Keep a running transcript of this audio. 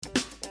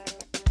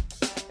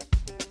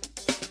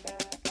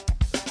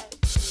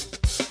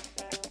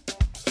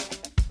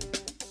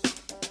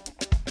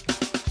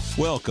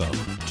Welcome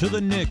to the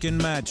Nick and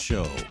Matt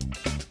Show,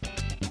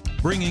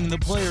 bringing the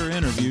player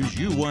interviews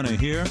you want to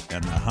hear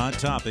and the hot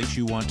topics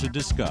you want to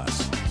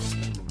discuss.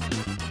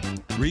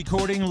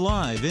 Recording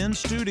live in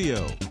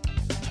studio,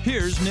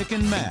 here's Nick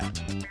and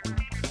Matt.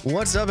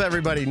 What's up,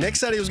 everybody? Nick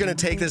said he was going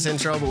to take this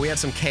intro, but we had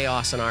some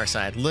chaos on our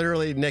side.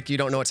 Literally, Nick, you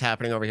don't know what's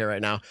happening over here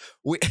right now.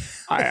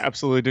 I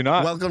absolutely do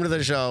not. Welcome to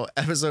the show,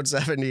 episode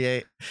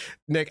 78.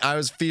 Nick, I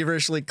was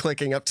feverishly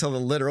clicking up till the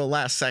literal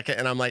last second,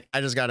 and I'm like,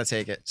 I just got to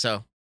take it.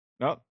 So,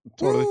 no,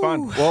 totally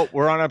fine. Well,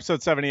 we're on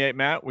episode 78,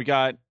 Matt. We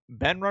got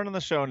Ben running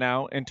the show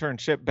now, intern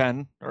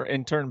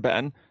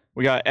Ben.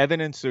 We got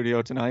Evan in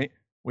studio tonight.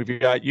 We've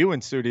got you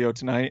in studio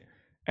tonight.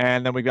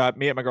 And then we got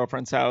me at my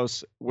girlfriend's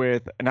house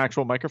with an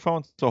actual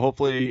microphone. So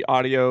hopefully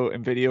audio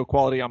and video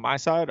quality on my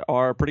side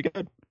are pretty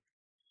good.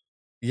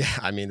 Yeah,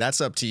 I mean,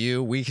 that's up to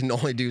you. We can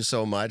only do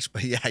so much.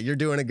 But yeah, you're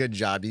doing a good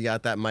job. You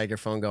got that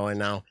microphone going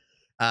now.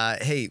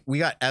 Hey, we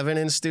got Evan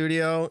in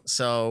studio.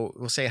 So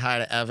we'll say hi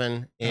to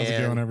Evan. How's it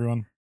going,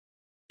 everyone?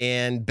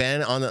 And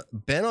Ben on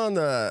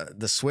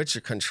the switch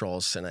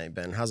controls tonight.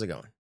 Ben, how's it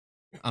going?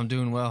 I'm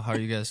doing well. How are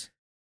you guys?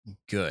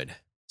 Good.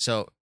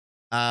 So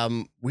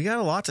we got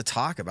a lot to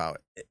talk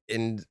about,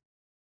 and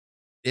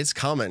it's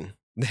coming.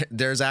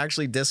 There's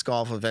actually disc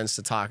golf events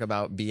to talk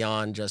about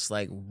beyond just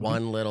like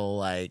one little,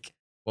 like,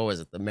 what was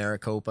it? The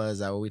Maricopa? Is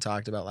that what we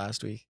talked about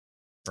last week?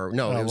 Or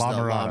no, it was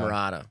the La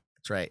Mirada.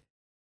 That's right.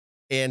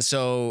 And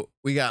so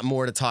we got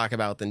more to talk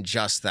about than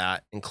just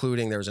that,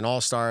 including there was an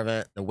All-Star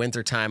event, the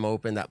Wintertime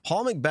Open that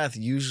Paul McBeth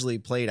usually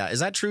played at. Is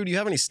that true? Do you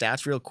have any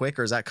stats real quick,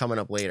 or is that coming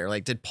up later?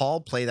 Like, did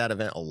Paul play that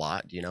event a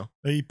lot? Do you know?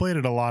 He played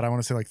it a lot. I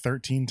want to say like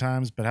 13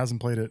 times, but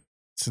hasn't played it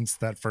since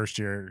that first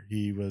year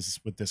he was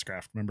with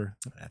Discraft, remember?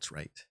 That's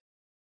right.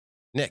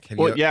 Nick,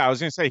 yeah, I was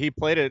going to say he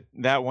played it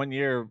that one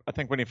year, I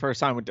think when he first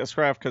signed with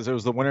Discraft, because it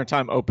was the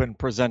Wintertime Open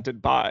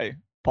presented by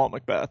Paul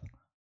McBeth.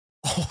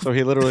 Oh. So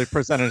he literally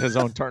presented his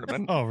own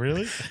tournament. Oh,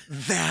 really?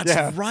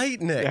 That's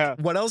right, Nick. Yeah.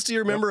 What else do you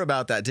remember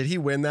about that? Did he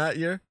win that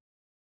year?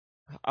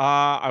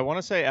 I want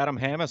to say Adam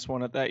Hammes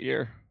won it that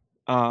year.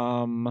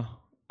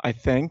 I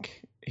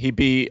think he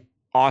beat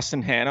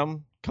Austin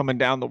Hannum coming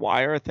down the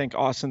wire. I think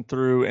Austin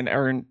threw an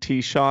errant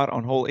tee shot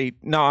on hole 8.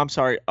 No, I'm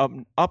sorry,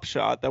 up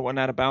shot that went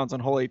out of bounds on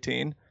hole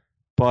 18.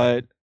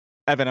 But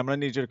Evan, I'm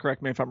going to need you to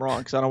correct me if I'm wrong,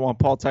 because I don't want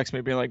Paul texting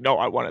me being like, no,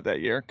 I won it that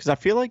year. Because I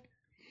feel like,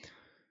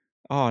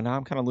 oh, now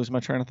I'm kind of losing my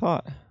train of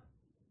thought.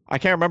 I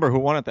can't remember who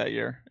won it that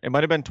year. It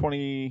might have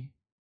been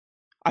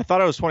I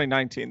thought it was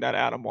 2019 that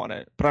Adam won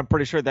it, but I'm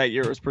pretty sure that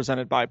year was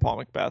presented by Paul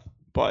McBeth.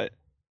 But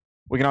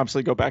we can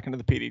obviously go back into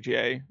the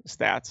PDGA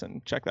stats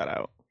and check that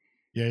out.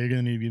 Yeah, you're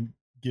going to need to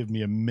give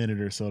me a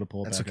minute or so to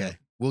pull it That's back okay. up.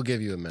 We'll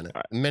give you a minute.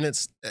 Right.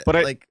 Minutes, but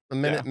a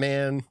minute, yeah.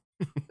 Man,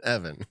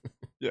 Evan.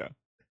 Yeah.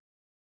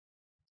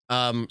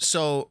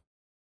 So,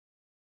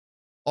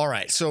 all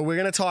right. So we're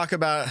going to talk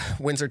about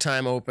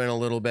Wintertime Open a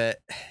little bit.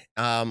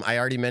 I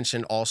already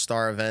mentioned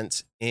All-Star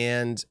events,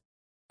 and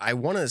I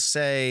want to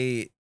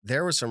say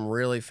there were some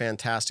really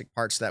fantastic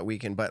parts that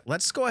weekend, but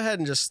let's go ahead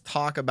and just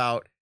talk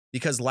about,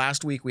 because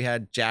last week we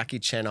had Jackie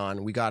Chen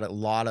on. We got a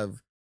lot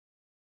of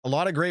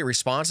great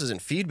responses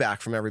and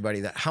feedback from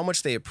everybody that how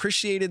much they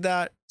appreciated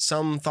that.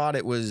 Some thought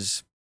it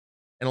was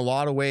in a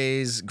lot of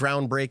ways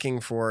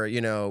groundbreaking for,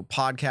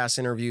 podcast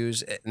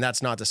interviews. And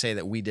that's not to say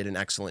that we did an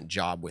excellent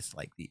job with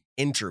like the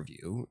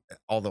interview,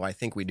 although I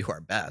think we do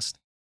our best.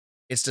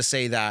 It's to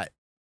say that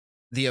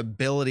the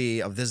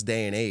ability of this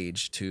day and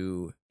age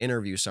to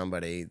interview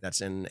somebody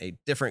that's in a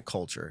different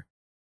culture,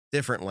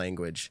 different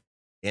language,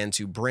 and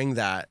to bring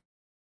that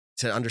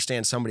to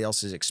understand somebody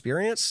else's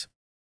experience,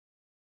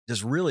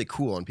 just really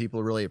cool, and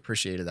people really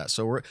appreciated that.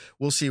 So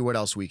we'll see what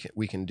else we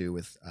can do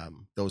with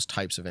those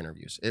types of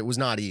interviews. It was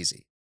not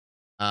easy.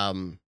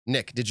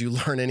 Nick, did you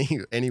learn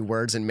any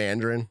words in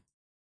Mandarin?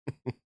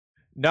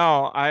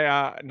 No,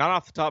 I not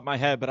off the top of my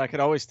head, but I could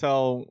always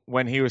tell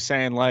when he was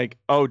saying like,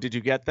 "Oh, did you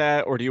get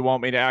that?" Or do you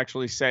want me to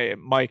actually say it?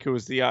 Mike, who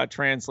was the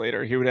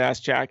translator, he would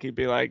ask Jackie,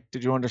 be like,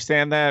 "Did you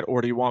understand that?" Or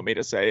do you want me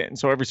to say it? And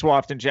so every so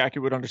often, Jackie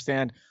would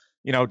understand,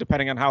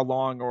 depending on how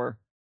long or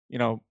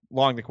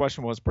long the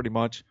question was, pretty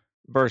much,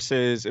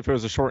 versus if it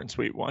was a short and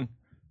sweet one.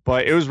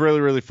 But it was really,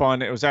 really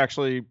fun. It was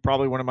actually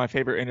probably one of my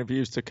favorite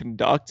interviews to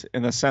conduct,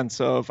 in the sense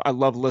of I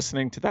love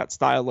listening to that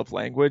style of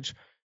language.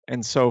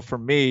 And so for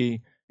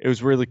me, it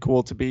was really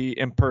cool to be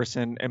in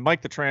person. And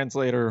Mike, the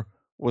translator,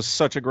 was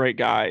such a great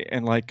guy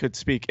and like could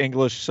speak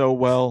English so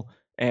well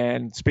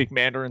and speak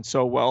Mandarin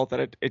so well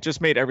that it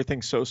just made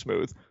everything so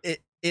smooth.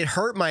 It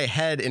hurt my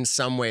head in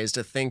some ways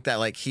to think that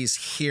like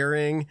he's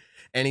hearing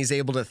and he's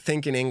able to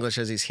think in English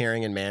as he's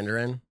hearing in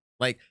Mandarin.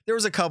 Like there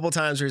was a couple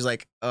times where he's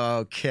like,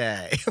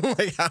 okay,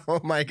 like how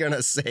am I going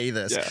to say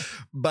this?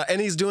 Yeah.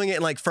 And he's doing it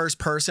in like first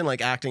person,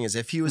 like acting as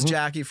if he was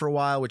Jackie for a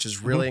while, which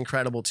is really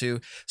incredible too.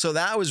 So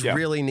that was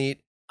really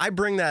neat. I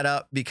bring that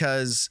up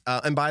because,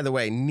 and by the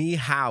way, ni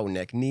hao,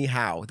 Nick, ni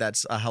hao.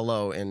 That's a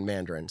hello in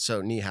Mandarin.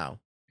 So ni hao.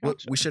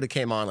 Gotcha. We should have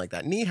came on like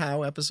that. Ni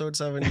hao, episode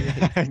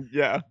 78.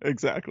 Yeah,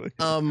 exactly.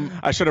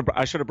 I should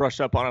have brushed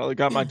up on it. I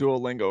got my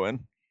Duolingo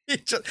in.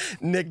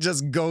 Nick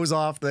just goes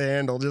off the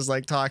handle, just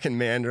like talking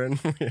Mandarin.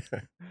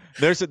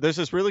 There's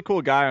this really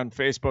cool guy on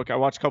Facebook. I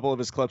watch a couple of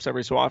his clips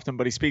every so often,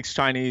 but he speaks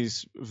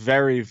Chinese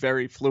very,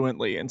 very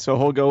fluently. And so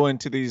he'll go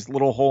into these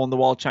little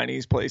hole-in-the-wall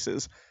Chinese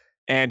places,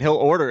 and he'll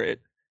order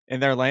it in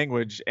their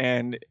language,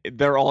 and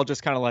they're all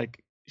just kind of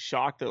like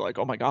shocked. They're like,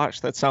 oh my gosh,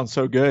 that sounds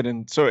so good.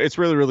 And so it's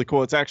really, really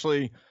cool. It's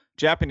actually,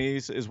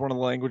 Japanese is one of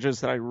the languages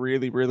that I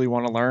really, really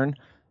want to learn.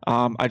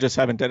 I just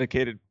haven't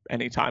dedicated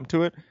any time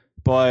to it.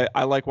 But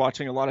I like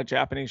watching a lot of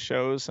Japanese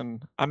shows,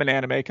 and I'm an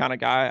anime kind of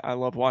guy. I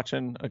love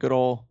watching a good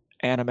old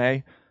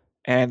anime,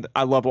 and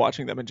I love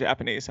watching them in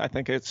Japanese. I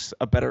think it's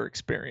a better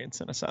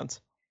experience in a sense.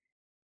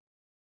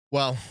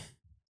 Well,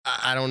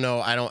 I don't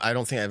know. I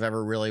don't think I've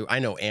ever really. I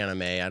know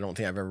anime. I don't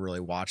think I've ever really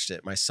watched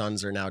it. My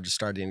sons are now just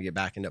starting to get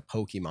back into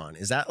Pokemon.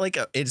 Is that like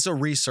it's a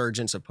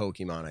resurgence of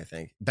Pokemon? I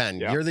think. Ben,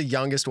 Yeah. You're the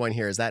youngest one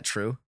here. Is that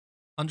true?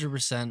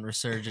 100%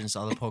 resurgence.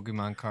 All the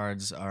Pokemon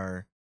cards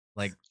are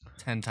like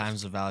 10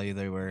 times the value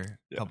they were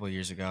a couple of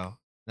years ago.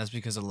 That's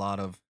because a lot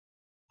of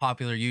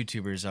popular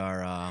YouTubers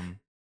are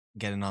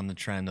getting on the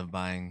trend of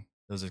buying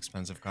those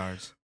expensive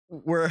cards.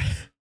 Were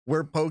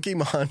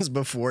Pokemons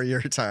before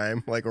your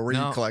time? Like, or were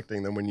No. you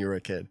collecting them when you were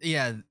a kid?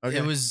 Yeah, Okay.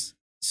 it was.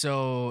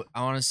 So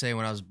I want to say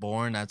when I was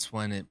born, that's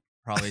when it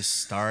probably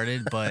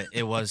started, but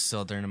it was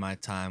still during my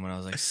time when I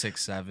was like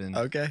 6, 7.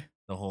 Okay.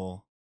 The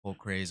whole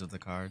craze of the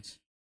cards.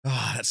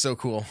 Oh, that's so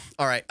cool.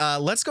 All right,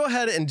 let's go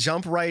ahead and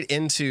jump right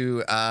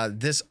into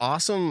this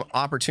awesome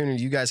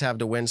opportunity you guys have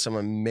to win some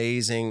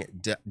amazing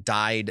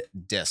dyed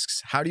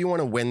discs. How do you want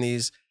to win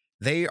these?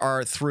 They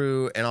are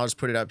through, and I'll just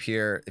put it up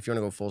here if you want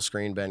to go full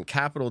screen, Ben,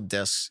 Capital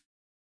Discs.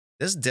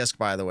 This disc,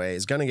 by the way,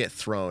 is going to get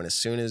thrown as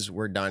soon as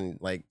we're done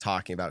like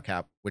talking about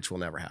Cap, which will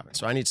never happen.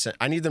 So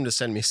I need them to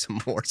send me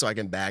some more so I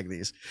can bag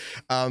these.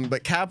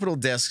 But Capital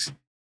Discs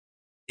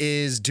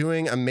is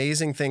doing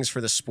amazing things for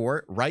the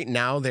sport. Right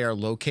now, they are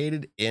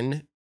located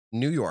in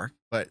New York,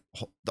 but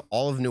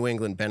all of New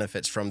England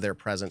benefits from their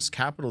presence.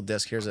 Capital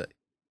Disc, here's a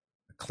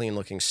clean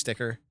looking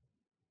sticker.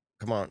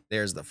 Come on,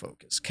 there's the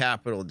focus.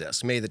 Capital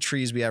Disc. May the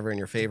trees be ever in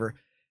your favor.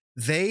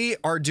 They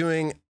are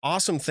doing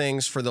awesome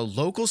things for the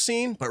local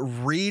scene, but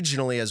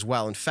regionally as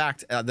well. In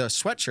fact, the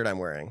sweatshirt I'm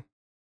wearing,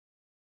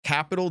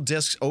 Capital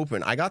Discs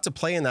Open. I got to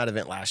play in that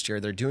event last year.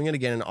 They're doing it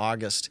again in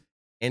August,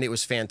 and it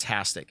was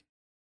fantastic.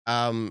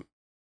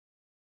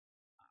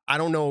 I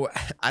don't know.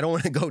 I don't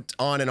want to go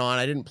on and on.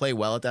 I didn't play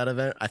well at that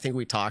event. I think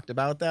we talked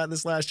about that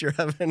this last year,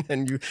 Evan,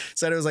 and you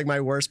said it was like my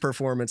worst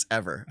performance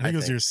ever. I think it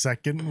was your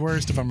second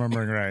worst, if I'm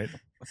remembering right.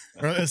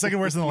 Or second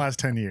worst in the last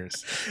 10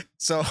 years.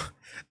 So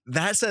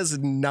that says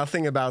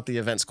nothing about the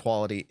event's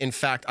quality. In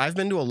fact, I've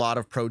been to a lot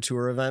of Pro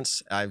Tour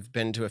events. I've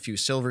been to a few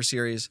Silver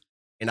Series,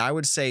 and I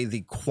would say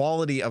the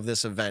quality of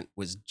this event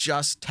was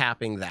just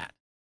tapping that,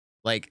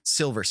 like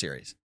Silver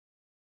Series.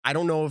 I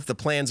don't know if the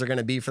plans are going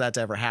to be for that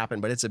to ever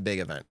happen, but it's a big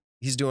event.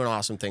 He's doing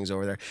awesome things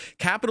over there.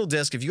 Capital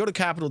Disc, if you go to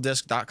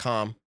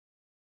capitaldisc.com,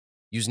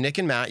 use Nick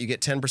and Matt, you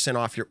get 10%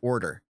 off your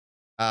order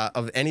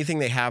of anything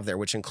they have there,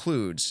 which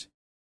includes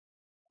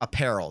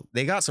apparel.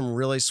 They got some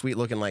really sweet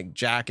looking like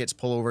jackets,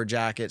 pullover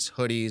jackets,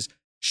 hoodies,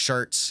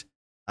 shirts,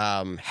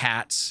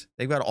 hats.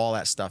 They've got all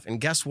that stuff.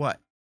 And guess what,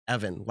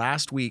 Evan,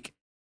 last week,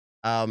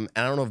 and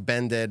I don't know if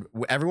Ben did,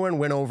 everyone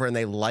went over and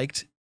they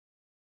liked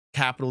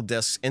Capital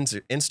Disc's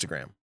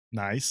Instagram.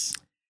 Nice.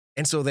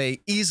 And so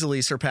they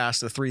easily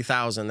surpassed the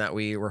 3,000 that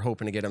we were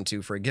hoping to get them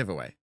to for a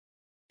giveaway.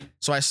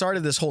 So I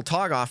started this whole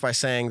talk off by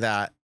saying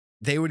that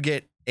they would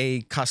get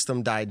a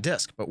custom dyed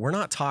disc, but we're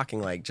not talking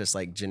like just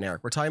like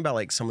generic. We're talking about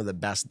like some of the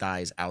best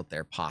dyes out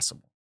there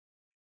possible.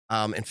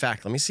 In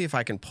fact, let me see if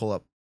I can pull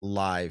up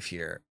live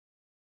here.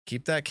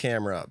 Keep that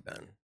camera up,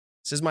 Ben.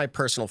 This is my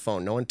personal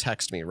phone. No one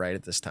text me right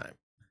at this time.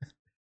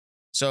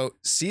 So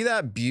see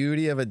that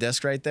beauty of a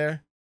disc right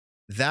there?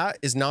 That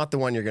is not the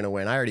one you're going to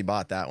win. I already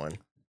bought that one.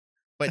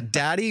 But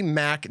Daddy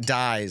Mac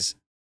Dyes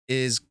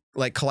is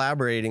like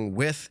collaborating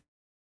with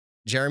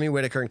Jeremy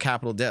Whitaker and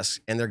Capital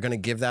Disc, and they're going to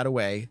give that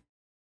away,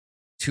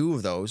 2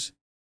 of those,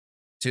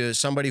 to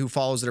somebody who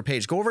follows their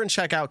page. Go over and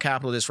check out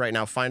Capital Disc right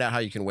now. Find out how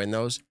you can win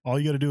those. All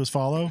you got to do is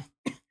follow.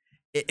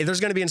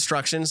 There's going to be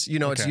instructions. You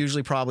know, It's Okay.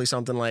 usually probably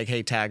something like,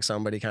 hey, tag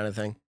somebody kind of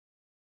thing.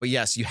 But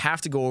yes, you have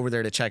to go over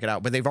there to check it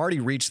out. But they've already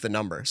reached the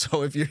number.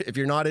 So if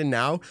you're not in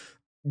now,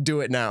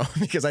 do it now,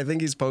 because I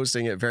think he's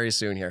posting it very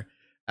soon here.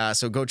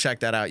 So go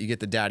check that out. You get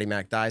the Daddy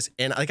Mac Dyes.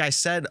 And like I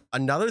said,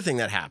 another thing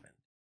that happened,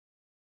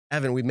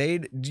 Evan, we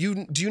made,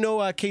 do you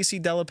know Casey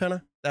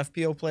Delapenna, the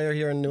FPO player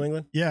here in New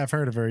England? Yeah, I've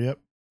heard of her. Yep.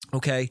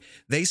 Okay.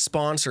 They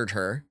sponsored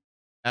her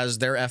as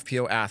their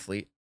FPO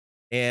athlete,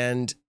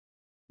 and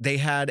they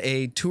had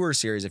a tour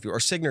series, or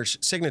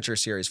signature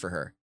series for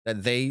her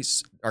that they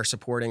are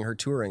supporting her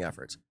touring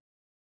efforts.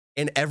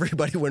 And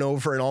everybody went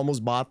over and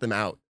almost bought them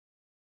out.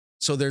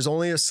 So there's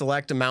only a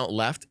select amount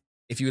left.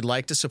 If you would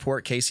like to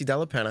support Casey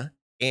Delapenna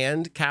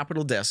and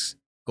Capital Discs,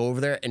 go over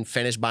there and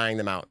finish buying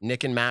them out.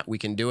 Nick and Matt, we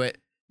can do it.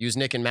 Use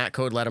Nick and Matt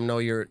code. Let them know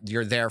you're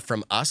there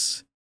from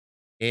us.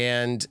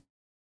 And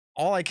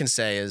all I can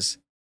say is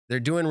they're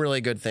doing really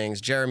good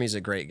things. Jeremy's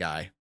a great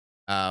guy.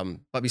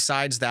 But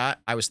besides that,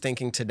 I was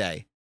thinking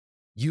today,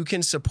 you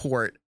can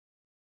support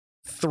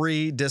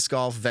 3 disc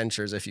golf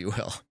ventures, if you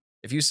will.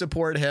 If you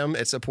support him,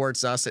 it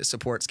supports us. It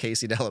supports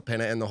Casey Della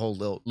Penna and the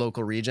whole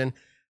local region.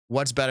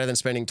 What's better than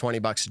spending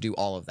 $20 to do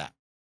all of that?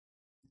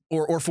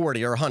 Or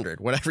 40 or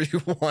 100, whatever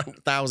you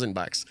want,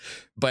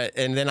 $1,000.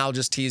 And then I'll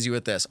just tease you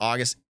with this.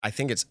 August, I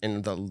think it's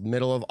in the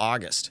middle of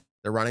August.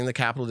 They're running the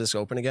Capital Disc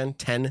Open again.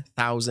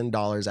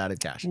 $10,000 added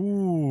cash.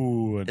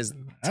 Ooh,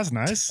 that's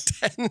nice.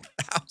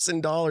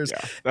 $10,000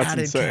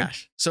 added insane.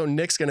 cash. So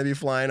Nick's going to be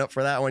flying up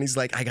for that one. He's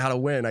like, I got to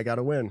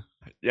win.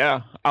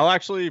 Yeah. I'll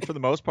actually, for the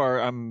most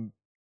part,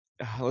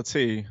 let's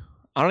see.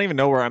 I don't even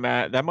know where I'm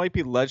at. That might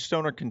be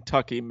Ledgestone or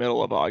Kentucky,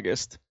 middle of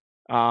August.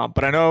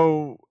 But I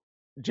know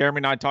Jeremy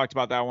and I talked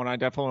about that one. I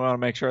definitely want to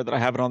make sure that I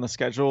have it on the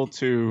schedule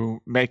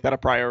to make that a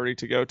priority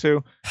to go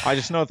to. I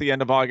just know at the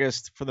end of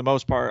August, for the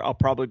most part, I'll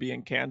probably be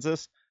in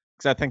Kansas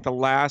because I think the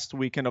last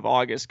weekend of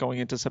August going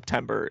into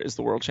September is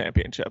the World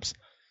Championships.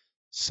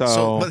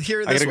 So but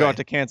here, I got to go out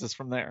to Kansas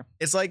from there.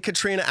 It's like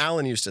Katrina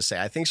Allen used to say.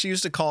 I think she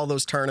used to call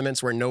those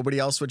tournaments where nobody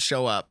else would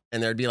show up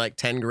and there'd be like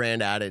 10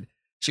 grand added.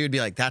 She would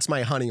be like, that's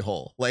my honey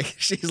hole. Like,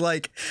 she's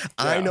like,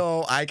 I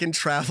know I can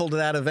travel to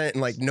that event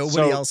and like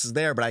nobody else is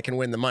there, but I can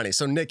win the money.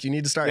 So Nick, you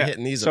need to start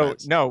hitting these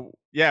events.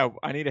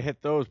 I need to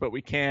hit those, but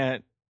we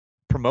can't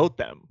promote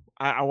them.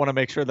 I want to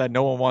make sure that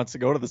no one wants to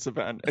go to this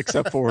event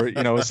except for,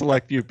 a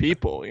select few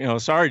people.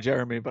 Sorry,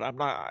 Jeremy, but I'm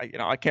not,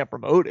 I can't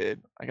promote it.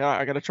 I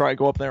got to try to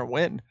go up there and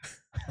win.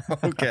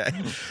 Okay.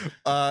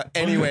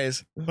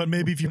 Anyways. But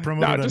maybe if you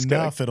promote it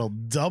enough, it'll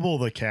double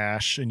the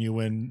cash and you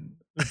win.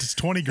 It's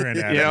 20 grand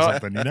added or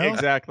something,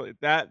 Exactly.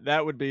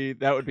 That would be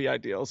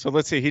ideal. So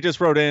let's see. He just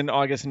wrote in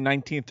August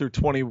 19th through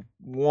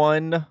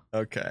 21.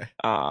 Okay.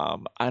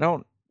 I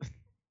don't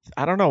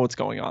know what's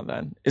going on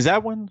then. Is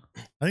that when?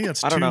 I think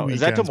that's I don't know.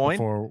 Is that Des Moines?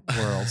 Before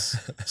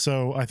Worlds.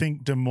 So I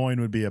think Des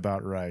Moines would be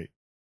about right.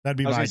 That'd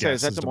be my guess.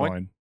 Is that Des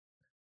Moines?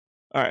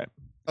 All right.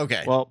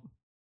 Okay. Well,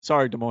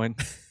 sorry, Des Moines.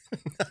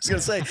 I was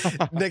gonna say,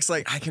 Nick's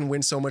like, I can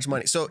win so much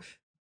money. So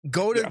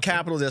go to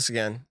Capital Disc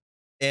again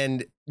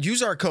and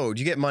use our code.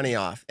 You get money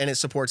off, and it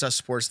supports us,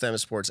 supports them, it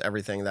supports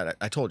everything that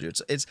I told you.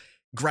 It's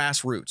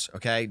grassroots.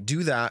 Okay,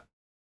 do that.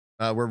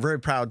 We're very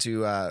proud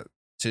to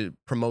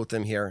promote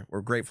them here.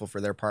 We're grateful for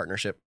their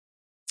partnership.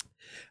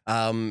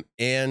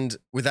 And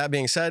with that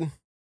being said,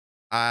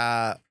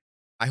 I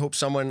hope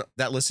someone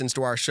that listens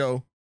to our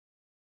show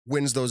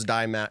wins those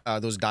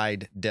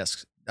dyed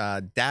discs.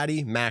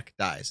 Daddy Mac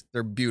dies.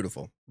 They're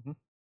beautiful. Mm-hmm.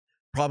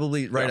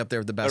 Probably right up there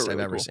with the best I've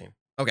ever seen.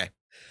 Okay.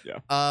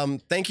 Yeah.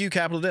 Thank you,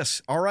 Capital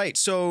Disc. All right.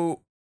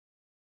 So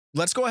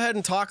let's go ahead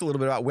and talk a little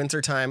bit about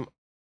Wintertime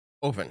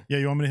Open. Yeah.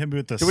 You want me to hit me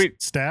with the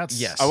stats?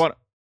 Yes. I want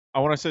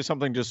to say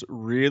something just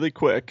really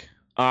quick.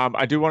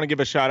 I do want to give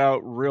a shout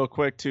out real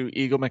quick to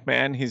Eagle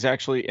McMahon. He's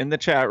actually in the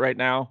chat right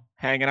now,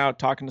 hanging out,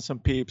 talking to some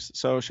peeps.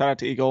 So shout out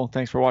to Eagle.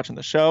 Thanks for watching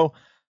the show.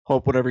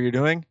 Hope whatever you're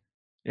doing,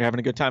 you're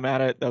having a good time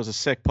at it. That was a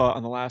sick putt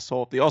on the last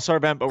hole of the All-Star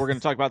event, but we're going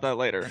to talk about that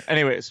later.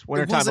 Anyways,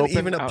 Wintertime Open. It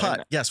wasn't even a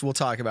putt. Yes, we'll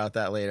talk about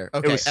that later.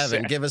 Okay,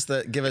 Evan, give us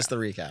the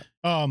recap.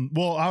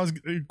 Well,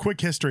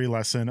 quick history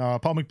lesson.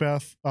 Paul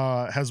McBeth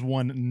has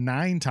won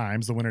 9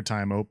 times the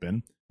Wintertime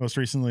Open. Most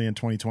recently in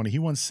 2020, he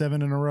won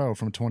 7 in a row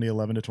from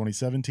 2011 to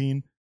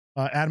 2017.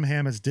 Adam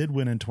Hammes did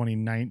win in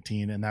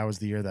 2019, and that was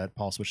the year that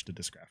Paul switched to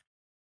Discraft.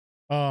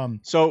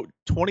 So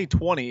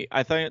 2020,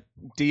 I think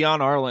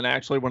Dion Arlen,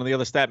 actually one of the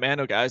other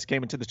Statmano guys,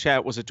 came into the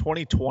chat. Was it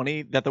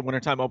 2020 that the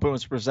Wintertime Open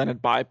was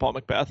presented by Paul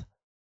McBeth?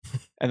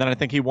 And then I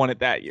think he won it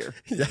that year.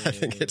 Yeah, I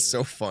think it's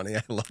so funny.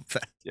 I love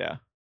that.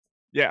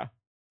 Yeah.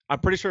 I'm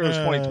pretty sure it was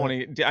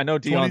 2020. I know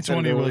Dion said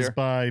it earlier. 2020 was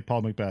by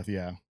Paul McBeth.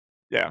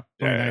 Yeah.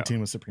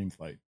 2019 was Supreme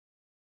Flight.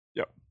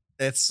 Yep.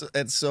 It's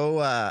so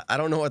I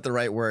don't know what the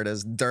right word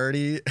is.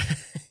 Dirty.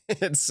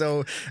 It's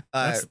so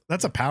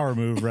that's a power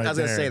move, right? I was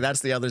gonna say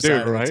that's the other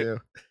side of it too.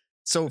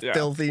 So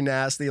filthy,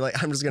 nasty.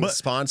 Like, I'm just gonna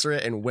sponsor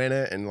it and win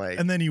it, and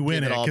then you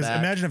win it. Because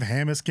imagine if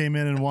Hammes came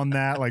in and won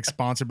that, like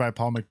sponsored by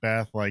Paul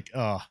McBeth. Like,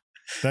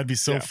 that'd be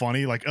so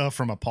funny. Like,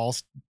 from a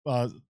Paul's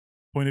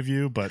point of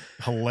view, but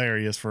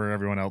hilarious for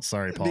everyone else.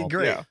 Sorry, Paul. It'd be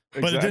great, yeah,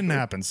 exactly. But it didn't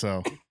happen.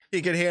 So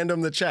he could hand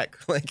him the check.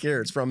 Like, here,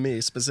 it's from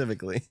me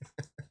specifically.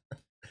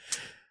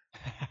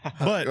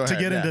 But to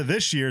get into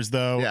this year's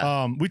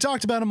though, we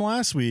talked about him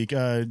last week.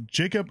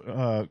 Jacob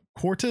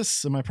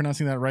Cortis, am I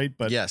pronouncing that right?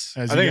 But yes,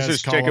 I think it's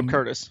just Jacob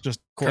Curtis.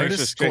 Just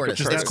Curtis.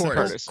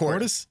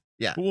 Cortis.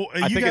 Yeah. Well,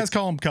 you guys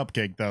call him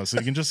Cupcake though, so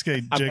you can just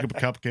say Jacob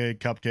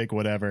Cupcake,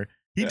 whatever.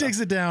 He takes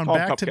it down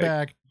back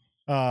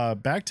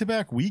to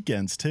back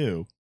weekends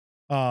too.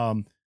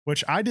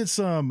 Which I did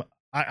some.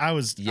 I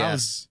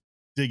was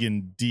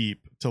digging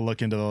deep to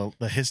look into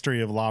the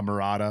history of La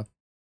Mirada.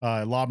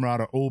 La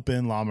Mirada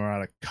Open, La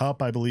Mirada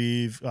Cup, I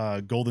believe,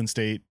 Golden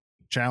State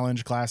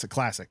Challenge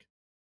Classic.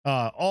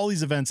 All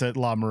these events at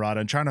La Mirada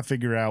and trying to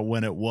figure out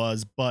when it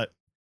was, but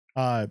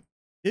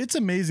it's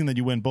amazing that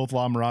you win both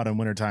La Mirada and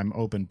Wintertime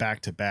Open back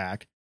to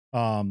back.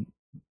 Paul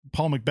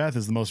McBeth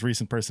is the most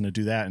recent person to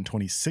do that. In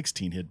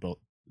 2016, he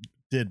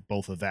did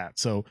both of that.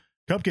 So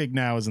Cupcake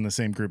now is in the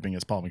same grouping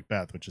as Paul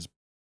McBeth, which is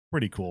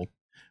pretty cool.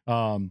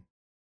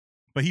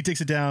 But he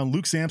takes it down.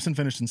 Luke Sampson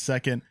finished in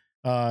second.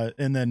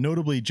 And then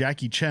notably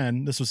Jackie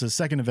Chen, this was his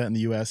second event in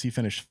the US. He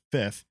finished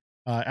fifth,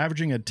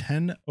 averaging a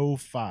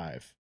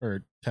 10.05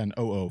 or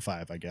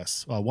 10.005, I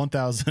guess,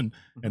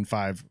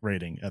 1,005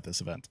 rating at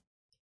this event.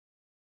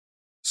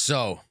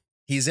 So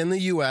he's in the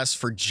US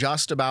for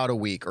just about a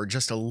week or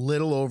just a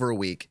little over a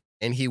week.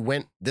 And he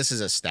went, this is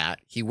a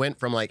stat, he went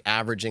from like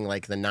averaging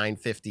like the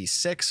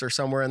 956 or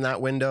somewhere in that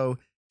window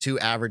to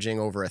averaging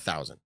over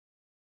 1,000.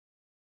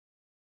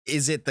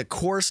 Is it the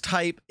course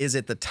type? Is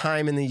it the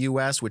time in the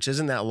US, which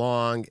isn't that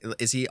long?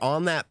 Is he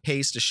on that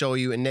pace to show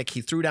you? And Nick,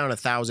 he threw down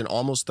 1,000,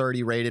 almost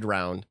 30 rated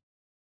round.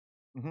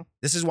 Mm-hmm.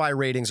 This is why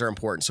ratings are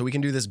important. So we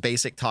can do this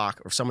basic talk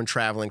of someone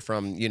traveling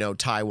from,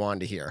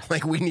 Taiwan to here.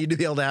 Like we need to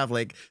be able to have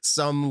like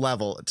some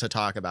level to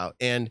talk about.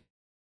 And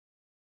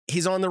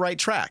he's on the right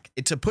track.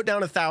 To put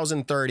down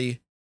 1,030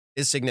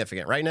 is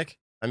significant, right, Nick?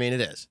 I mean,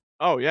 it is.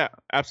 Oh, yeah,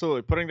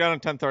 absolutely. Putting down a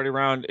 1030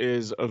 round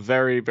is a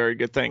very, very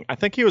good thing. I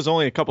think he was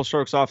only a couple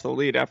strokes off the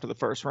lead after the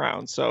first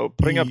round. So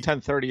putting up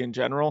 1030 in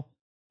general,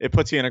 it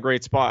puts you in a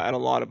great spot at a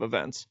lot of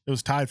events. It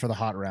was tied for the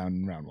hot round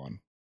in round one.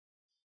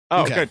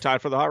 Oh, okay. Good.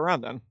 Tied for the hot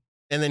round then.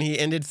 And then he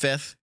ended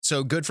fifth.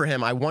 So good for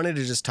him. I wanted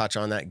to just touch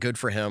on that. Good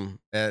for him.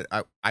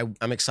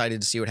 I'm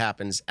excited to see what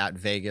happens at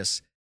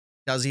Vegas.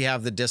 Does he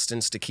have the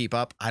distance to keep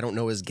up? I don't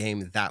know his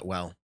game that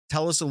well.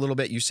 Tell us a little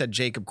bit. You said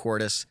Jacob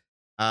Cordes.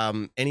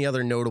 Any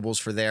other notables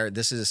for there?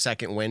 This is a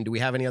second win. Do we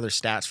have any other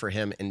stats for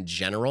him in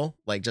general,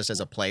 like just as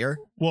a player?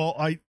 Well,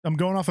 I'm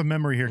going off of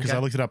memory here because I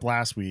looked it up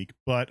last week,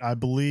 but I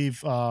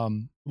believe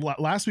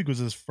last week was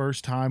his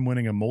first time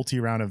winning a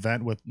multi-round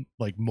event with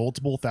like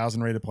multiple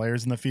 1,000 rated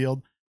players in the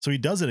field. So he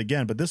does it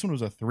again, but this one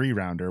was a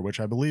 3-rounder, which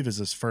I believe is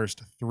his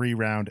first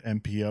 3-round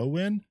MPO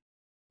win.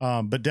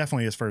 But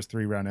definitely his first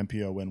 3-round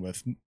MPO win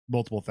with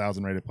multiple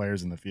 1,000 rated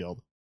players in the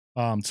field.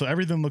 So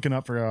everything looking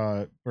up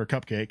for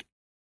Cupcake.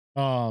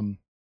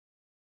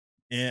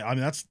 Yeah, I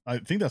mean I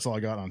think that's all I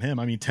got on him.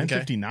 I mean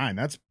 1059.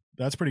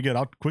 That's pretty good.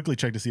 I'll quickly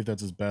check to see if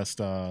that's his best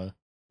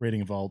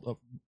rating of all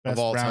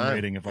round time.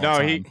 rating of all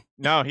time.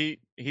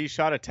 He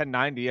shot a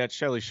 1090 at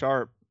Shelly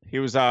Sharp. He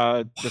was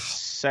the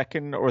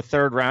second or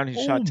third round. He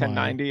shot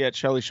 1090 at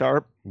Shelly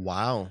Sharp.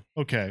 Wow.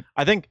 Okay.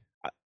 I think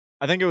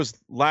it was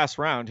last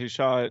round. He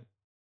shot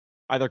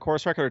either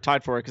course record or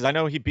tied for it because I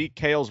know he beat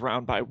Kale's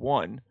round by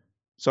 1,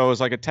 so it was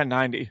like a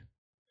 1090.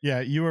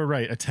 Yeah, you were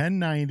right. A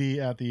 1090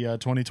 at the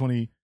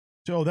 2020.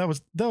 Oh, that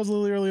was a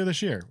little earlier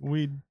this year.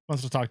 We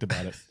must have talked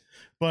about it,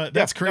 but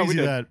that's crazy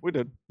we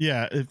did.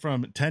 Yeah,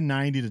 from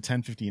 1090 to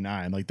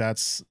 1059, like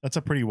that's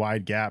a pretty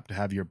wide gap to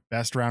have your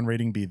best round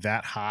rating be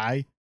that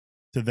high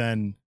to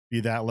then be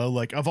that low.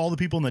 Like of all the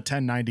people in the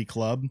 1090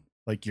 club,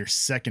 like your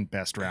second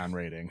best round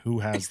rating, who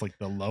has like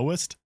the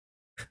lowest?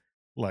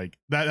 Like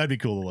that'd be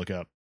cool to look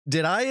up.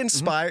 Did I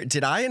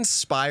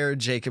inspire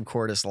Jacob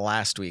Cordes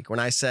last week when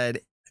I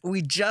said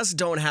we just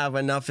don't have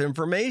enough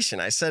information?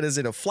 I said, is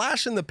it a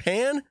flash in the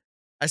pan?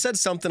 I said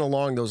something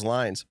along those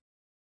lines.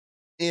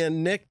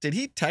 And Nick, did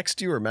he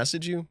text you or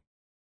message you?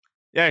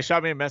 Yeah, he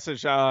shot me a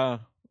message. I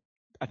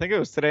think it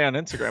was today on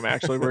Instagram,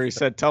 actually, where he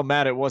said, tell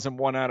Matt it wasn't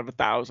 1 out of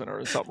 1,000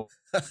 or something.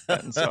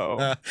 And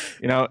so,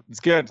 it's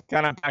good.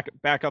 Kind of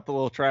back up the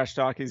little trash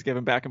talk he's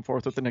giving back and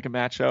forth with the Nick and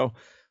Matt show.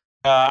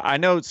 I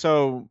know.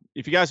 So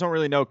if you guys don't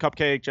really know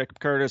Cupcake, Jacob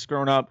Cordes,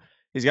 growing up,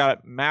 he's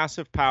got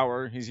massive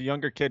power. He's a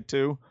younger kid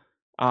too.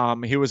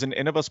 He was an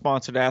Innova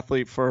sponsored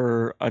athlete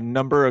for a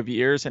number of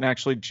years and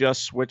actually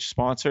just switched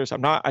sponsors.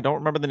 I don't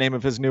remember the name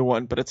of his new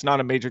one, but it's not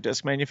a major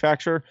disc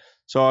manufacturer.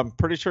 So I'm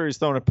pretty sure he's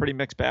throwing a pretty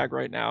mixed bag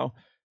right now.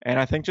 And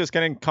I think just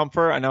getting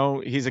comfort. I know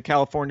he's a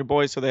California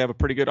boy, so they have a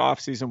pretty good off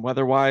season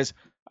weather wise.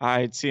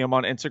 I'd see him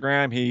on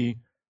Instagram. He,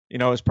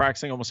 is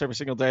practicing almost every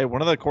single day.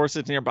 One of the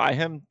courses nearby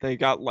him, they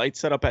got lights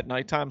set up at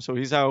nighttime. So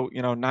he's out,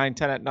 9,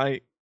 10 at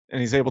night and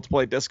he's able to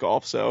play disc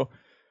golf. So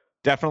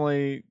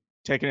definitely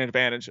taking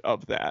advantage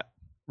of that.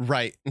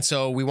 Right. And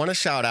so we want to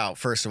shout out,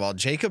 first of all,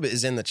 Jacob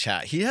is in the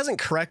chat. He hasn't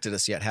corrected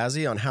us yet, has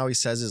he, on how he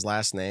says his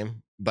last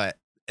name? But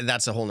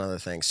that's a whole nother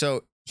thing.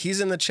 So he's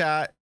in the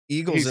chat.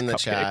 Eagle's in the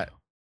chat.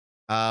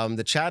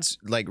 The chat's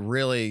like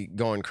really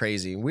going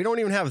crazy. We don't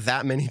even have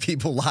that many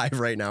people live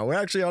right now. We're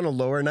actually on a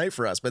lower night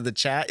for us, but the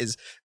chat is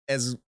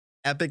as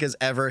epic as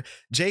ever.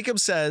 Jacob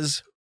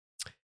says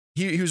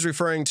he was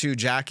referring to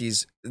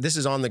Jackie's. This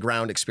is on the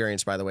ground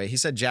experience, by the way. He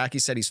said Jackie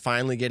said he's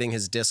finally getting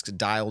his discs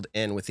dialed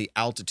in with the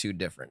altitude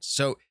difference.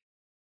 So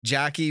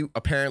Jackie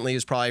apparently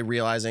is probably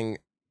realizing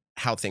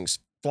how things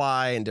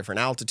fly in different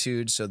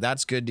altitudes. So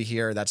that's good to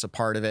hear. That's a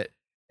part of it.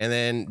 And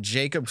then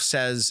Jacob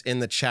says in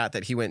the chat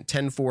that he went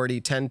 1040,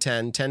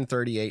 1010,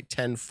 1038,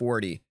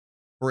 1040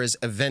 for his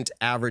event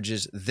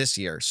averages this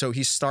year. So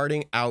he's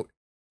starting out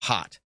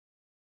hot.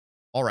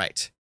 All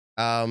right.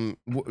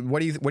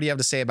 What do you have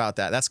to say about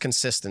that? That's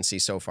consistency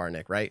so far,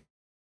 Nick, right?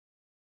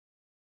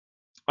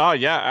 Oh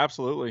yeah,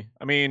 absolutely.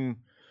 I mean,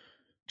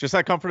 just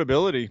that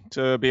comfortability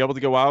to be able to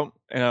go out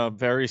in a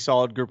very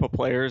solid group of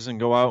players and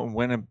go out and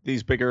win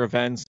these bigger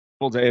events,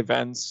 full day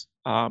events,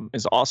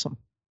 is awesome.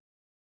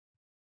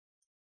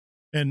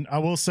 And I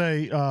will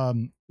say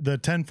the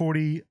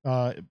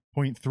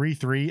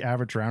 1040.33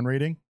 average round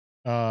rating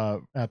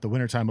at the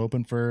Wintertime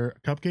Open for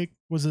Cupcake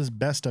was his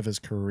best of his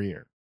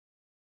career.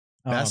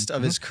 Best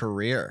of his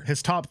career.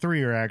 His top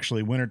 3 are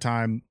actually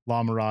Wintertime,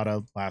 La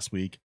Mirada last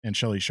week, and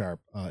Shelly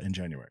Sharp in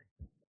January.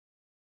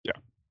 Yeah.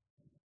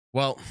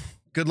 Well,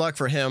 good luck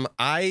for him.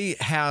 I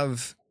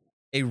have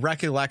a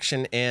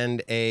recollection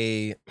and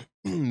a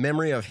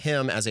memory of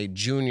him as a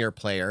junior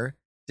player.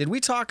 Did we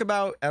talk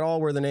about at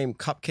all where the name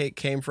Cupcake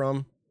came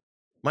from?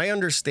 My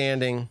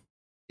understanding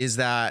is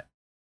that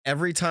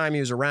every time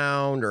he was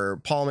around, or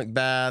Paul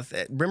Macbeth,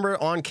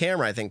 remember on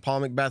camera, I think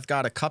Paul Macbeth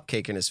got a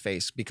cupcake in his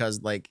face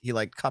because like he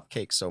liked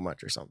cupcakes so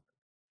much or something.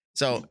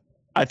 So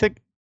I think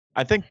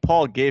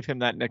Paul gave him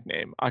that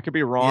nickname. I could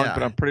be wrong,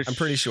 but I'm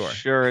pretty sure.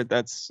 Sure,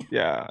 that's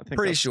I think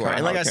pretty sure.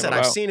 And like I said,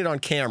 I've seen it on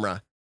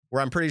camera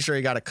where I'm pretty sure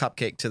he got a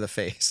cupcake to the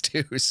face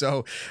too.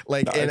 So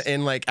like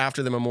in like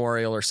after the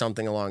memorial or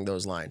something along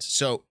those lines.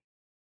 So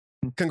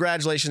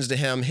congratulations to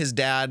him. His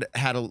dad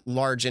had a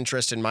large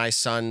interest in my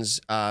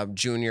son's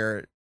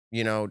junior,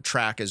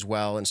 track as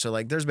well. And so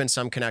like there's been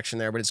some connection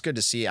there, but it's good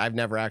to see. I've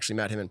never actually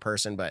met him in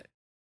person, but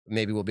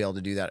maybe we'll be able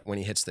to do that when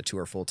he hits the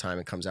tour full time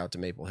and comes out to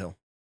Maple Hill.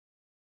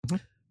 Mm-hmm.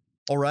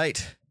 All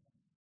right.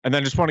 And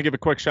then just want to give a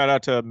quick shout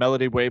out to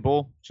Melody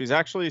Wable. She's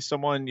actually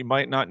someone you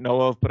might not know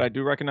of, but I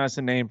do recognize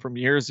the name from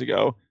years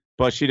ago.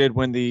 But she did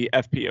win the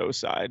FPO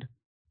side,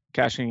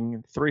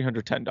 cashing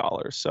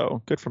 $310.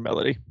 So good for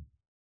Melody.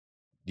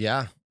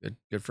 Yeah,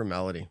 good for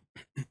Melody.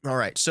 All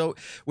right. So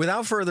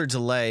without further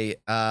delay,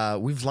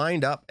 we've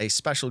lined up a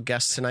special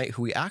guest tonight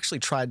who we actually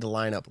tried to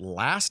line up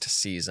last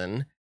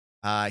season.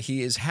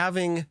 He is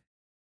having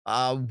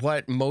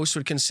what most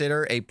would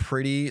consider a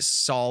pretty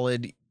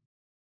solid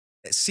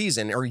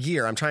season or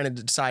year. I'm trying to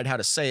decide how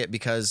to say it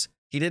because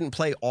he didn't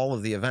play all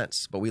of the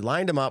events, but we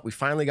lined him up. We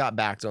finally got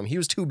back to him. He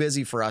was too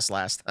busy for us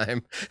last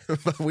time,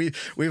 but we've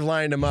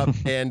lined him up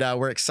and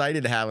we're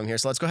excited to have him here.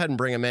 So let's go ahead and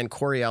bring him in.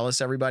 Corey Ellis,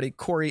 everybody.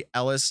 Corey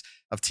Ellis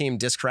of Team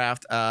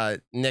Discraft.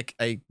 Nick,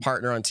 a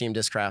partner on Team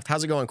Discraft.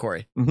 How's it going,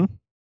 Corey? Mm-hmm.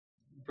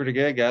 Pretty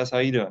good, guys. How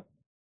you doing?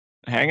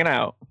 Hanging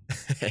out.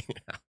 Hanging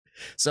out.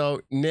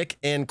 So Nick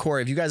and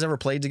Corey, have you guys ever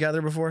played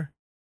together before?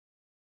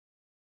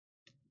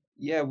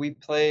 Yeah, we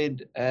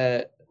played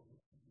at,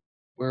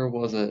 where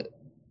was it?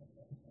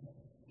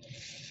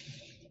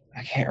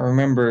 I can't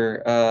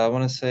remember. I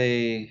want to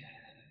say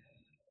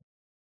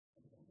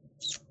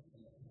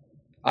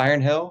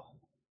Iron Hill.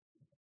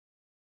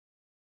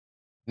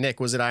 Nick,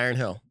 was it Iron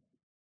Hill?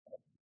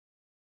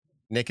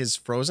 Nick is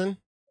frozen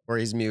or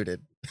he's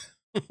muted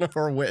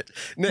or wit.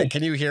 Nick,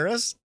 can you hear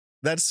us?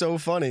 That's so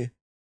funny.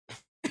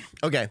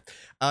 Okay.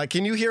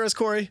 Can you hear us,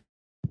 Corey?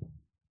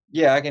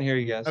 Yeah, I can hear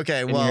you guys.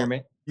 Okay. Can you hear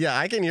me? Yeah,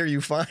 I can hear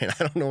you fine. I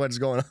don't know what's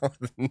going on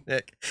with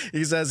Nick.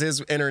 He says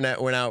his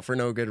internet went out for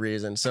no good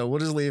reason. So we'll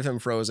just leave him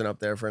frozen up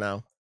there for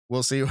now.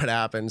 We'll see what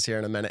happens here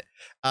in a minute.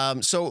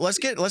 So let's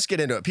get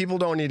into it. People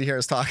don't need to hear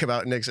us talk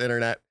about Nick's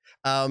internet.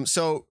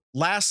 So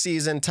last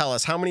season, tell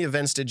us, how many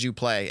events did you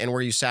play and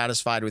were you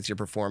satisfied with your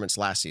performance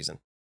last season?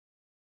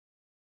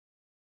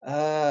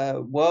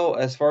 Well,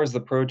 as far as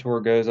the Pro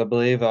Tour goes, I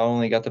believe I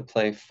only got to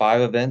play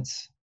 5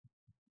 events.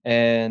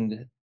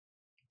 And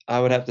I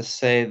would have to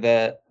say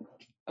that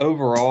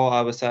overall,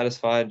 I was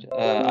satisfied.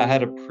 I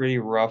had a pretty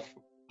rough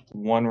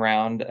one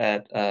round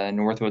at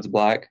Northwoods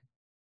Black,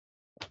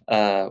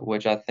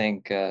 which I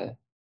think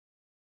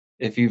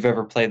if you've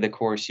ever played the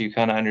course, you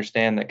kind of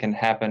understand that can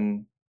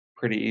happen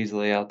pretty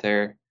easily out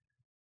there.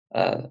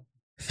 Yeah.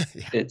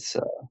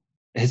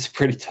 It's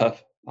pretty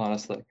tough,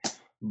 honestly.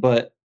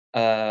 But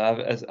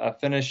I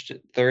finished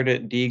 3rd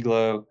at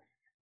D-Glow,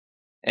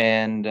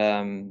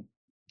 and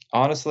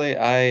honestly,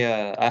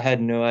 I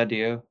had no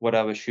idea what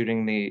I was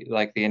shooting the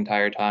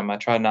entire time. I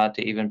tried not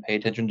to even pay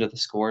attention to the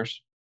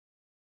scores.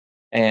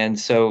 And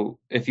so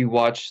if you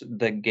watch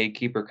the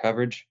gatekeeper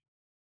coverage,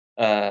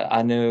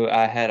 I knew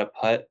I had a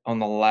putt on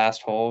the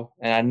last hole,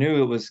 and I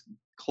knew it was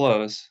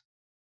close.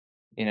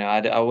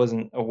 I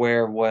wasn't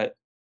aware of what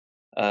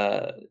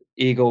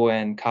Eagle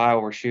and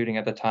Kyle were shooting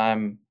at the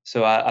time,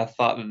 so I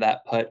thought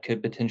that putt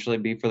could potentially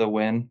be for the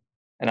win,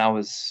 and I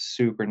was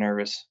super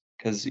nervous.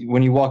 Because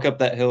when you walk up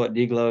that hill at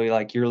D-Glow,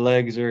 your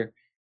legs are,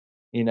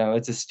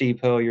 it's a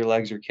steep hill. Your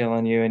legs are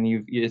killing you,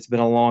 and it's been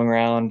a long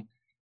round,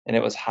 and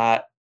it was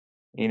hot,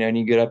 and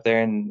you get up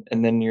there, and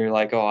then you're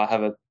like, oh, I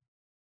have a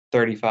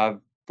 35,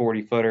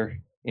 40 footer,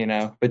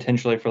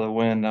 potentially for the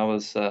win. I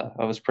was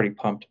pretty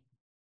pumped.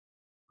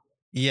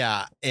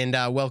 Yeah, and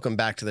welcome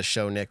back to the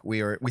show, Nick.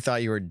 We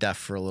thought you were deaf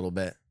for a little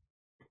bit.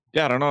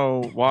 Yeah, I don't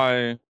know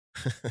why.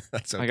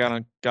 That's okay.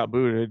 I got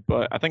booted,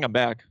 but I think I'm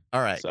back.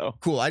 All right. So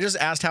cool. I just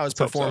asked how his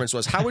performance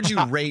was. How would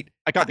you rate?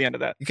 I got the end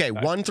of that. Okay,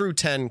 1 through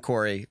 10,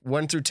 Corey.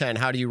 1 through 10.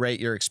 How do you rate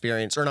your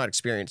experience, or not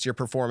experience, your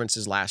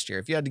performances last year?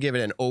 If you had to give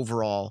it an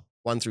overall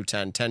 1 through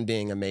 10, 10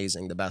 being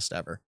amazing, the best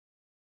ever.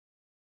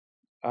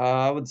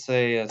 I would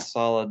say a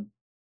solid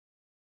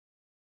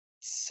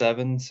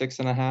 7,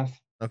 6.5.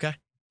 Okay.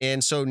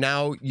 And so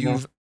now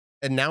you've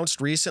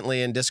announced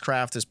recently, and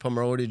Discraft has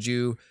promoted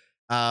you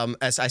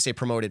As I say,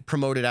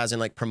 promoted as in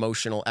like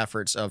promotional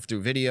efforts of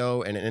through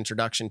video and an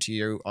introduction to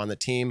you on the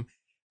team.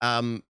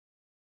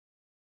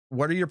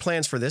 What are your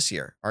plans for this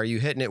year? Are you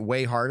hitting it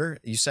way harder?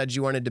 You said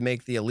you wanted to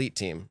make the elite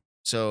team.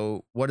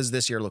 So what does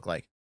this year look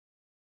like?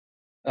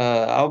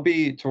 I'll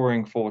be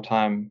touring full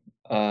time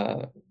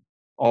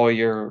all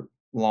year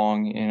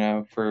long. You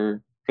know,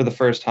 for the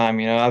first time.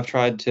 You know, I've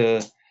tried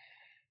to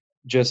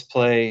just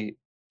play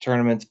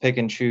tournaments, pick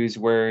and choose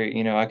where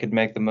I could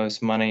make the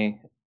most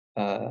money,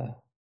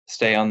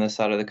 stay on this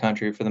side of the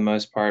country for the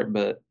most part.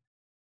 But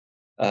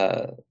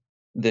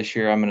this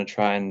year I'm going to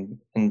try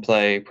and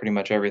play pretty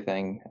much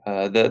everything.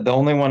 The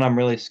only one I'm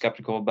really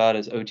skeptical about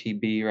is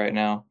OTB right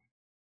now,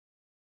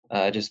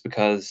 just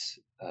because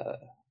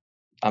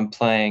I'm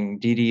playing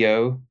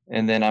DDO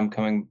and then I'm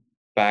coming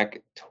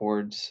back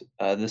towards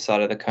this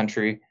side of the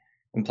country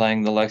and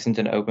playing the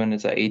Lexington Open.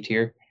 It's an A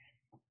tier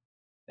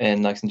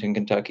in Lexington,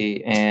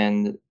 Kentucky,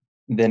 and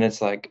then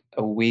it's like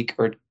a week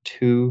or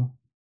two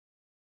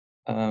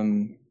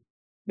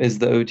is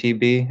the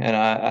OTB, and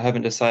I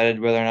haven't decided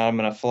whether or not I'm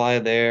going to fly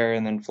there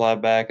and then fly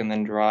back and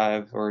then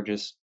drive, or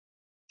just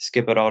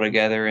skip it all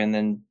together and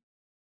then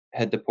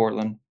head to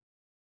Portland.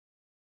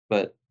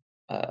 But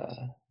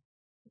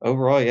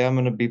overall, yeah, I'm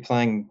going to be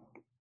playing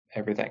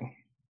everything.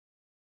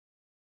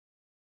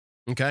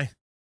 Okay.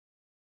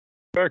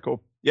 Very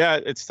cool. Yeah,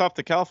 it's tough.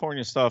 The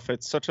California stuff,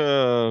 it's such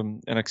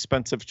an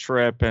expensive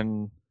trip.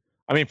 And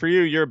I mean, for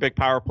you, you're a big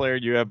power player.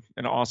 You have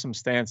an awesome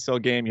standstill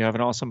game. You have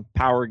an awesome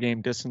power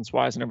game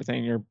distance-wise and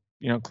everything. You're,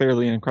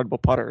 clearly an incredible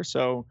putter.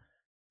 So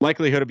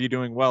likelihood of you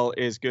doing well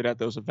is good at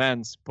those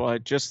events.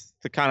 But just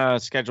the kind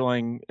of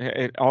scheduling,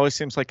 it always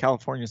seems like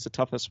California is the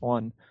toughest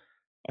one.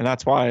 And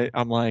that's why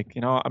I'm like,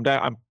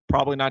 I'm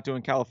probably not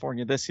doing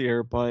California this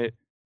year. But,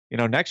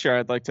 next year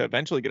I'd like to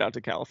eventually get out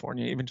to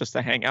California, even just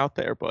to hang out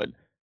there. But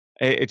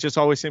it just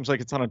always seems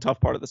like it's on a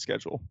tough part of the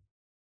schedule.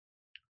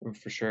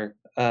 For sure.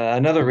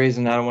 Another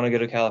reason I don't want to go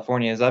to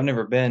California is I've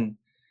never been,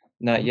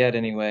 not yet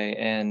anyway,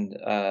 and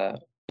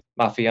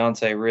my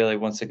fiance really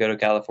wants to go to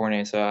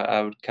California, so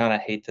I would kind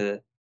of hate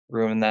to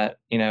ruin that,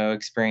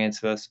 experience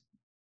of us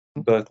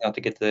both not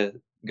to get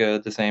to go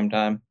at the same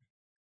time.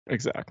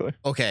 Exactly.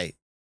 Okay.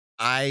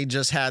 I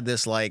just had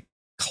this like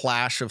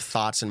clash of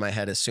thoughts in my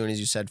head as soon as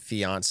you said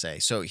fiance.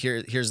 So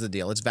here's the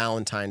deal. It's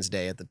Valentine's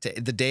Day at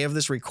the day of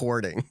this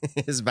recording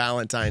is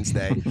Valentine's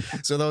Day.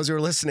 So those who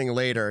are listening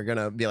later are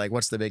gonna be like,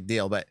 what's the big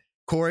deal? But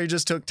Corey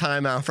just took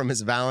time out from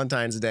his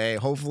Valentine's Day.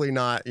 Hopefully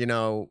not,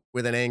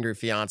 with an angry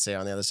fiance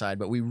on the other side,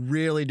 but we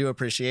really do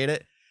appreciate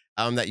it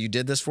that you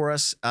did this for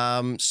us.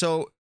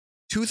 So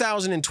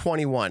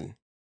 2021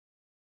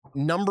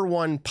 number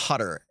one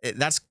putter.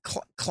 That's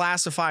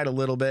classified a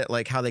little bit,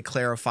 like how they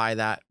clarify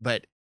that,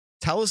 but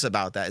tell us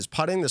about that. Is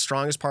putting the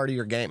strongest part of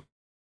your game?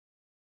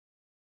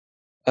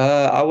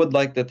 I would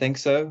like to think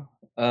so.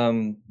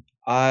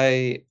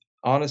 I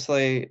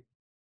honestly,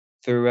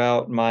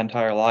 throughout my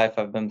entire life,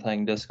 I've been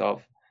playing disc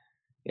golf.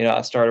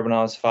 I started when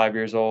I was 5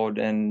 years old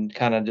and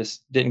kind of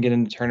just didn't get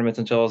into tournaments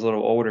until I was a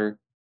little older.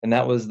 And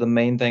that was the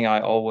main thing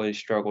I always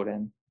struggled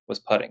in, was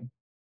putting.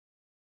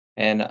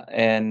 And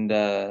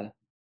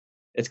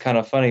it's kind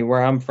of funny.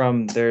 Where I'm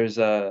from, there's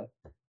a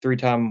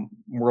 3-time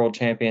world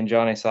champion,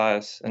 Johnny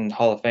Sias, and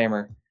Hall of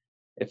Famer.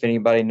 If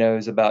anybody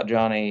knows about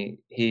Johnny,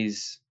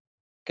 he's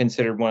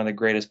considered one of the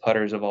greatest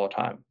putters of all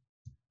time,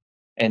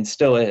 and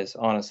still is,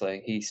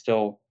 honestly. He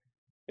still,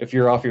 if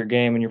you're off your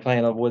game and you're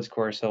playing a woods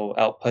course, he'll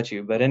out-putt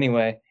you. But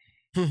anyway,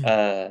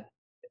 I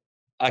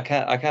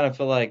kind of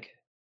feel like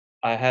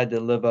I had to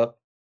live up,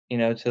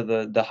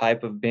 to the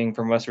hype of being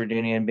from West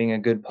Virginia and being a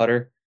good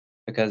putter,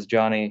 because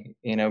Johnny,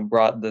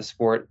 brought the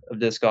sport of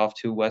disc golf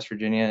to West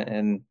Virginia,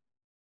 and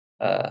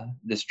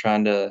just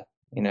trying to,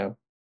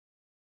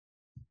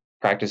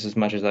 practice as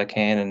much as I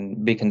can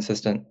and be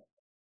consistent.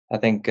 I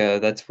think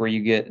that's where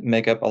you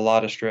make up a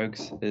lot of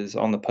strokes, is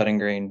on the putting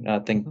green. I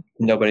think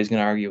nobody's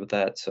going to argue with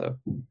that. So,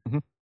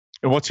 and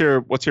what's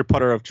your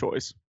putter of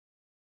choice?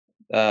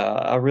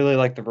 I really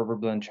like the Rubber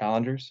Blend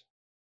Challengers.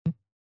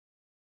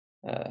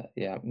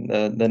 Yeah,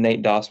 the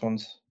Nate Doss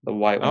ones, the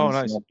white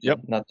ones. Nice.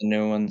 Not the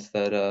new ones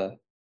that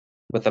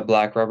with the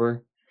black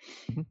rubber.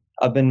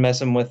 I've been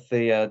messing with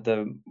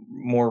the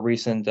more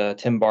recent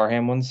Tim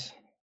Barham ones.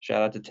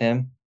 Shout out to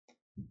Tim.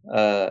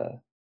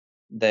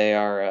 They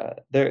are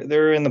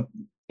they're in the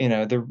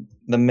they're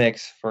the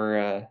mix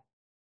for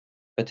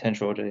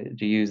potential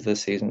to use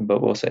this season,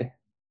 but we'll see.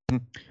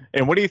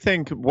 And what do you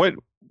think?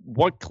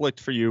 What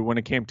clicked for you when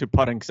it came to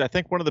putting? Because I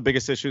think one of the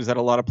biggest issues that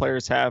a lot of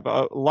players have,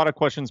 a lot of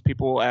questions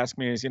people will ask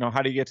me is,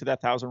 how do you get to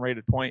that 1,000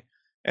 rated point?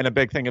 And a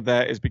big thing of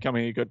that is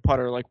becoming a good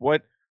putter. Like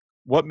what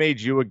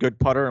made you a good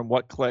putter and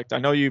what clicked? I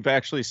know you've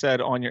actually said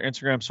on your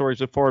Instagram stories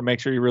before, make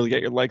sure you really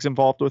get your legs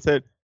involved with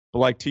it. But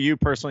like, to you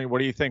personally, what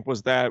do you think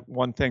was that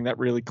one thing that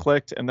really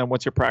clicked? And then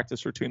what's your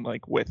practice routine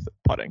like with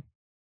putting?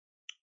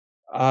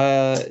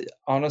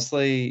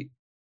 Honestly,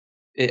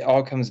 it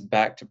all comes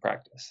back to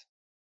practice.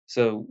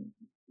 So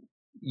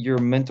your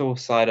mental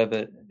side of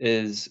it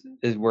is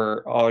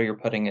where all your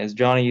putting is.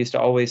 Johnny used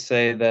to always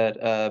say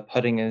that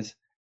putting is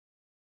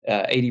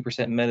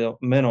 80%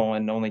 mental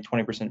and only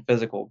 20%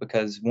 physical,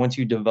 because once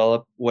you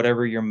develop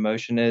whatever your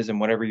motion is and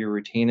whatever your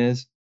routine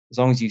is, as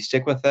long as you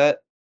stick with that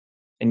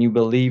and you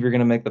believe you're going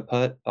to make the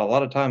putt, a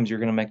lot of times you're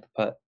going to make the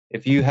putt.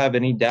 If you have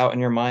any doubt in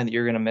your mind that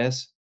you're going to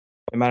miss,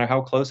 no matter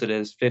how close it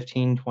is,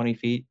 15, 20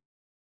 feet,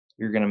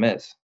 you're going to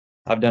miss.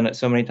 I've done it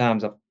so many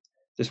times. I've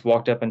just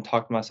walked up and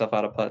talked myself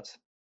out of putts.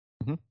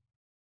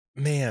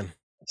 Man.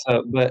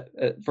 So, but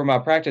for my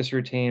practice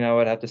routine, I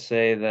would have to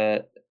say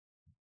that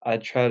I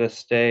try to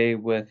stay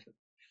with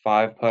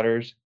 5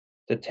 putters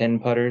to 10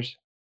 putters.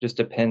 Just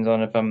depends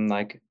on if I'm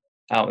like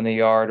out in the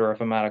yard or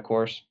if I'm at a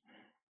course.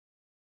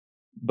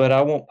 But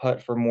I won't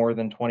putt for more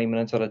than 20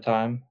 minutes at a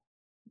time,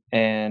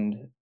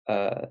 and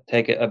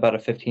take about a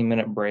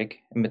 15-minute break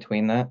in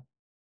between that.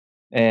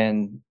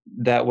 And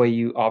that way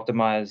you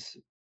optimize,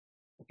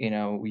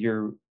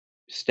 you're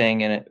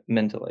staying in it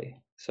mentally.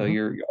 So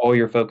all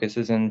your focus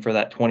is in for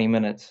that 20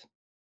 minutes.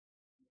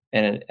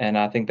 And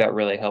I think that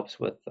really helps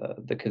with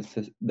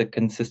the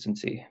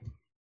consistency.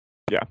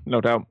 Yeah, no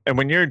doubt. And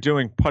when you're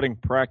doing putting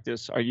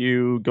practice, are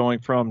you going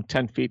from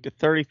 10 feet to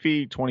 30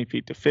 feet, 20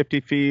 feet to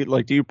 50 feet?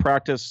 Like, do you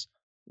practice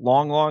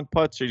long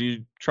putts, or do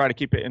you try to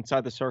keep it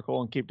inside the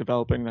circle and keep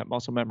developing that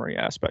muscle memory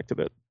aspect of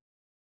it?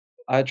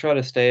 I try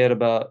to stay at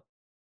about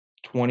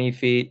 20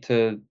 feet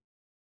to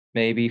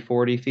maybe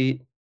 40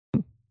 feet,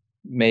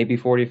 maybe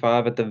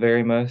 45 at the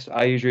very most.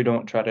 I usually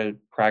don't try to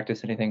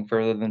practice anything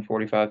further than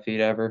 45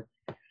 feet ever,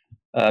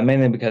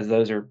 mainly because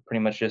those are pretty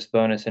much just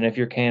bonus. And if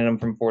you're canning them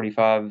from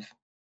 45,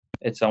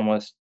 it's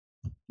almost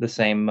the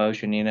same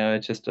motion,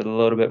 it's just a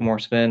little bit more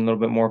spin, a little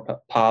bit more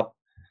pop.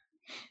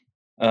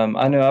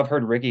 I know I've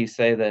heard Ricky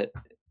say that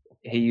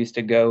he used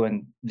to go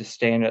and just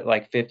stand at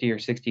like 50 or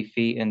 60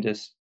 feet and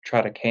just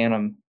try to can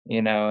them,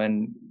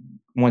 and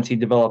once he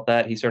developed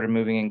that, he started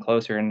moving in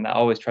closer. And I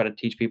always try to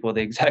teach people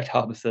the exact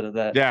opposite of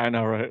that. Yeah, I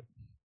know, right?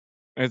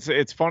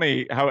 It's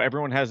funny how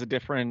everyone has a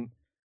different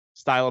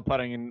style of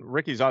putting, and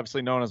Ricky's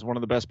obviously known as one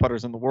of the best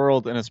putters in the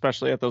world, and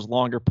especially at those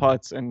longer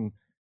putts. And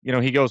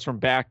he goes from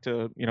back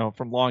to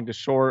from long to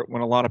short,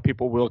 when a lot of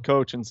people will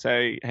coach and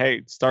say,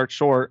 hey, start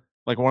short.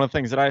 Like, one of the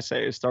things that I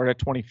say is start at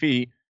 20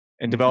 feet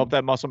and develop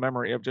that muscle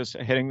memory of just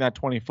hitting that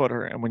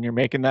 20-footer. And when you're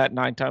making that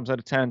 9 times out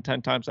of 10,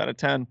 10 times out of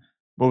 10,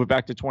 move it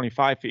back to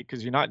 25 feet,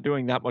 because you're not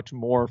doing that much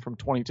more from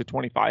 20 to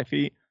 25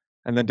 feet,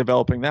 and then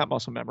developing that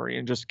muscle memory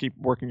and just keep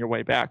working your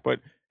way back.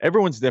 But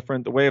everyone's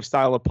different. The way of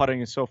style of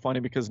putting is so funny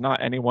because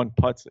not anyone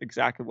putts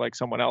exactly like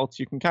someone else.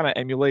 You can kind of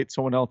emulate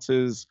someone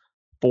else's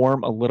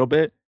form a little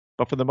bit,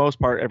 but for the most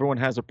part, everyone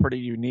has a pretty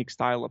unique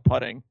style of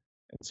putting.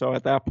 And so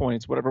at that point,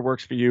 it's whatever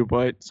works for you,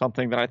 but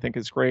something that I think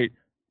is great.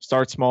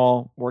 Start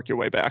small, work your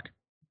way back.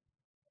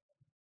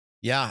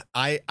 Yeah,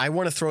 I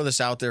want to throw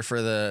this out there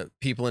for the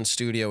people in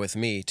studio with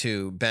me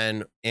too,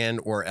 Ben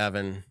and or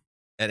Evan.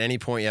 At any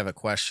point you have a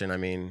question, I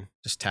mean,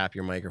 just tap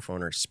your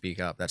microphone or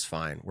speak up. That's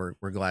fine.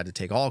 We're glad to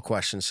take all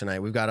questions tonight.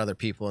 We've got other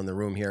people in the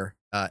room here,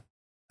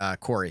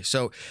 Corey.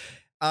 So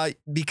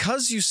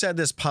because you said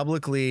this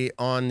publicly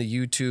on the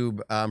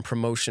YouTube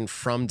promotion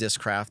from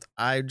Discraft,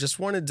 I just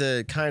wanted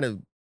to kind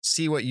of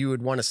see what you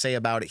would want to say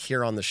about it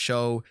here on the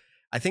show.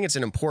 I think it's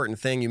an important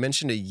thing. You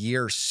mentioned a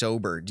year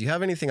sober. Do you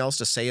have anything else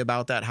to say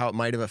about that, how it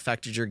might have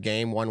affected your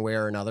game one way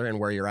or another, and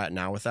where you're at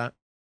now with that?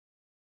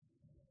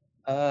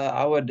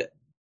 I would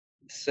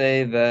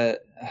say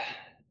that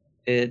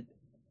it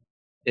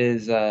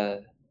is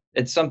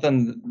it's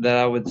something that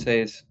I would say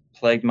has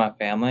plagued my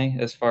family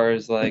as far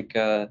as like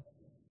the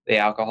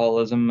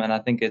alcoholism, and I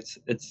think it's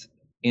it's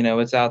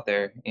out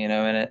there,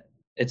 and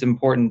it's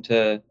important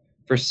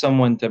for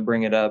someone to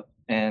bring it up.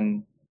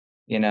 And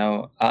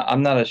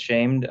I'm not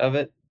ashamed of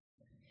it.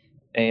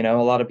 And,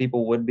 a lot of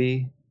people would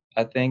be,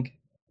 I think,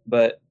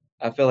 but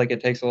I feel like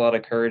it takes a lot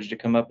of courage to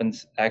come up and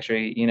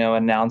actually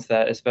announce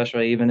that,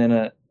 especially even in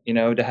a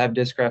to have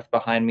Discraft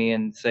behind me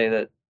and say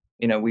that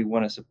we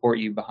want to support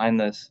you behind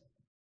this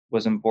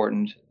was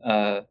important.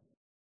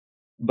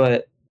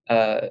 But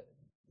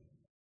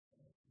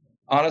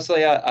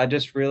honestly, I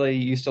just really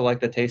used to like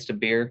the taste of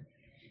beer,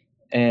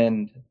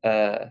 and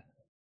I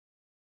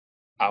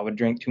would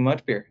drink too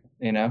much beer,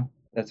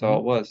 That's all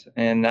it was.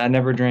 And I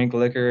never drank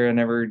liquor. I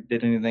never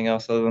did anything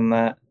else other than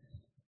that.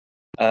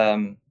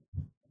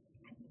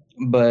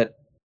 But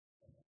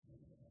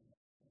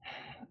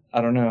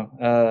I don't know.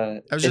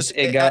 I was just,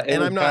 and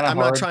I'm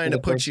not trying to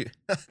put you,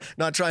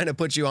 not trying to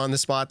put you on the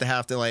spot to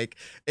have to like,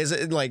 is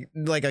it like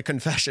a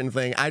confession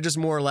thing? I just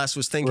more or less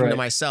was thinking to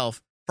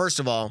myself, first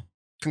of all,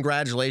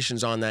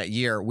 congratulations on that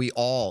year.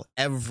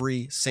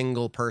 Every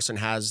single person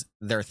has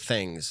their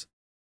things,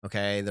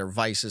 okay? Their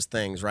vices,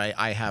 things, right?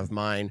 I have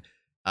mine.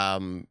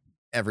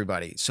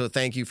 Everybody. So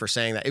thank you for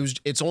saying that.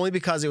 It's only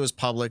because it was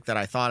public that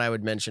I thought I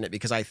would mention it,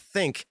 because I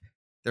think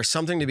there's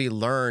something to be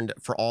learned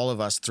for all of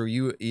us through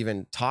you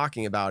even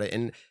talking about it.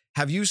 And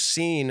have you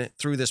seen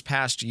through this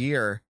past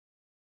year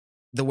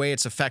the way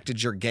it's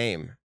affected your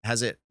game?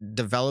 Has it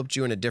developed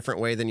you in a different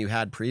way than you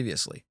had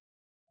previously?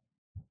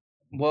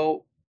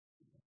 Well,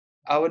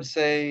 I would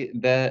say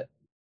that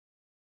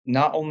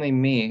not only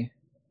me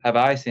have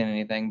I seen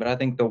anything, but I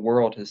think the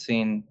world has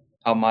seen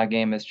how my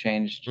game has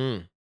changed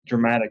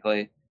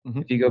dramatically.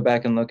 If you go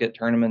back and look at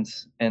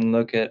tournaments and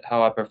look at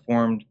how I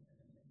performed,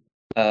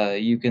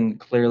 you can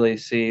clearly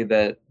see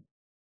that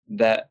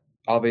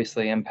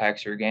obviously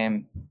impacts your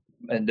game.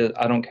 And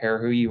I don't care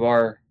who you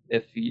are.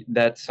 If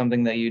that's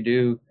something that you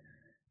do,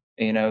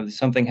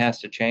 something has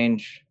to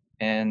change.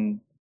 And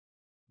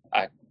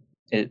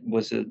it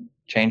was a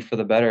change for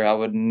the better. I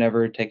would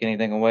never take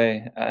anything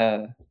away.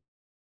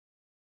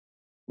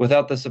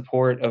 Without the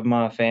support of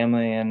my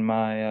family and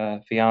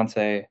my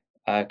fiance,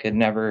 I could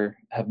never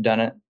have done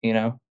it,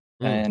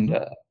 and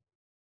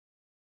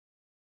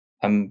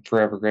I'm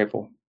forever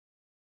grateful.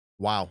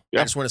 Wow. I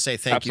just want to say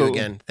thank you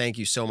again. Thank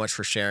you so much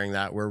for sharing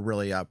that. We're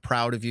really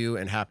proud of you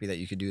and happy that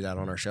you could do that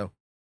on our show.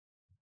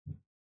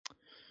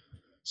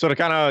 So to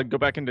kind of go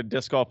back into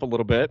disc golf a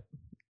little bit,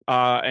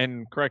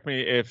 and correct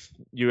me if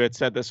you had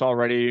said this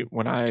already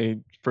when I,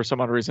 for some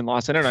odd reason,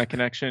 lost internet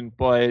connection,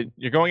 but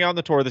you're going out on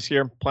the tour this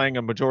year, playing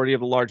a majority of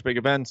the large big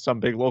events,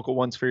 some big local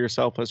ones for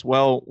yourself as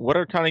well. What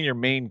are kind of your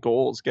main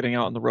goals getting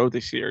out on the road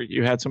this year?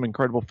 You had some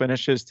incredible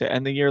finishes to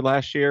end the year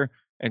last year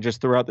and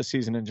just throughout the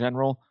season in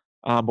general.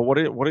 But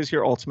what is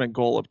your ultimate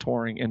goal of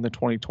touring in the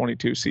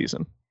 2022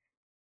 season?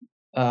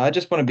 I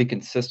just want to be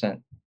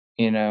consistent.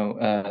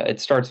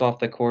 It starts off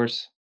the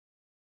course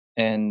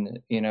and,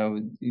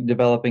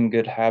 developing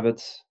good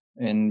habits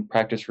and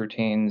practice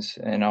routines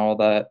and all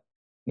that,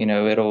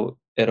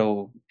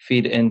 it'll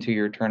feed into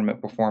your tournament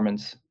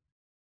performance.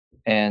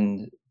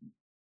 And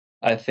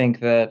I think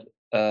that,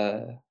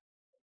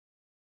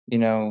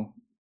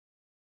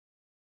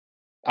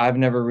 I've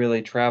never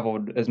really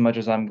traveled as much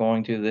as I'm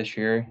going to this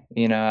year.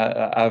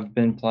 I've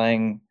been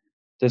playing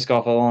disc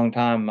golf a long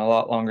time, a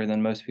lot longer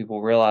than most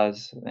people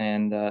realize.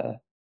 And,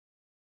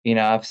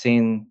 I've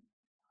seen,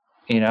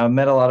 I've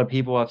met a lot of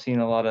people. I've seen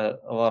a lot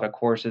of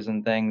courses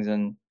and things,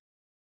 and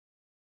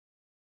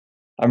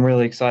I'm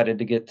really excited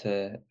to get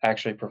to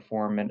actually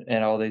perform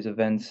at all these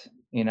events.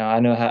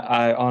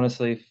 I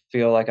honestly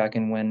feel like I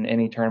can win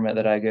any tournament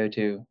that I go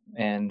to,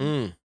 and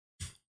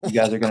you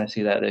guys are going to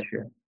see that this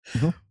year.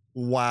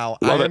 Wow.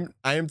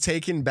 I am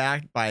taken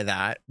back by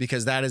that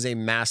because that is a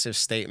massive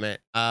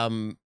statement.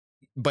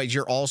 But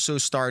you're also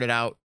started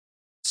out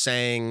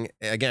saying,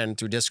 again,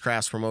 through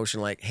Discraft's promotion,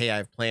 like, hey, I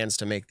have plans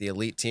to make the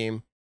elite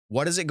team.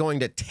 What is it going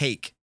to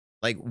take?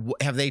 Like,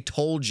 have they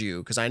told you?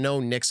 Because I know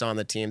Nick's on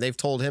the team. They've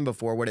told him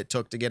before what it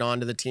took to get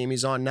onto the team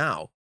he's on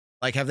now.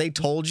 Like, have they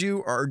told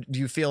you, or do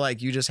you feel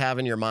like you just have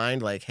in your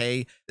mind, like,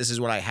 hey, this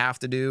is what I have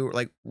to do?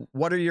 Like,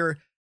 what do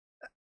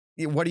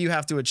you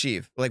have to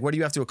achieve? Like, what do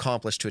you have to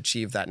accomplish to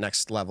achieve that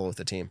next level with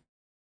the team?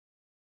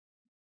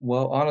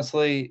 Well,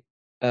 honestly,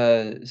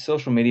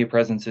 social media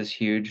presence is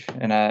huge,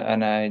 and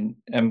I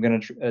am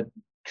going to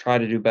try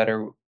to do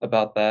better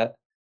about that,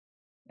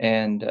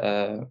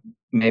 and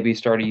maybe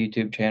start a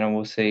YouTube channel.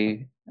 We'll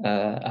see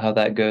how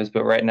that goes.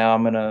 But right now,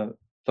 I'm going to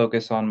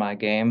focus on my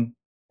game,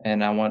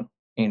 and I want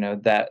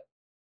that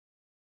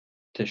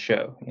to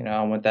show.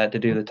 I want that to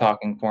do the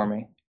talking for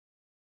me.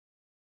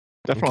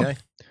 Definitely. Okay.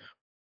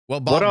 Well,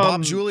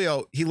 Bob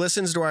Giulio, he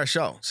listens to our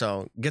show.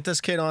 So get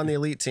this kid on the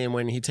elite team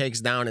when he takes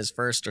down his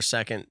first or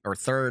second or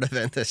third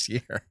event this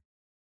year.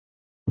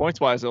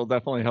 Points-wise, it'll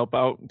definitely help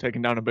out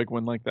taking down a big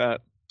win like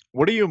that.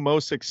 What are you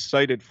most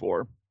excited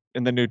for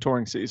in the new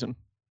touring season?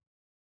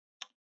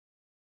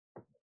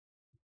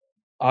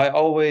 I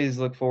always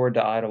look forward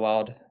to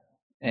Idlewild,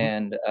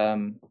 and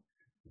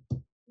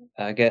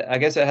I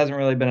guess it hasn't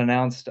really been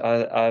announced.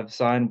 I've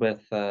signed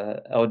with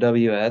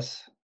LWS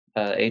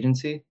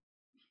agency.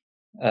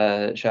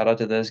 Shout out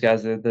to those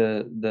guys. They're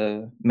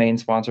the main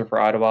sponsor for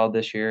Idlewild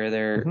this year.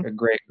 They're a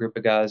great group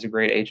of guys, a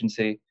great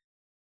agency.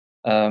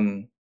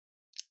 That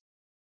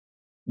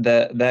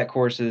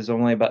course is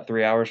only about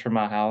 3 hours from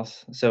my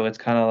house, so it's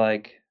kind of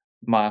like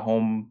my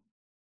home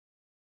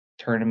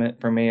tournament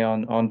for me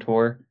on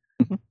tour.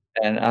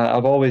 And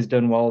I've always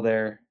done well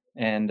there,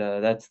 and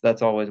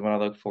that's always one I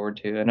look forward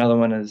to. Another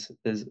one is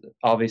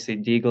obviously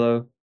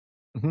D-Glow.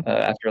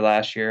 After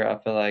last year, I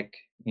feel like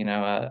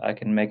I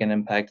can make an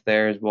impact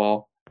there as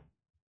well.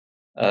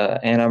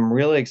 And I'm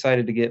really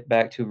excited to get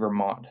back to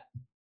Vermont.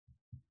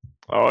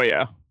 Oh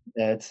yeah,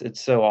 it's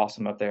so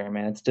awesome up there,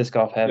 man. It's disc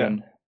golf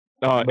heaven.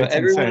 Oh, but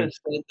everyone insane. has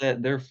said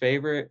that their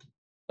favorite,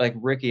 like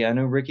Ricky. I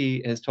know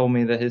Ricky has told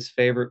me that his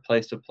favorite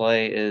place to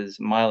play is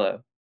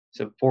Milo.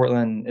 So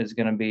Portland is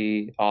going to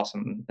be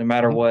awesome. No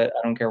matter what,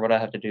 I don't care what I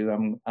have to do.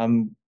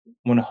 I'm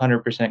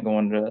 100%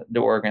 going to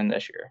Oregon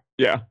this year.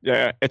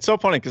 Yeah. It's so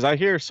funny because I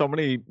hear so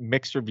many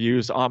mixed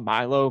reviews on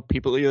Milo.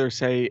 People either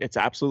say it's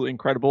absolutely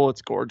incredible,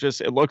 it's gorgeous,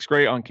 it looks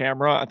great on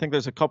camera. I think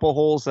there's a couple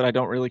holes that I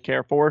don't really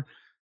care for,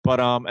 but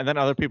and then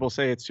other people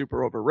say it's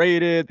super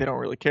overrated. They don't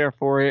really care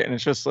for it, and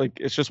it's just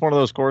one of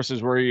those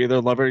courses where you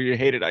either love it or you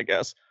hate it, I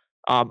guess.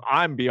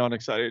 I'm beyond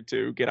excited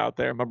to get out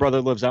there. My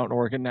brother lives out in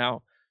Oregon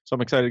now, so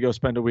I'm excited to go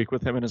spend a week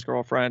with him and his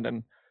girlfriend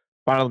and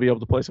finally be able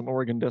to play some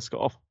Oregon disc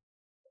golf.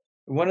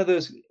 One of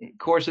those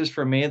courses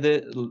for me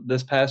that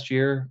this past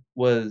year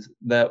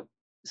that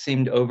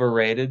seemed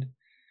overrated,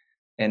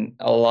 and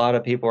a lot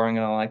of people aren't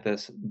going to like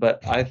this,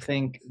 but I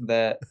think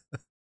that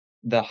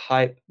the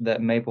hype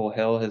that Maple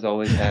Hill has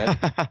always had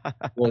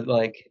was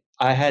like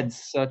I had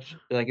such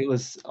like it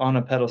was on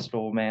a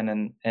pedestal,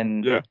 man,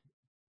 and Yeah.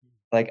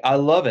 like I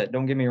love it.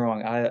 Don't get me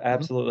wrong, I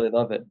absolutely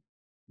love it.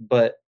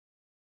 But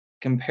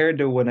compared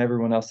to what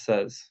everyone else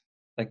says,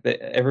 like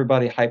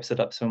everybody hypes it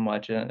up so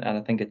much, and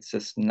I think it's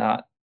just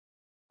not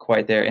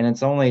quite there. And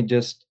it's only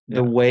just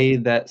the way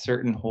that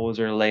certain holes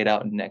are laid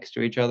out next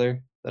to each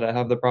other that I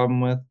have the problem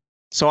with.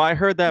 So I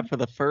heard that for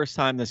the first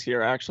time this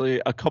year.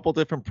 Actually, a couple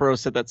different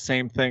pros said that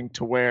same thing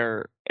to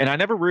where, and I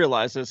never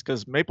realized this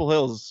because Maple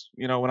Hills,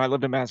 you know, when I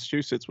lived in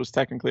Massachusetts, was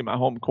technically my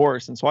home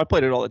course, and so I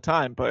played it all the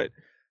time. But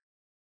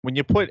when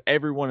you put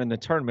everyone in the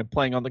tournament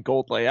playing on the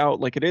gold layout,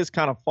 like it is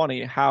kind of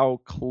funny how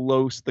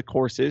close the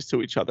course is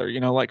to each other. You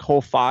know, like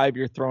hole 5,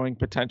 you're throwing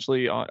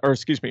potentially on, or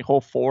excuse me,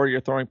 hole 4, you're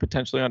throwing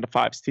potentially onto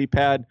 5's tee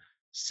pad.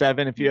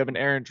 7, if you have an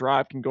errant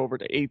drive, can go over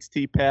to 8's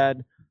tee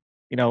pad.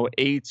 You know,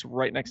 8's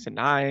right next to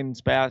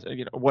 9's,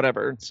 you know,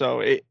 whatever.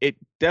 So it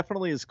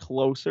definitely is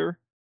closer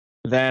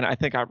than I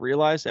think I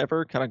realized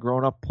ever kind of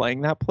growing up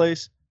playing that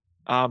place.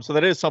 So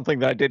that is something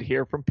that I did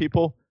hear from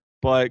people.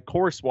 But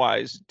course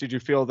wise, did you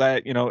feel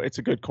that, you know, it's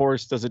a good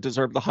course? Does it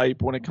deserve the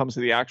hype when it comes to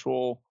the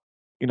actual,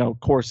 you know,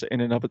 course in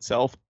and of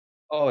itself?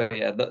 Oh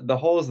yeah, the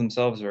holes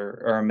themselves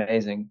are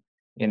amazing.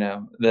 You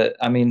know,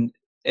 I mean,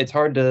 it's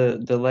hard to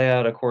lay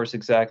out a course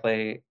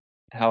exactly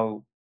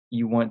how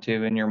you want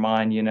to in your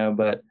mind, you know,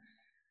 but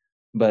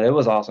it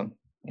was awesome.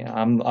 Yeah,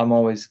 I'm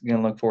always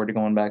gonna look forward to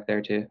going back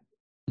there too.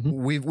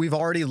 We've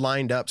already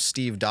lined up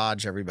Steve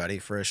Dodge, everybody,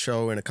 for a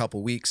show in a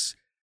couple weeks.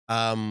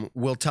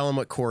 We'll tell him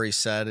what Corey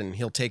said, and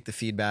he'll take the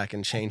feedback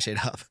and change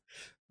it up.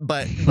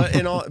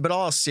 But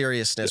all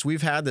seriousness,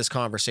 we've had this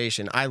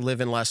conversation. I live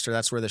in Leicester.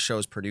 That's where the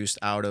show's produced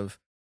out of.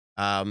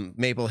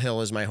 Maple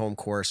Hill is my home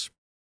course.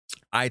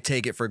 I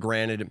take it for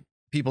granted.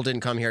 People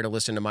didn't come here to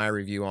listen to my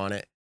review on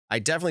it. I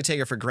definitely take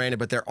it for granted,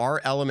 but there are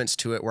elements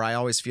to it where I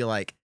always feel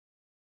like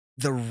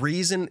the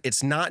reason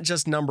it's not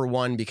just number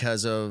one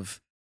because of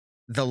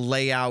the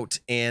layout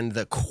and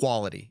the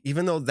quality,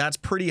 even though that's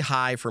pretty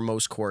high for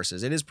most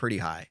courses. It is pretty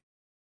high.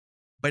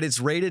 But it's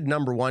rated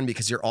number one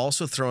because you're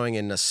also throwing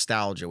in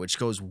nostalgia, which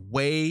goes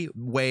way,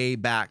 way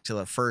back to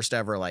the first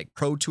ever like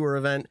Pro Tour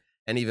event.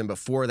 And even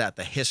before that,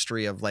 the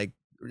history of like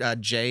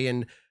Jay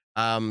and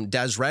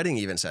Des Redding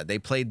even said they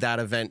played that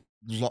event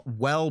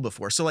well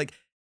before. So like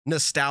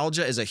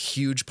nostalgia is a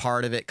huge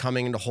part of it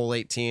coming into hole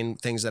 18,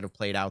 things that have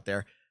played out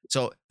there.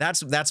 So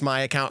that's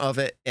my account of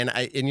it. And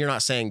you're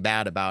not saying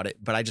bad about it,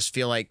 but I just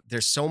feel like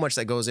there's so much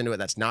that goes into it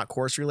that's not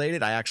course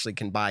related. I actually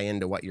can buy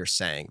into what you're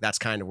saying. That's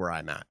kind of where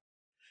I'm at.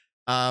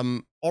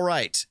 All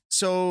right.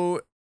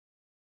 So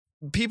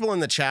people in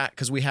the chat,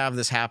 because we have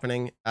this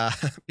happening,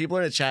 people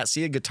in the chat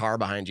see a guitar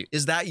behind you.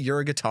 Is that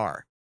your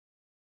guitar?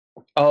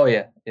 Oh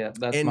yeah. Yeah.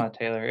 That's my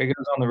Taylor. It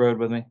goes on the road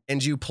with me.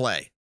 And you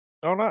play?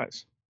 Oh,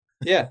 nice.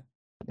 Yeah.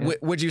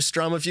 Would you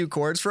strum a few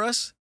chords for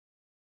us?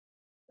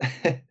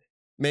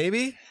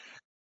 Maybe?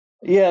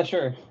 Yeah,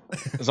 sure.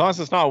 As long as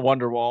it's not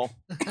Wonderwall.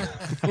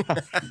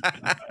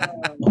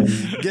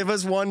 Give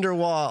us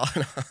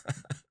Wonderwall.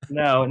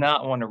 No,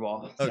 not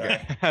Wonderwall.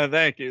 Okay.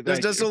 Thank you. There's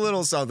just a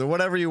little something,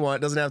 whatever you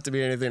want. Doesn't have to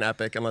be anything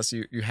epic unless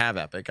you have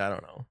epic. I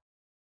don't know.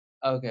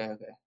 Okay.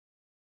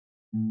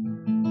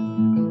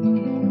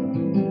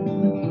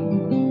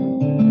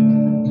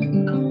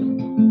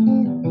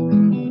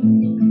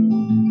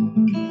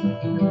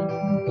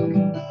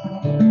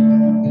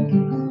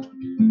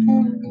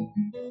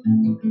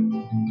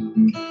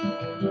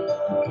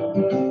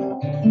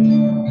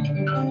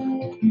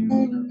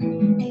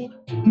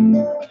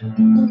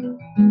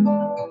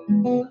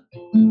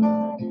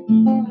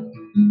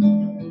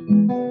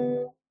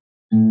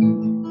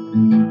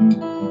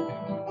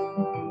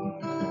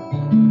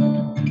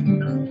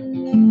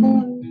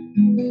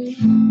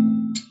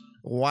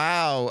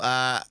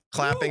 Wow.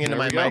 Clapping into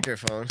my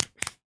microphone.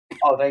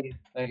 Oh, thank you.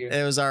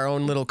 It was our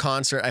own little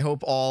concert. I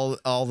hope all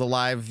the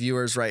live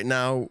viewers right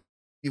now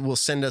will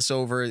send us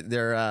over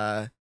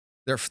their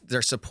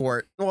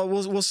support. Well,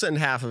 we'll send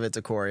half of it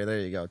to Corey. There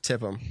you go.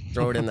 Tip him.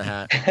 Throw it in the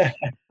hat.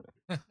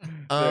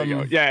 There you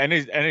go. Yeah,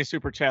 any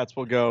super chats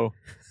will go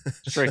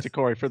straight to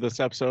Corey for this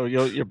episode.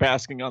 You're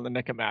basking on the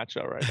Nick and Matt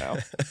show right now.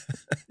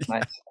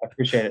 Nice. I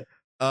appreciate it.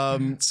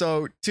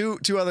 So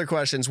two other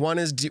questions. One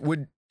is,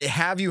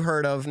 have you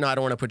heard of, no, I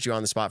don't want to put you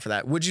on the spot for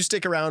that. Would you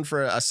stick around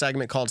for a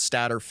segment called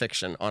Stat or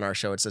Fiction on our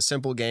show? It's a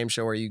simple game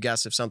show where you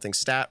guess if something's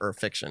stat or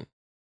fiction.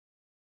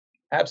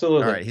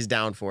 Absolutely. All right, he's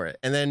down for it.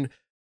 And then,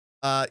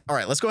 all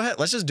right, let's go ahead.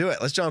 Let's just do it.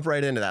 Let's jump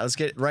right into that. Let's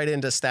get right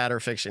into Stat or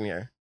Fiction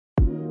here.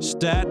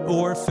 Stat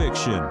or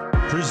Fiction,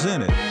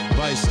 presented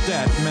by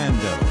Stat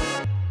Mando.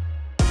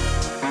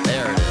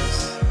 There it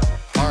is.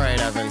 All right,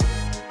 Evan.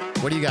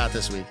 What do you got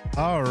this week?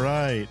 All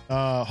right.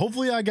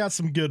 Hopefully I got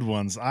some good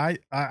ones. I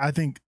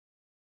think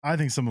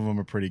some of them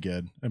are pretty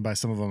good. And by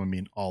some of them, I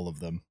mean all of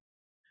them.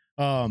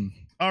 All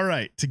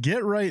right. To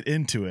get right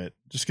into it,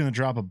 just going to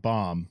drop a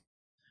bomb.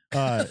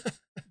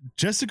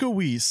 Jessica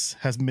Weiss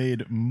has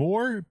made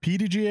more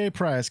PDGA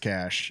prize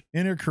cash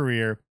in her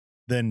career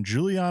than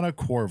Juliana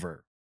Korver.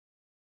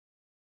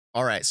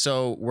 All right,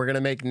 so we're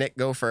gonna make Nick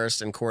go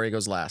first and Corey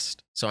goes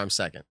last. So I'm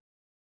second.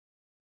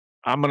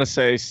 I'm gonna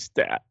say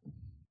stat.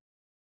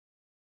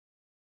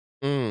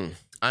 I'm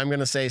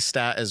gonna say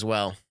stat as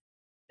well.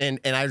 And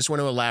I just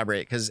want to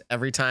elaborate because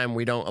every time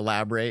we don't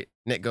elaborate,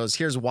 Nick goes,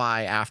 here's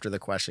why after the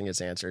question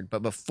gets answered.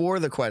 But before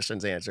the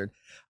question's answered,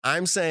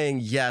 I'm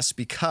saying yes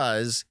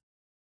because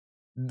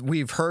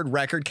we've heard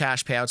record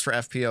cash payouts for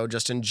FPO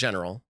just in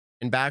general.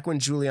 And back when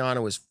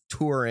Juliana was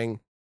touring,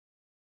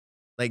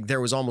 like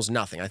there was almost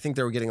nothing. I think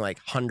they were getting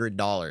like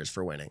 $100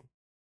 for winning.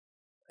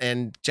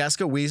 And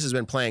Jessica Weiss has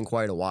been playing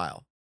quite a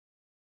while.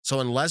 So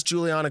unless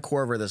Juliana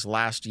Korver this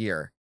last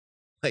year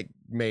like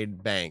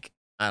made bank,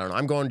 I don't know.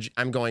 I'm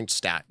going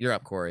stat. You're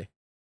up, Corey.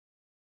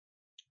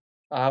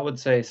 I would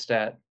say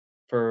stat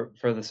for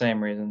the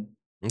same reason.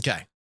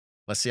 Okay.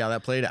 Let's see how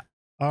that played out.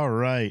 All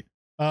right.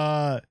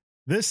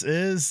 This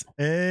is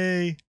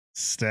a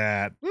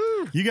stat.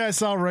 Woo. You guys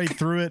saw right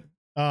through it.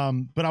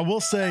 But I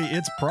will say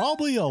it's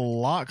probably a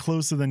lot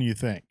closer than you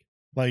think.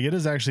 Like it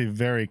is actually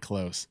very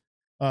close.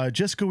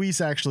 Jessica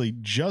Weiss actually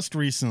just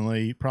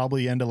recently,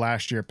 probably end of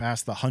last year,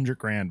 passed the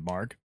 $100,000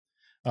 mark.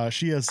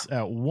 She is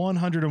at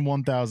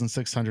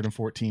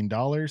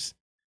 $101,614.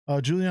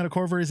 Juliana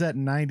Korver is at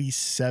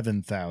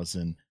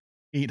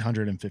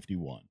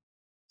 $97,851.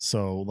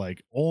 So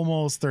like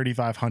almost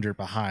 3,500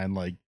 behind,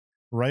 like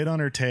right on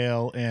her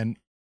tail. And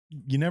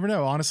you never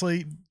know.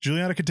 Honestly,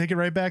 Juliana could take it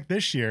right back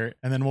this year,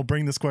 and then we'll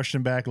bring this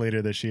question back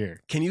later this year.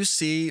 Can you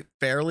see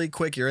fairly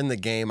quick? You're in the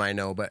game, I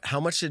know, but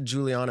how much did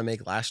Juliana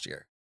make last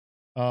year?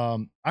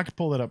 I could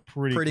pull it up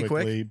pretty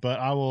quickly, but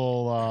I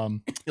will.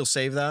 You'll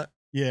save that?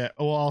 Yeah.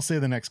 Well, I'll say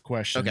the next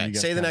question. Okay.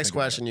 Say the next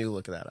question. You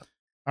look that up.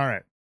 All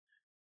right.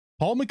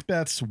 Paul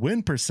McBeth's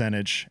win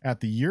percentage at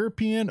the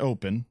European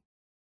Open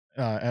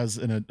as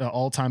an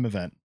all-time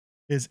event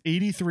is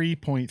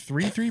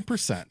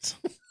 83.33%.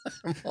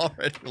 I'm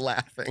already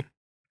laughing.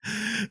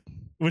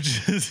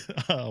 Which is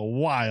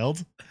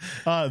wild.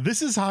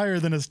 This is higher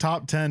than his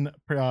top 10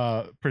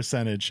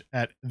 percentage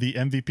at the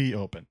MVP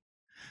Open.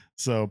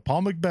 So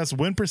Paul McBeth's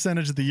win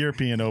percentage at the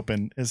European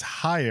Open is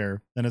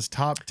higher than his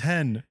top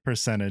 10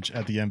 percentage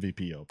at the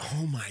MVP Open.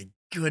 Oh my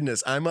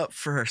goodness. I'm up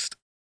first.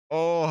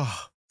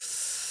 Oh.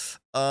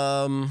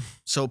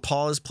 So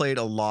Paul has played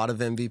a lot of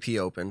MVP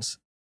Opens.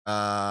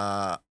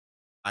 I'm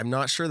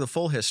not sure the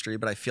full history,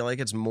 but I feel like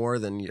it's more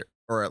than,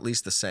 or at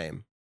least the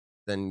same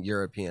than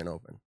European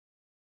Open.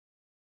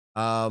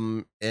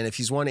 And if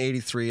he's won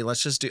 83,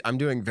 let's just do, I'm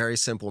doing very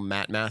simple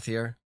math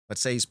here.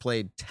 Let's say he's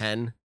played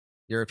 10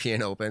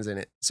 European Opens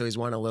so he's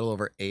won a little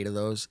over 8 of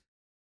those.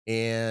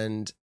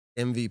 And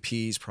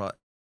MVP's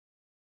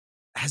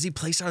has he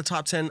placed out of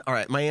top 10? All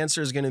right, my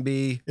answer is going to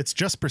be, it's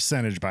just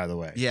percentage, by the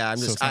way. Yeah, I'm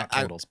just, so it's not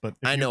totals, but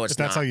I know it's if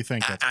that's not. how you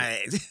think.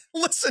 That's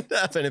listen,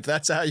 Evan, if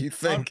that's how you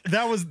think,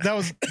 that was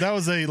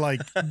a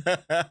like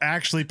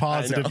actually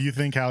positive. You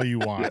think how you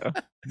want,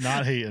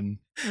 not hating.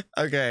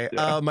 Okay,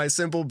 my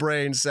simple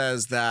brain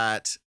says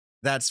that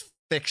that's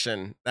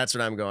fiction. That's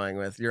what I'm going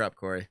with. You're up,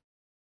 Corey.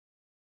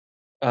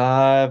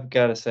 I've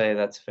got to say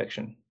that's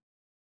fiction.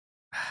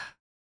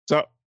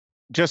 So,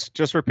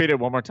 just repeat it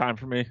one more time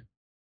for me,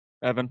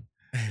 Evan.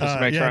 Just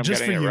to make sure I'm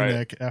just getting for it you, right.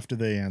 Nick. After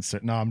they answer,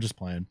 no, I'm just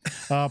playing.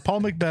 Paul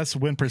McBeth's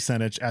win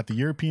percentage at the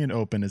European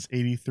Open is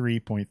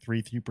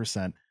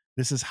 83.33%.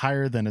 This is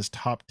higher than his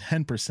top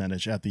 10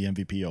 percentage at the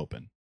MVP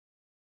Open.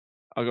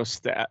 I'll go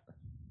stat.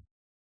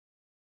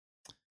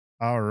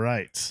 All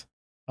right.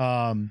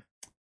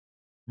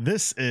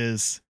 This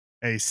is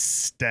a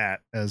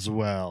stat as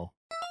well.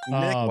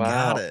 Nick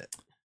got it.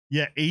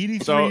 Yeah,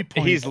 83. So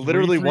he's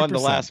literally won the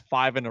last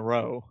 5 in a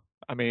row.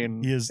 I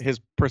mean, his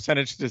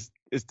percentage is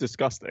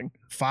disgusting.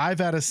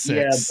 5 out of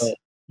 6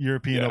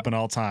 European Open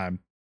all time.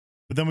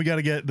 But then we got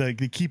to get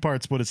the key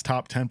part's what his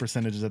top 10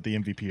 percentages at the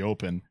MVP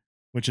Open,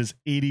 which is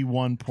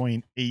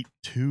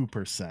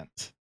 81.82%.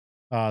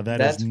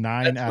 That's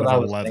 9 out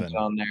of 11.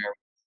 On there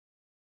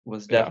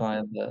was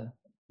definitely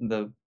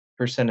the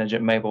percentage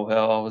at Maple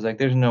Hill. I was like,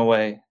 there's no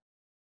way.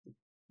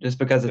 Just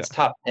because it's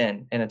top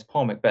 10 and it's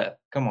Paul McBeth.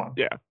 Come on.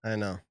 Yeah. I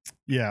know.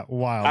 Yeah,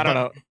 wild. I don't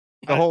know.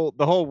 The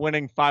whole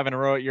winning 5 in a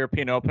row at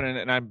European Open,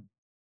 and I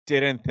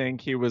didn't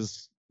think he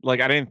was like,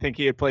 I didn't think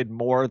he had played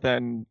more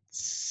than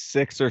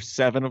 6 or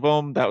 7 of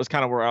them. That was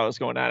kind of where I was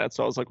going at it.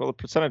 So I was like, well, the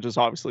percentage is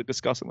obviously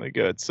disgustingly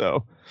good.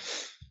 So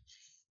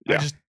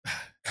yeah.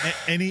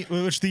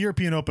 Which the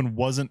European Open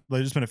wasn't,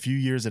 like, there's been a few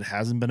years it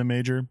hasn't been a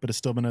major, but it's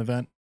still been an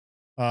event.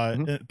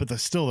 But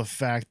still the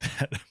fact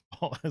that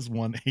Paul has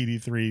won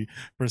 83%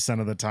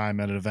 of the time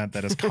at an event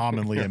that is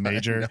commonly a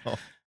major.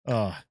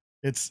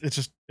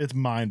 It's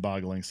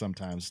mind-boggling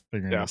sometimes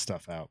figuring this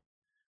stuff out.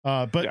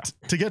 But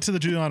to get to the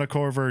Juliana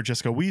Korver,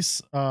 Jessica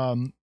Weiss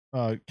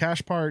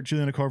cash part,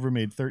 Juliana Korver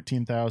made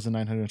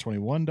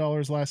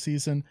 $13,921 last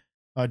season.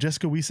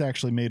 Jessica Weiss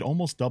actually made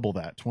almost double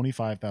that,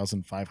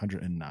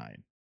 $25,509.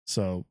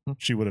 So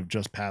she would have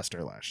just passed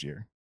her last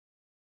year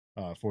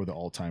for the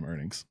all-time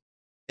earnings.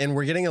 And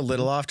we're getting a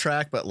little off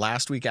track, but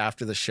last week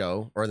after the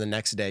show, or the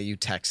next day, you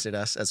texted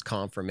us as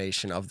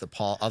confirmation of the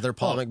Paul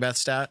McBeth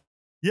stat.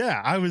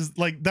 Yeah, I was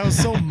like, that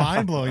was so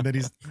mind blowing that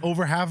he's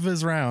over half of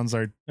his rounds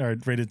are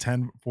rated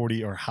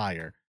 1040 or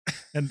higher,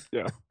 and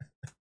Yeah.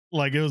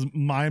 like it was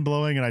mind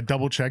blowing. And I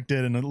double checked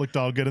it, and it looked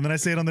all good. And then I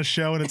say it on the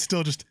show, and it's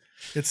still just,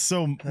 it's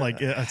so like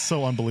it's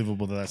so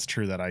unbelievable that that's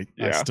true that I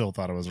still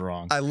thought it was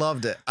wrong. I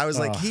loved it. I was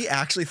like, he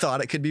actually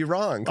thought it could be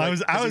wrong. Like,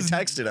 I was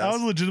texted us. I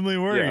was legitimately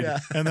worried,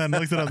 and then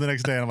looked it up the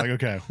next day, and I'm like,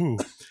 okay, whew.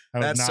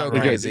 That's so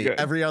wrong. crazy.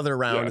 Every other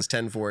round is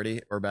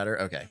 1040 or better.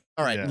 Okay.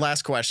 All right.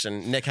 Last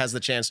question. Nick has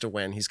the chance to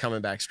win. He's coming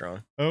back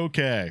strong.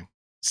 Okay.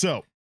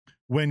 So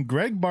when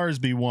Greg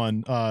Barsby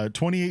won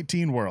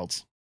 2018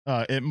 Worlds,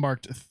 it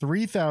marked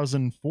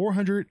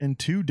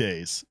 3,402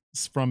 days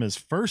from his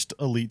first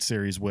Elite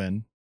Series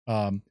win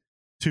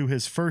to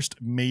his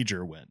first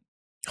major win.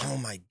 Oh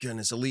my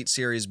goodness. Elite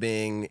Series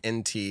being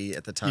NT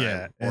at the time.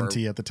 Yeah,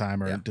 NT at the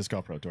time, or Disc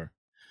Golf Pro Tour.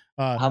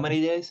 How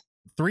many days?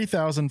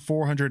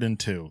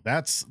 3,402.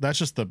 That's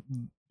just the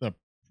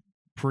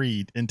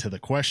pre into the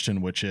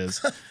question, which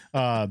is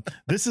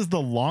this is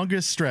the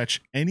longest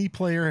stretch any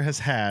player has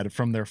had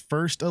from their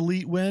first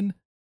elite win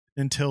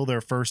until their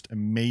first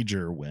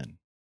major win.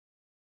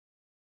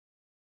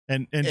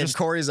 And just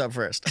Corey's up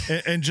first.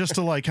 and just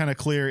to like kind of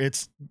clear,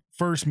 it's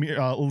first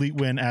elite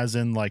win as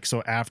in like,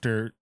 so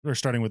after or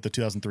starting with the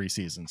 2003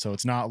 season. So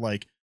it's not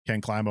like Ken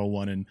Climo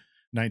won in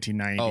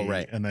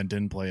 1990 and then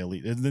didn't play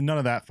elite. None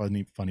of that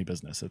funny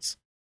business. It's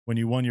when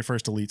you won your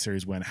first Elite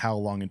Series win, how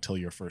long until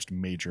your first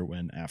major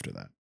win after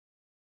that?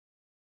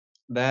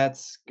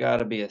 That's got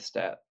to be a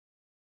stat.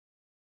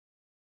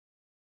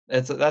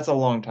 That's a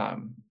long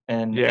time,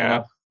 and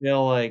I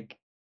feel like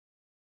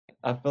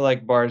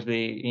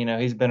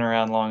Barsby, he's been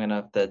around long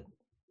enough that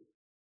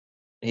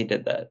he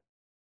did that.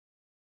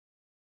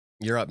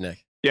 You're up,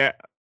 Nick. Yeah,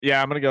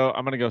 I'm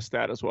gonna go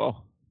stat as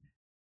well.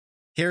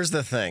 Here's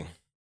the thing.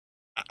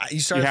 You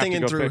start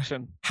thinking through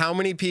fiction. How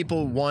many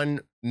people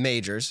won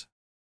majors.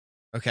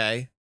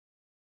 Okay.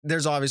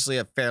 There's obviously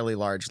a fairly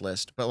large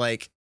list, but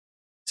like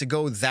to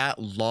go that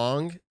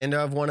long and to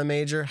have won a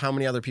major, how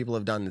many other people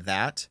have done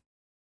that?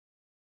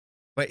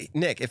 But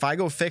Nick, if I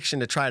go fiction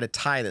to try to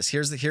tie this,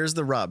 here's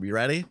the rub. You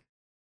ready?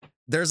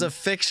 There's a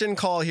fiction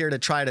call here to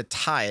try to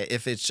tie it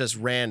if it's just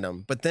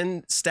random. But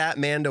then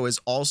Statmando is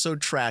also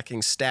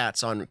tracking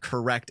stats on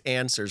correct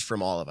answers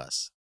from all of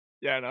us.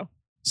 Yeah, I know.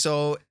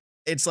 So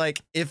it's like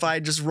if I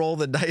just roll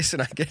the dice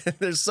and I get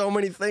there's so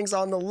many things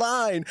on the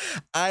line.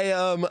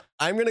 I'm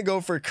gonna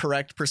go for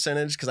correct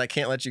percentage because I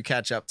can't let you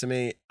catch up to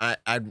me. I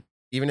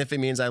even if it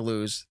means I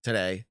lose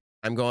today,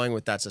 I'm going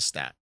with that's a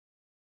stat.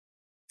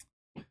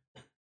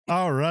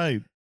 All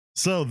right.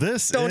 So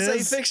this Don't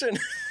is say fiction.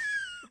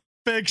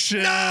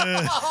 Fiction.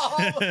 No!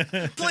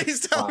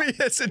 Please tell me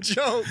it's a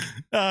joke.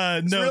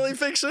 It's no, really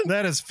fiction?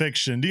 That is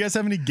fiction. Do you guys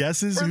have any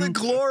guesses? For the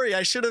glory.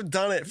 I should have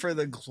done it for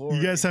the glory.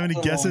 You guys have any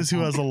guesses who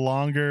has a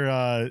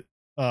longer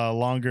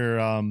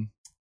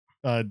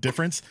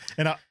difference?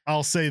 And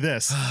I'll say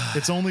this.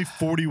 It's only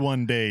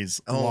 41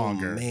 days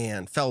longer. Oh,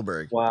 man.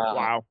 Felberg.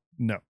 Wow.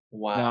 No.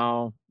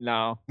 Wow.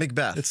 No.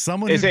 Macbeth. It's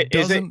someone Is who it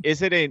doesn't...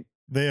 is it a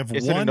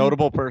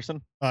notable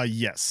person?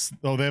 Yes.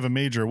 Oh, they have a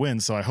major win,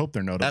 so I hope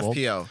they're notable.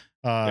 FPO.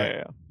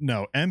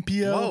 No,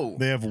 MPO. Whoa.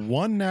 They have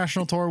one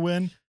national tour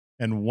win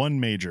and one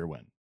major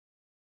win.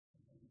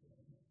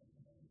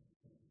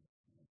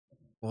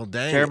 Well,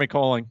 dang. Jeremy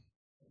Colling.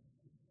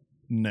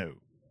 No.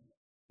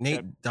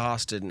 Nate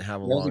Doss didn't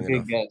have a That was long a good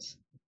enough. guess.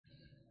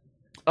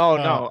 Oh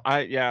no, no,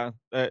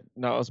 it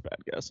was a bad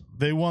guess.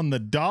 They won the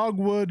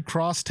Dogwood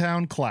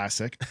Crosstown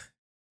Classic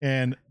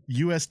and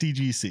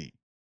USDGC.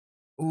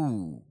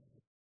 Ooh.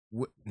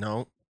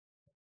 No.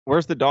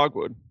 Where's the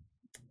Dogwood?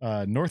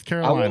 North I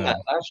won Carolina. that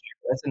last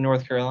year. That's in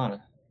North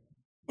Carolina.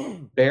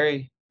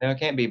 Barry. No, it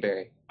can't be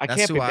Barry. That's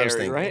Can't who be I was Barry,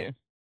 thinking. right?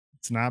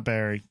 It's not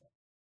Barry.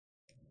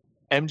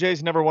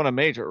 MJ's never won a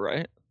major,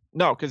 right?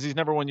 No, because he's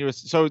never won US.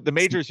 So the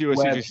major's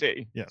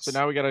USCGC. Yes. So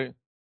now we gotta.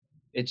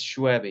 It's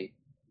Schwebby.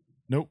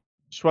 Nope.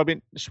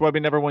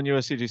 Schwebby never won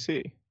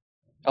USCGC.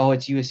 Oh,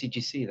 it's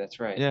USCGC. That's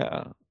right.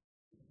 Yeah.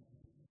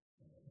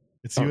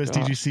 It's Oh,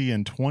 USDGC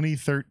in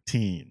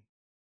 2013.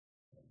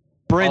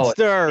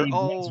 Brinster. Steve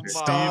Oh, Brinster. my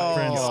Steve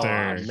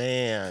Brinster. Oh,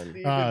 man.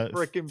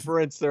 Freaking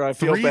Brinster. I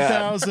feel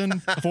bad.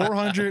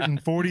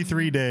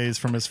 3,443 days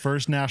from his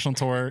first national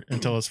tour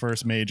until his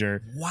first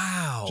major.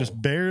 Wow. Just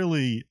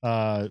barely,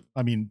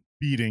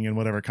 beating in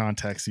whatever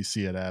context you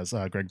see it as,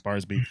 Greg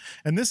Barsby.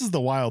 And this is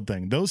the wild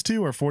thing. Those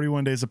two are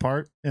 41 days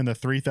apart in the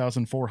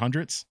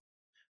 3,400s.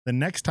 The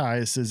next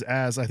highest is,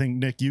 as I think,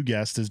 Nick, you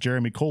guessed, is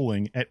Jeremy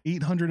Colling at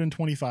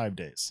 825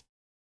 days.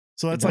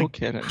 So that's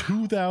kidding.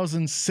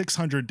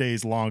 2,600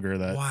 days longer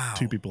that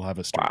two people have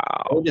a streak.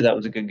 I told you that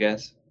was a good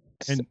guess.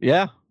 And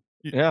Yeah.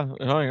 No,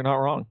 you're not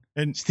wrong.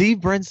 And Steve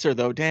Brinster,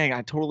 though, dang,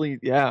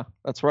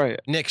 that's right.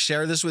 Nick,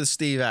 share this with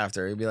Steve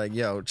after. He'd be like,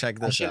 yo, check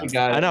this out.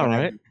 I know,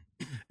 right?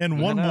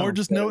 And one I know. more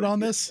just note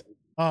on this.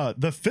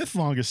 The fifth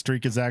longest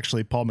streak is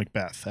actually Paul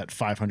Macbeth at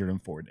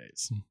 504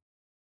 days.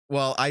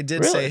 Well, I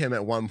did say him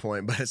at one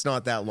point, but it's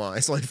not that long.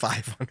 It's only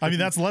 500. I mean,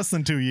 that's less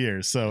than 2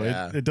 years. So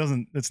Yeah.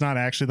 it's not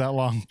actually that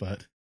long,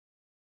 but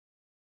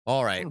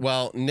All right.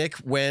 Well, Nick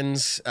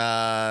wins.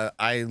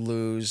 I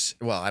lose.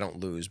 Well, I don't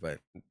lose, but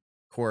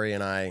Corey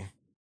and I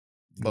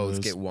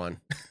both get one.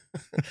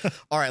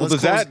 All right. Well,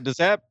 Let's does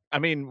that? I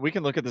mean, we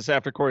can look at this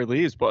after Corey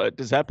leaves, but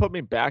does that put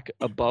me back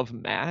above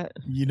Matt?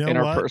 You know in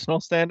what? our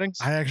personal standings?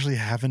 I actually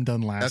haven't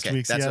done last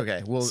week's that's yet.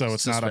 okay. So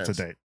it's not up to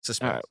date.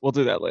 All right, we'll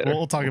do that later.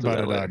 We'll talk about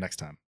it next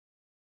time.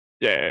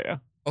 Yeah.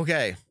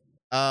 Okay.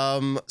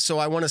 So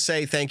I want to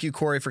say thank you,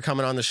 Corey, for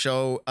coming on the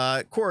show.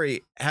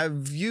 Corey,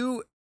 have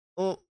you?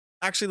 Well,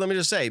 actually, let me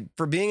just say,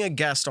 for being a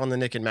guest on the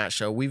Nick and Matt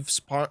show, we've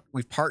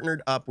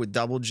partnered up with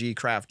Double G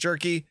Craft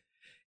Jerky.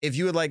 If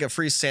you would like a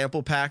free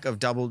sample pack of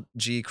Double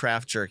G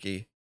Craft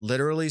Jerky,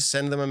 literally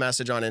send them a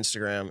message on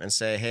Instagram and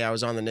say, "Hey, I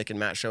was on the Nick and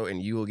Matt show,"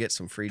 and you will get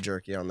some free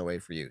jerky on the way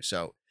for you.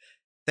 So,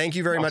 thank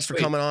you very much for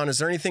coming on. Is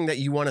there anything that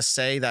you want to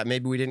say that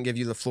maybe we didn't give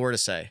you the floor to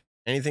say?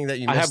 Anything that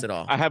you missed at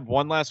all? I have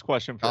one last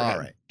question for him. All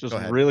right. Just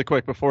really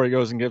quick before he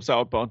goes and gives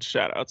out a bunch of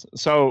shout outs.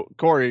 So,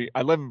 Corey,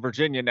 I live in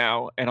Virginia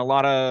now, and a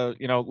lot of,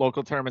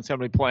 local tournaments I'm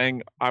going to be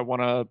playing, I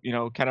want to,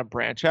 kind of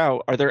branch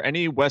out. Are there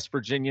any West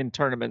Virginian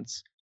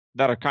tournaments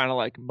that are kind of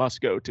like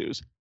must go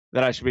tos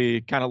that I should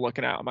be kind of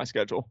looking at on my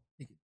schedule?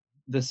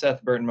 The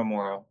Seth Burton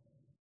Memorial.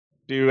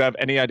 Do you have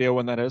any idea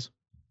when that is?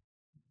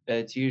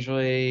 It's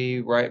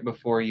usually right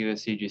before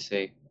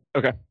USCGC.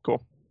 Okay,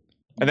 cool.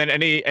 And then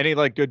any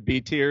like good B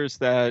tiers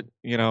that,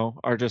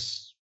 are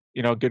just,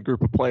 good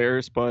group of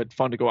players, but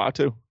fun to go out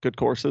to, good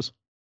courses?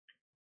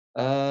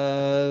 I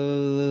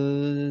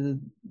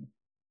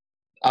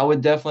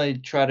would definitely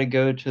try to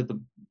go to the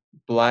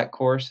Black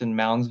Course in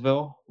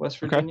Moundsville, West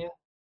Virginia.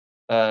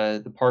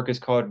 Okay. The park is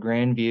called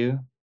Grand View,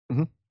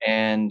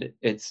 and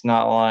it's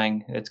not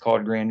lying. It's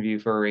called Grand View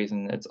for a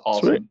reason. It's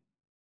awesome. Sweet.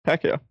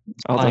 Heck yeah.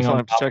 I'll definitely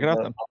have to check it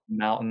out then.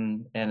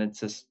 Mountain, and it's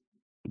just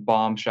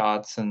bomb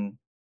shots, and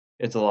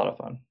it's a lot of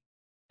fun.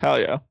 Hell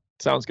yeah.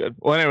 Sounds good.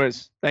 Well,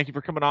 anyways, thank you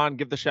for coming on.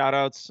 Give the shout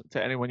outs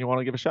to anyone you want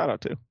to give a shout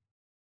out to.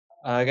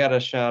 I got to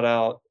shout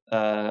out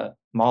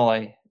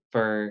Molly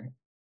for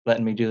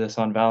letting me do this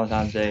on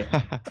Valentine's Day.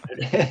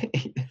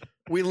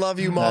 We love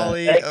you,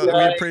 Molly. We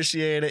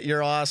appreciate it.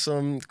 You're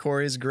awesome.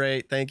 Corey's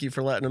great. Thank you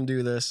for letting him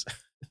do this.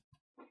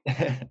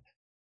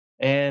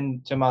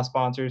 And to my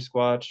sponsors,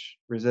 Squatch,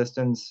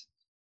 Resistance,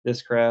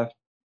 Discraft,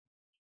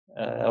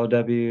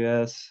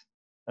 LWS,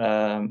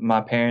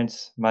 my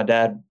parents. My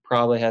dad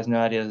probably has no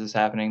idea this is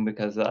happening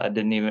because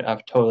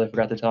I've totally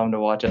forgot to tell him to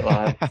watch it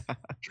live.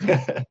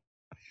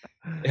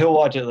 He'll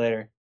watch it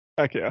later.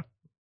 Heck yeah.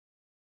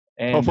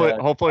 And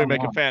hopefully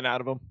make a fan out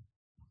of him.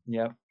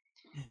 Yep.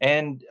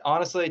 And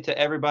honestly, to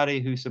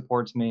everybody who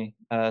supports me,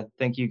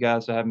 thank you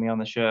guys for having me on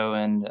the show.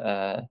 And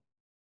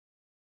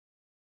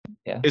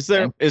yeah. Is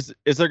there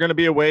going to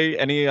be a way,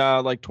 any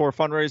like tour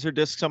fundraiser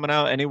discs coming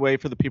out? Any way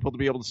for the people to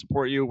be able to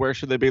support you? Where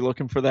should they be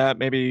looking for that?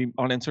 Maybe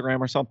on Instagram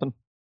or something?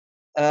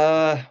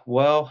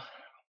 Well,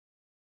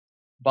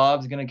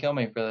 Bob's gonna kill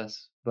me for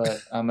this,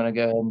 but I'm gonna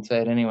go ahead and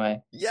say it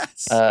anyway.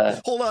 Yes.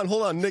 Hold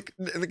on, Nick.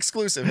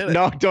 Exclusive. Hit it.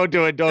 No, don't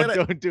do it.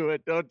 Don't do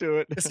it. Don't do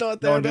it. It's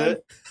not there. Don't do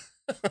it.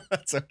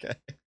 That's okay.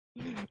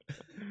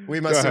 We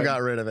must have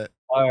got rid of it.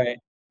 All right.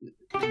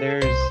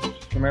 There's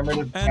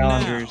commemorative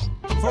calendars.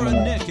 For a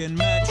Nick and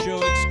Matt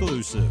show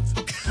exclusive.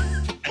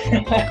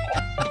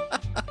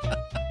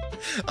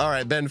 All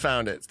right, Ben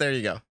found it. There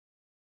you go.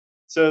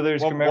 So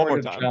there's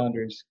commemorative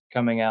calendars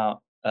coming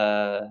out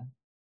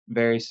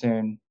very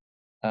soon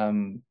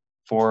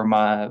for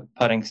my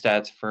putting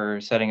stats for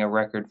setting a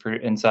record for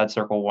Inside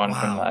Circle 1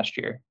 from last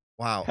year.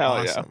 Wow. Hell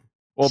awesome. Yeah.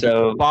 Well,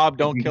 so Bob,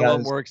 don't kill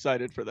him. We're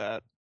excited for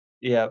that.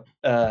 Yeah.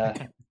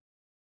 I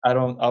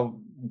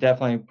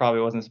definitely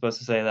probably wasn't supposed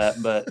to say that,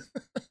 but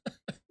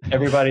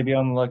everybody be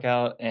on the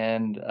lookout.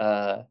 And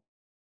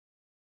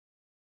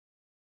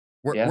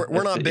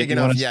we're not big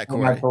enough yet,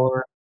 Corey.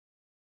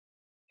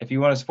 If you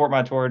want to support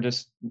my tour,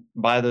 just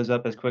buy those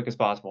up as quick as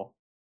possible.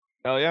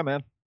 Hell yeah,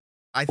 man.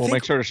 We'll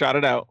make sure to shout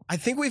it out. I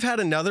think we've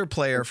had another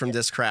player from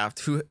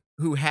Discraft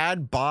who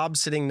had Bob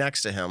sitting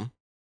next to him.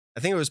 I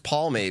think it was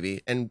Paul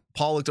maybe. And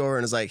Paul looked over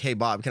and was like, "Hey,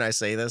 Bob, can I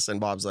say this?"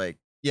 And Bob's like,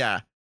 "Yeah,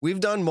 we've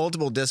done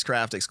multiple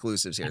Discraft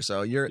exclusives here.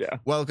 So you're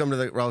welcome to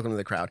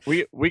the crowd."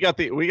 We got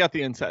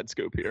the inside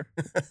scoop here.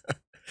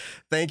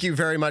 Thank you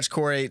very much,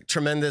 Corey.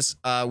 Tremendous.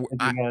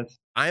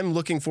 I'm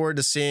looking forward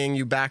to seeing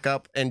you back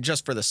up, and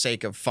just for the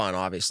sake of fun,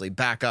 obviously,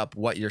 back up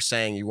what you're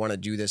saying you want to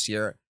do this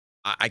year.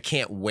 I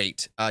can't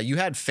wait. You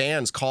had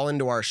fans call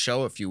into our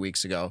show a few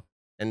weeks ago,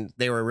 and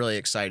they were really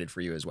excited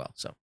for you as well.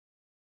 So,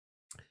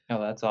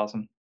 oh, that's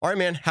awesome. All right,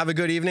 man. Have a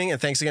good evening,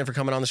 and thanks again for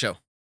coming on the show.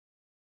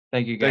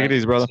 Thank you, guys. Take it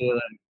easy, brother.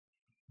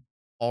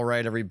 All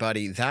right,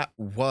 everybody. That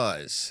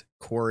was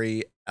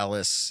Corey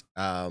ELLIS.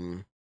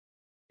 And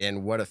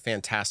what a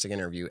fantastic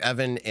interview.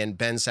 Evan and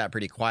Ben sat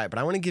pretty quiet, but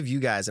I want to give you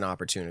guys an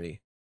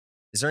opportunity.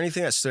 Is there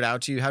anything that stood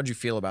out to you? How'd you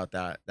feel about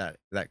that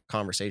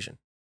conversation?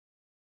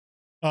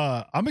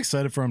 I'm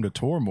excited for him to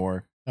tour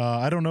more.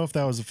 I don't know if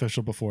that was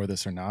official before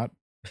this or not.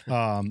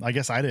 I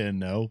guess I didn't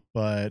know,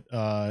 but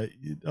a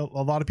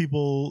lot of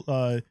people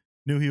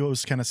knew he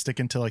was kind of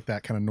sticking to like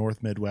that kind of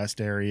North Midwest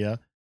area,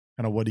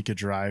 kind of what he could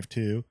drive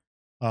to.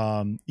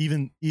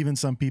 Even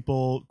some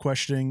people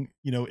questioning,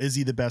 is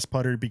he the best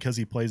putter because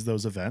he plays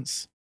those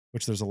events,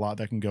 which there's a lot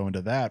that can go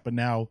into that. But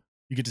now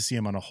you get to see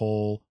him on a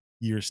whole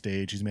year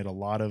stage. He's made a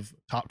lot of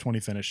top 20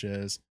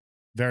 finishes,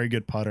 very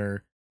good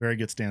putter, very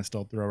good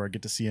standstill thrower.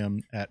 Get to see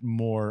him at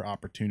more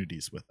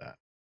opportunities with that.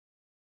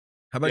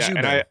 How about you,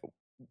 Ben?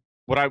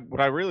 What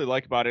I really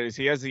like about it is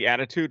he has the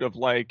attitude of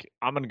like,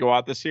 I'm going to go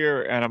out this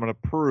year and I'm going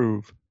to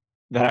prove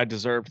that I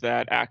deserved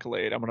that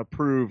accolade. I'm going to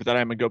prove that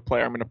I'm a good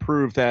player. I'm going to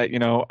prove that,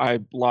 I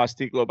lost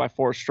Iglo by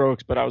 4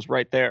 strokes, but I was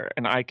right there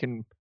and I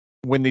can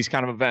win these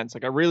kind of events.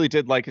 Like I really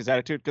did like his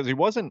attitude because he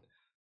wasn't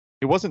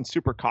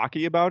super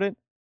cocky about it,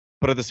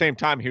 but at the same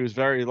time, he was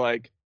very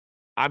like,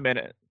 I'm in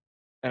it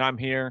and I'm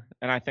here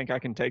and I think I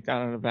can take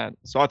down an event.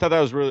 So I thought that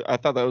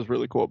was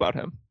really cool about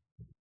him.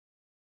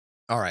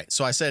 All right.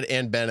 So I said,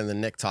 and Ben, and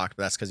then Nick talked,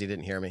 but that's because he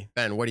didn't hear me.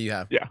 Ben, what do you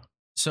have? Yeah.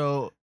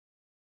 So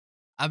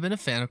I've been a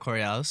fan of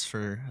Corey ELLIS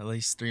for at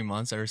least 3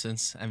 months, ever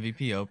since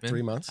MVP Open.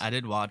 3 months? I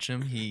did watch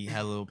him. He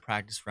had a little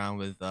practice round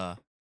with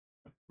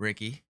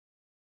Ricky.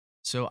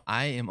 So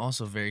I am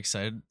also very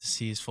excited to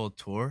see his full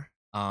tour.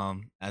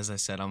 As I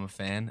said, I'm a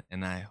fan,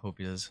 and I hope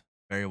he does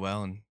very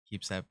well and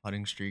keeps that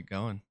putting streak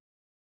going.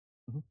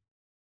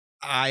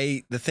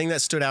 The thing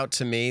that stood out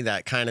to me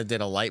that kind of did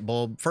a light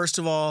bulb, first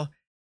of all,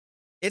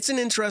 it's an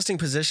interesting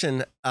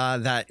position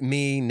that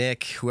me,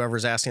 Nick,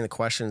 whoever's asking the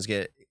questions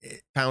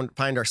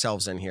find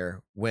ourselves in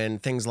here when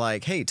things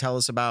like, hey, tell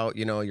us about,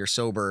 your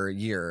sober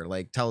year,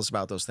 like tell us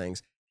about those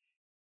things.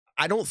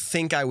 I don't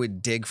think I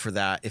would dig for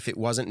that if it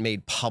wasn't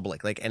made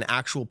public, like an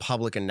actual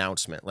public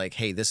announcement, like,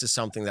 hey, this is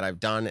something that I've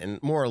done,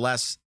 and more or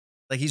less,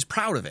 like he's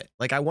proud of it.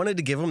 Like I wanted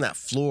to give him that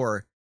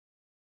floor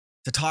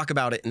to talk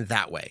about it in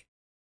that way.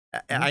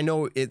 I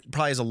know it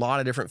probably has a lot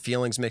of different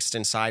feelings mixed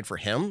inside for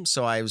him,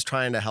 so I was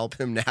trying to help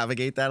him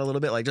navigate that a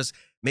little bit, like just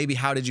maybe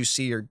how did you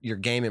see your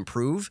game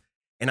improve?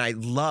 And I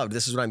loved,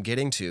 this is what I'm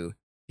getting to.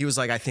 He was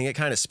like, I think it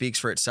kind of speaks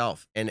for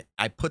itself. And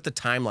I put the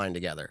timeline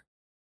together.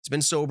 It's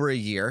been sober a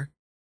year.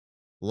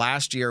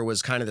 Last year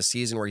was kind of the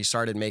season where he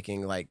started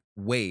making like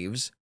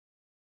waves.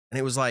 And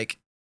it was like,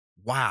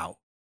 wow,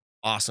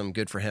 awesome.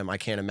 Good for him. I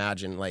can't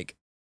imagine like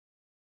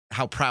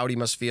how proud he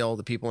must feel,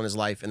 the people in his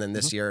life. And then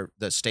this year,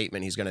 the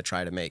statement he's going to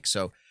try to make.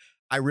 So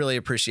I really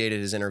appreciated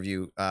his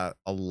interview a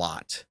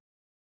lot.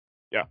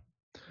 Yeah.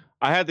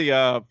 I had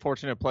the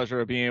fortunate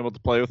pleasure of being able to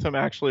play with him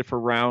actually for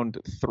round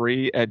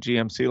 3 at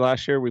GMC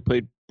last year. We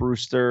played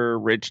Brewster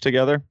Ridge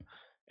together,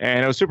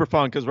 and it was super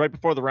fun because right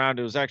before the round,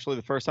 it was actually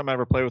the first time I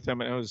ever played with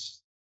him, and it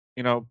was,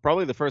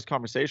 probably the first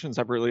conversations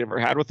I've really ever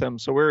had with him.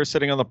 So we were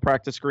sitting on the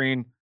practice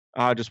green,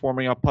 just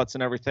warming up putts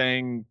and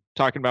everything,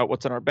 talking about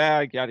what's in our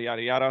bag, yada,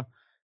 yada, yada.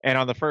 And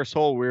on the first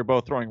hole, we were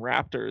both throwing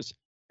Raptors.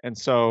 And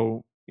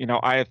so,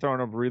 I had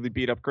thrown a really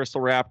beat up Crystal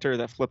Raptor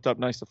that flipped up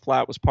nice to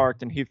flat, was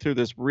parked, and he threw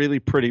this really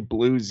pretty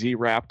blue Z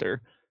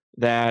Raptor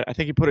that I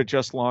think he put it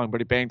just long, but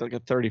he banged like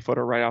a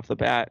 30-footer right off the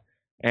bat.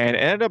 And it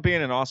ended up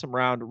being an awesome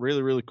round.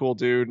 Really, really cool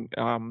dude.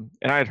 And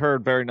I had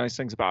heard very nice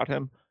things about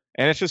him.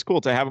 And it's just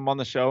cool to have him on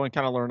the show and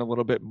kind of learn a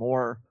little bit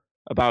more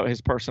about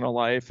his personal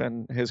life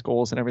and his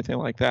goals and everything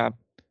like that.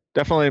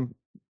 Definitely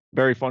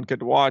very fun kid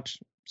to watch.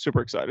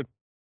 Super excited.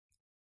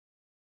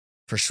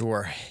 For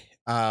sure.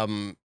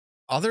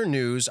 Other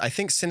news, I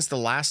think since the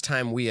last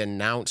time we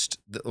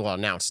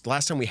the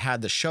last time we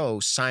had the show,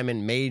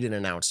 Simon made an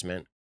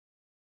announcement.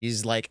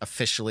 He's like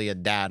officially a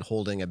dad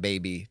holding a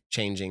baby,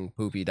 changing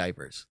poopy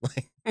diapers.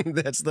 Like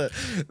that's the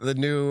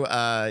new,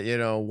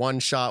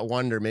 one-shot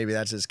wonder. Maybe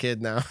that's his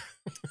kid now.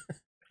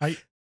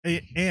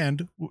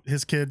 And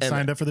his kid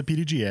signed up for the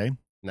PDGA.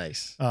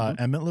 Nice.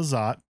 Emmett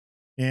Lizotte.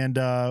 And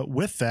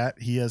with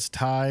that, he has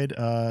tied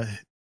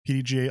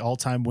PDGA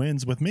all-time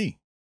wins with me.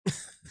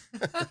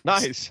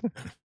 Nice.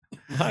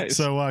 Nice.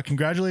 So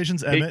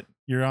congratulations, Emmett.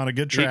 You're on a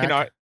good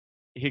track.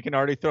 He can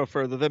already throw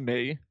further than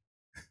me,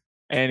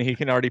 and he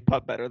can already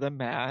putt better than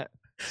Matt.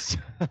 These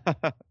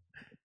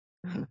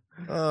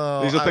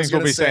are things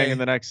we'll be saying in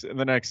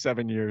the next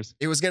 7 years.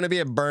 It was going to be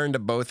a burn to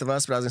both of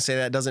us, but I was going to say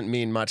that doesn't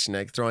mean much,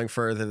 Nick. Throwing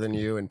further than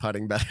you and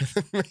putting better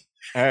than me.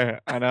 Hey,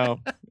 I know.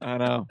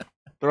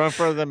 Throwing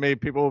further than me,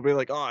 people will be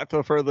like, "Oh, I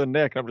throw further than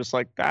Nick." I'm just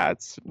like,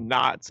 that's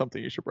not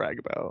something you should brag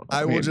about.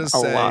 I will just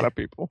say a lot of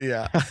people.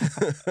 Yeah.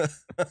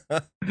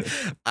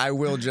 I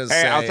will just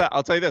say.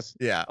 I'll tell you this.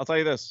 Yeah. I'll tell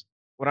you this.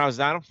 When I was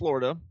down in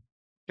Florida,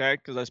 okay,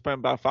 because I spent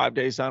about 5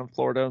 days down in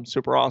Florida,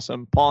 super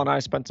awesome. Paul and I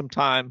spent some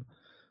time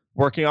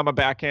working on my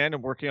backhand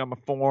and working on my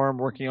form,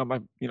 working on my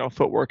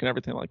footwork and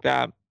everything like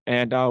that.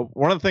 And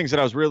one of the things that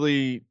I was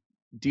really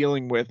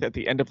dealing with at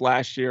the end of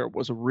last year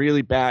was a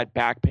really bad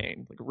back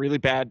pain, like a really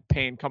bad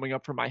pain coming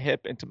up from my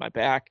hip into my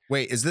back.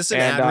 Wait, is this an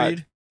ad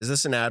read? Is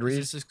this an ad read?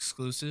 Is this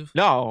exclusive?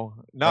 No,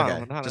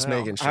 okay, no, just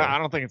making sure. I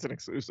don't think it's an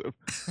exclusive,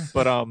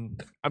 but I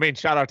mean,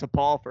 shout out to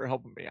Paul for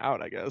helping me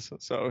out, I guess.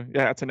 So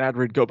yeah, it's an ad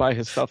read. Go buy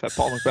his stuff at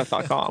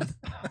paulmcbeth.com.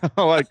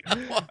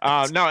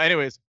 No,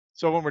 anyways.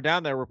 So when we're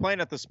down there, we're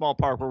playing at the small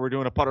park where we're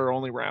doing a putter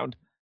only round,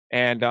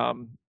 and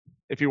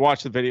if you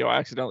watch the video, I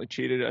accidentally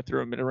cheated. I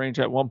threw a mid-range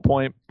at one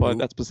point, but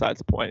that's besides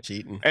the point.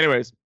 Cheating.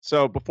 Anyways,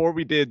 so before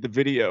we did the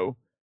video,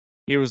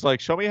 he was like,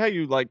 show me how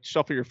you like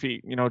shuffle your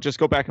feet, you know, just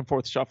go back and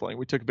forth shuffling.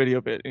 We took a video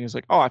of it, and he's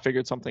like, oh, I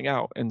figured something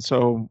out. And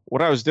so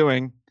what I was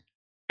doing,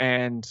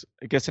 and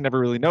I guess I never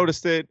really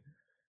noticed it,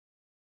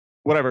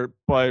 whatever.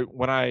 But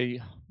when I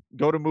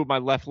go to move my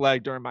left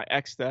leg during my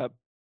X step,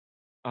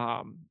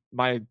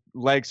 my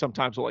leg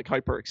sometimes will like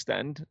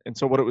hyperextend. And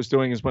so what it was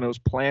doing is when it was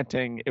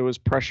planting, it was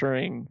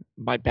pressuring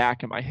my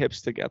back and my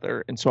hips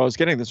together. And so I was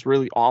getting this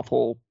really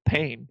awful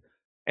pain.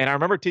 And I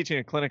remember teaching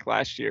a clinic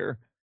last year,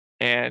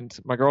 and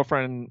my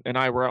girlfriend and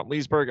I were out in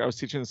Leesburg. I was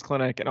teaching this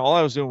clinic, and all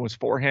I was doing was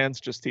forehands,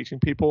 just teaching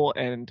people.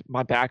 And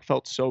my back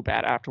felt so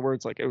bad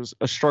afterwards. Like it was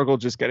a struggle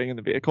just getting in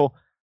the vehicle.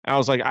 And I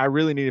was like, I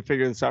really need to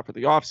figure this out for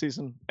the off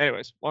season.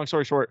 Anyways, long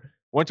story short,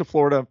 went to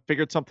Florida,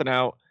 figured something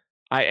out.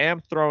 I am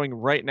throwing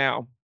right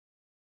now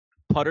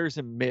putters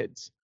and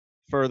mids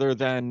further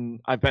than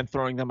I've been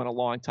throwing them in a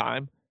long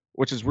time,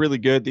 which is really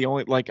good. The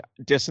only like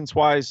distance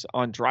wise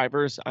on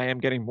drivers, I am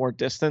getting more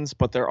distance,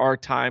 but there are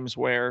times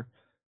where,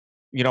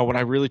 you know, when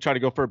I really try to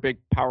go for a big,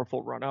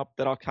 powerful run up,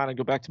 that I'll kind of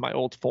go back to my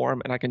old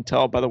form, and I can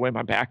tell by the way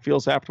my back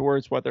feels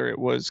afterwards, whether it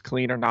was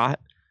clean or not.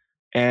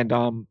 And,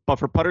 but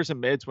for putters and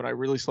mids, when I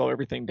really slow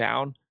everything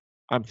down,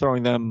 I'm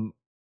throwing them,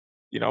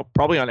 you know,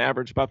 probably on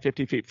average about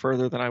 50 feet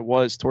further than I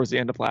was towards the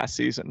end of last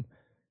season.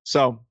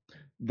 So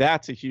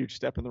that's a huge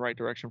step in the right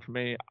direction for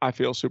me. I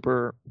feel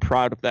super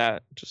proud of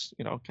that. Just,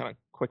 you know, kind of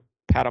quick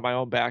pat on my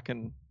own back,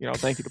 and, you know,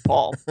 thank you to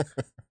Paul.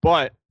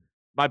 But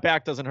my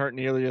back doesn't hurt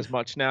nearly as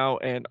much now.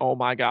 And oh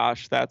my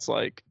gosh, that's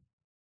like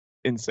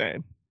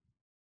insane.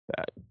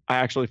 That I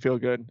actually feel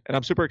good. And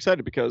I'm super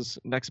excited because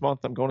next month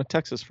I'm going to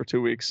Texas for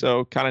 2 weeks.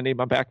 So kind of need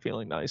my back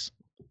feeling nice,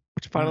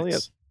 which it finally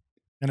is.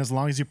 And as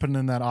long as you're putting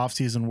in that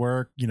off-season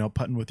work, you know,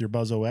 putting with your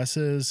Buzz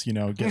OSs, you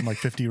know, getting like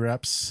 50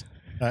 reps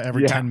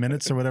every 10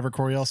 minutes or whatever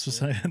Corey else was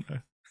saying.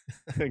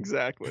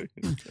 Exactly.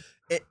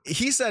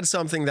 He said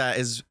something that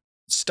is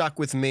stuck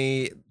with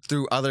me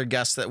through other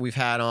guests that we've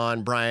had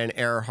on, Brian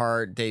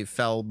Earhart, Dave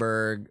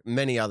Feldberg,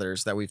 many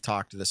others that we've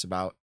talked to this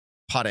about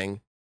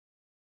putting.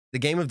 The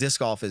game of disc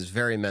golf is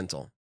very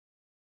mental,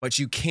 but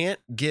you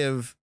can't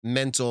give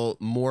mental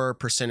more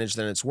percentage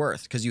than it's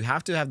worth, because you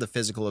have to have the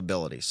physical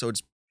ability. So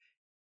it's,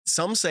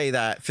 some say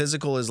that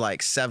physical is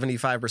like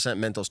 75%,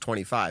 mental's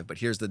 25, but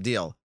here's the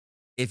deal.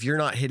 If you're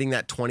not hitting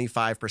that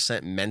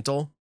 25%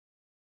 mental,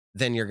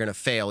 then you're going to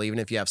fail, even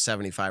if you have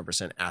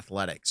 75%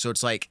 athletic. So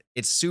it's like,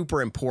 it's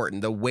super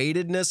important. The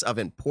weightedness of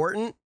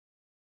important,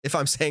 if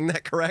I'm saying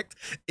that correct,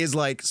 is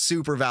like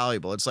super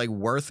valuable. It's like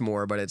worth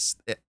more, but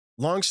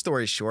long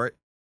story short,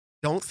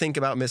 don't think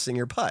about missing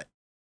your putt.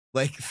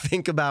 Like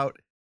think about,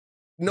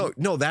 no,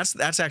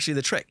 that's actually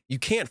the trick. You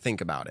can't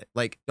think about it.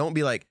 Like, don't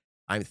be like,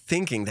 I'm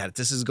thinking that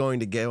this is going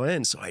to go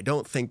in, so I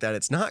don't think that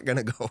it's not going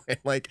to go in.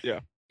 Like,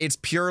 it's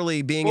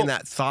purely being in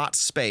that thought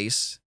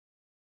space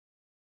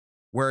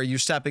where you're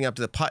stepping up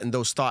to the putt and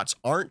those thoughts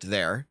aren't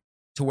there,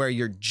 to where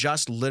you're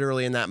just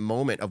literally in that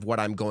moment of what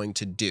I'm going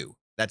to do.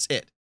 That's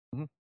it.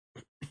 Mm-hmm.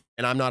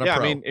 And I'm not a pro, I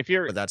mean,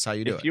 but that's how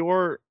you do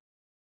it.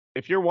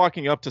 If you're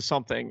walking up to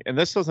something, and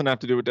this doesn't have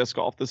to do with disc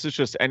golf, this is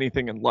just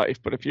anything in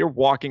life, but if you're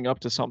walking up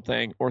to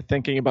something or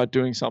thinking about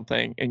doing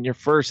something and your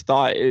first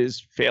thought is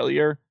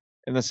failure,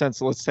 in the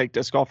sense, let's take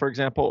disc golf, for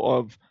example,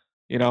 of,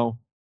 you know,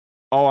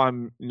 oh,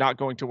 I'm not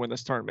going to win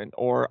this tournament,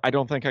 or I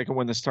don't think I can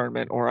win this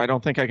tournament, or I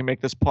don't think I can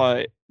make this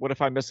putt. What if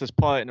I miss this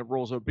putt and it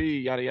rolls OB,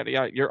 yada, yada,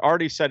 yada. You're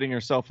already setting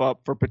yourself up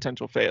for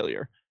potential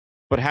failure.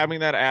 But having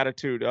that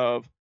attitude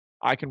of,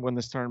 I can win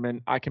this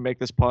tournament, I can make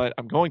this putt,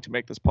 I'm going to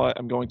make this putt,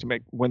 I'm going to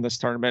win this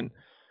tournament,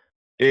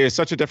 is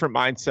such a different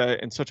mindset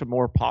and such a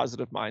more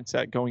positive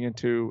mindset going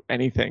into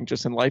anything,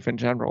 just in life in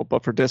general.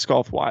 But for disc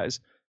golf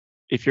wise,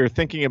 if you're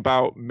thinking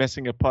about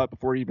missing a putt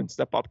before you even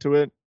step up to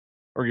it,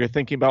 or you're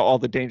thinking about all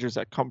the dangers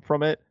that come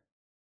from it,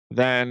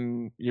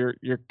 then you're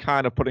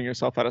kind of putting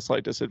yourself at a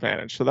slight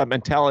disadvantage. So that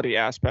mentality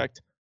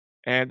aspect,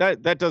 and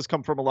that does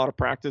come from a lot of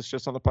practice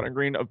just on the putting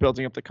green, of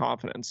building up the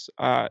confidence.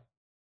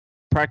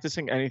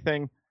 Practicing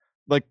anything,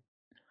 like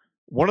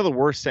one of the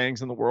worst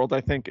sayings in the world, I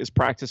think, is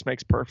practice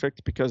makes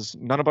perfect, because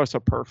none of us are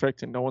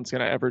perfect and no one's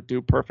going to ever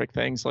do perfect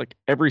things. Like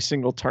every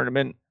single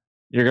tournament,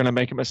 you're going to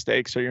make a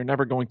mistake. So you're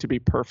never going to be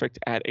perfect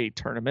at a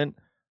tournament,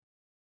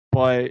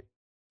 but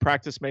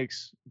practice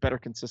makes better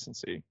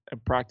consistency,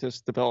 and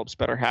practice develops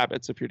better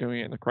habits if you're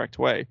doing it in the correct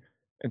way.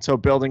 And so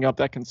building up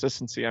that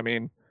consistency, I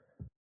mean,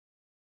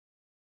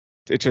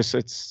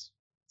 it's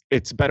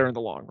better in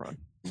the long run.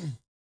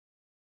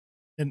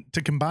 And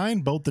to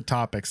combine both the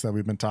topics that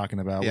we've been talking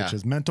about, which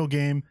is mental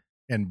game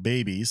and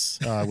babies,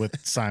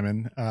 with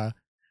Simon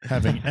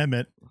having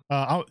Emmett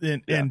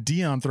and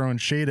Dion throwing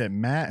shade at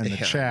Matt in the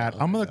chat.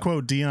 I'm going to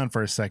quote Dion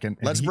for a second.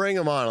 Let's bring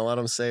him on and let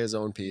him say his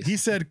own piece. He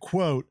said,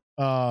 quote,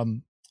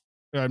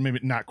 maybe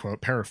not quote,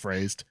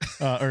 paraphrased,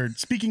 or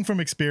speaking from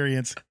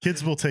experience,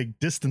 kids will take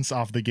distance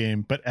off the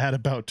game, but add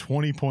about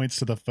 20 points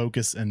to the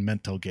focus and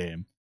mental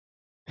game.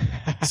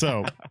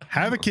 So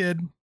have a kid,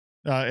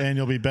 and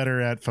you'll be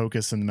better at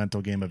focus and the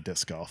mental game of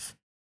disc golf.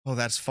 Oh,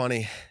 that's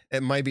funny.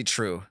 It might be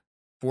true.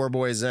 4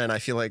 boys in, I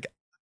feel like,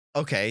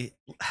 okay,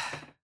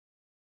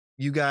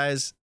 you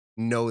guys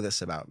know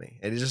this about me.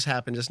 It just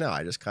happened just now.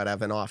 I just cut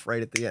Evan off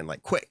right at the end.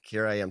 Like, quick,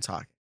 here I am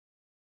talking.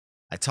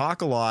 I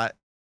talk a lot.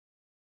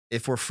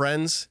 If we're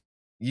friends,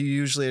 you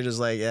usually are just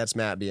like, yeah, it's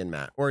Matt being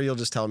Matt. Or you'll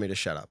just tell me to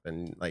shut up.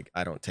 And like,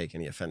 I don't take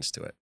any offense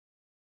to it.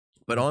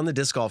 But on the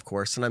disc golf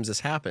course, sometimes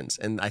this happens.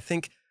 And I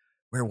think,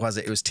 where was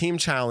it? It was Team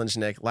Challenge,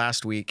 Nick,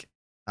 last week,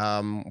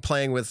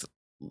 playing with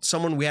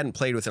someone we hadn't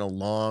played with in a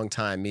long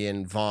time, me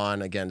and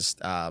Vaughn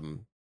against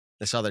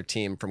this other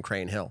team from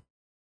Crane Hill.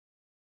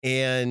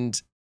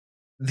 And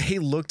they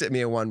looked at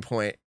me at one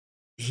point.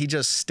 He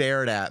just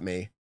stared at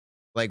me,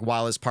 like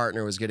while his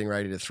partner was getting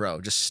ready to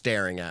throw, just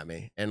staring at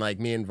me. And like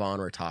me and Vaughn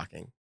were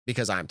talking,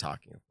 because I'm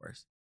talking, of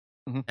course.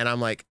 Mm-hmm. And I'm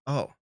like,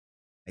 oh,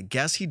 I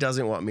guess he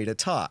doesn't want me to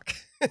talk.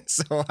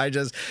 So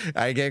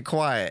I get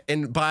quiet.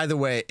 And by the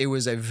way, it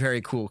was a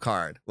very cool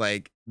card.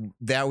 Like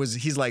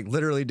he's like,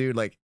 literally, dude,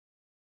 like,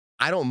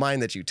 I don't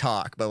mind that you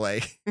talk, but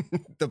like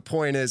the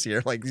point is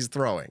here, like he's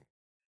throwing.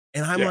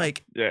 And I'm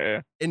like,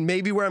 and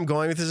maybe where I'm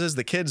going with this is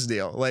the kids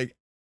deal. Like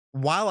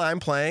while I'm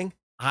playing,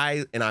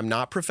 and I'm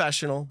not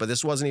professional, but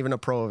this wasn't even a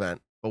pro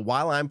event. But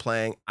while I'm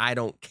playing, I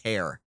don't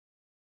care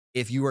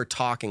if you are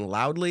talking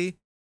loudly,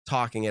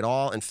 talking at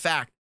all. In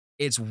fact,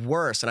 it's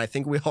worse. And I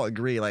think we all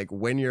agree, like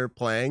when you're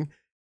playing,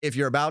 if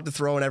you're about to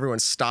throw and everyone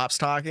stops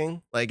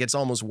talking, like it's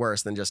almost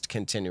worse than just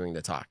continuing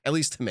to talk, at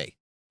least to me.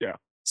 Yeah.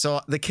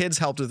 So the kids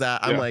helped with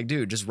that. I'm like,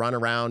 dude, just run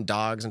around,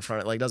 dogs in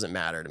front of it. Like, it doesn't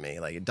matter to me.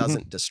 Like, it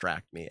doesn't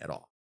distract me at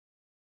all.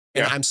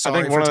 And I'm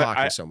sorry for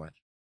talking so much.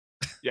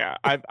 Yeah.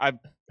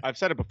 I've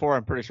said it before,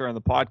 I'm pretty sure on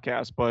the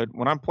podcast, but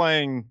when I'm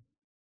playing,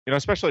 you know,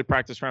 especially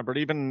practice round, but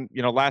even,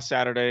 you know, last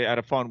Saturday at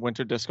a fun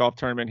winter disc golf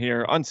tournament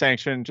here,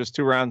 unsanctioned, just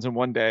 2 rounds in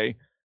one day.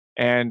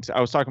 And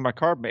I was talking to my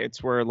carb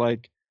mates where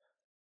like,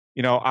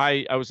 you know,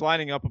 I was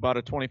lining up about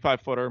a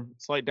 25-footer,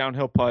 slight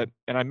downhill putt,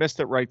 and I missed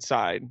it right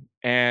side.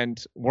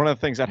 And one of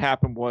the things that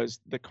happened was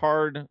the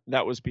card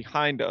that was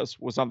behind us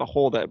was on the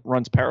hole that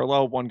runs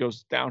parallel. One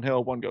goes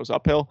downhill, one goes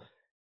uphill.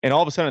 And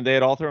all of a sudden, they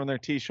had all thrown their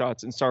tee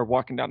shots and started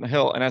walking down the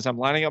hill. And as I'm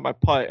lining up my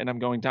putt and I'm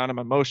going down in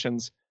my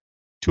motions,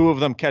 2 of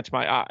them catch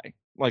my eye,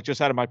 like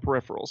just out of my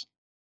peripherals.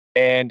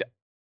 And,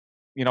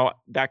 you know,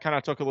 that kind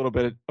of took a little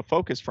bit of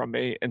focus from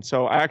me. And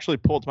so I actually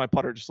pulled my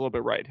putter just a little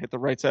bit right, hit the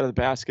right side of the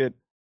basket.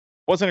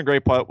 Wasn't a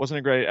great putt, wasn't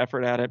a great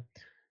effort at it.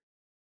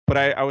 But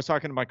I was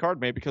talking to my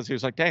card mate because he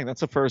was like, dang, that's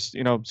the first,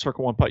 you know,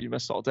 circle 1 putt you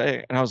missed all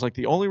day. And I was like,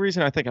 the only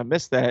reason I think I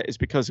missed that is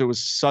because it was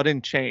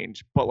sudden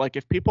change. But like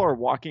if people are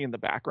walking in the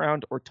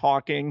background or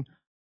talking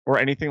or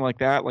anything like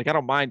that, like I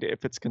don't mind it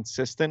if it's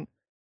consistent.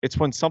 It's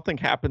when something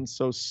happens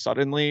so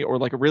suddenly or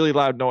like a really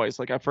loud noise.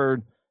 Like I've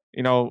heard,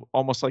 you know,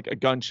 almost like a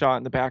gunshot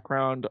in the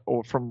background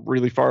or from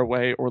really far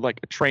away or like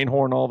a train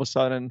horn all of a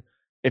sudden.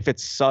 If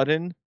it's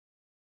sudden,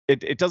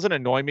 it doesn't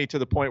annoy me to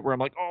the point where I'm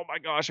like, oh my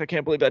gosh, I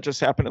can't believe that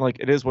just happened. And like,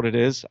 it is what it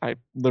is. I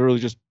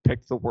literally just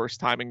picked the worst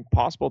timing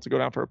possible to go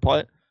down for a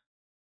putt.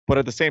 But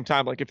at the same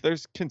time, like if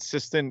there's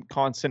consistent,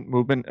 constant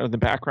movement in the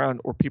background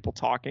or people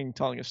talking,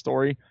 telling a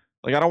story,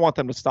 like I don't want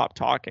them to stop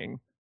talking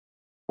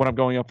when I'm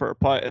going up for a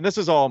putt. And this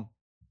is all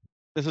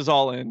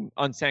in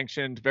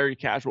unsanctioned, very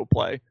casual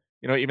play.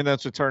 You know, even though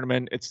it's a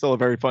tournament, it's still a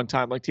very fun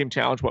time. Like Team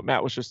Challenge, what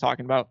Matt was just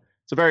talking about.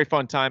 It's a very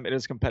fun time. It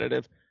is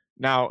competitive.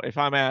 Now, if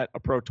I'm at a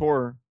pro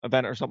tour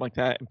event or something like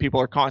that, and people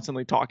are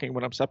constantly talking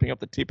when I'm stepping up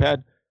the tee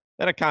pad,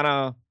 then it kind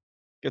of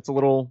gets a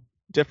little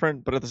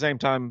different. But at the same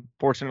time,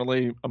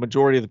 fortunately, a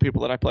majority of the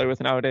people that I play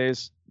with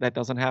nowadays, that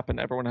doesn't happen.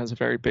 Everyone has a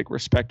very big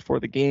respect for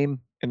the game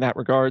in that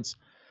regards.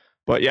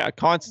 But yeah,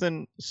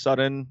 constant,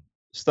 sudden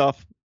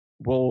stuff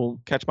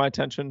will catch my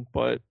attention.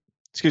 But,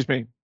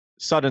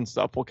 sudden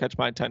stuff will catch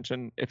my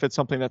attention. If it's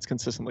something that's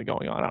consistently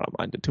going on, I don't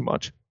mind it too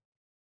much.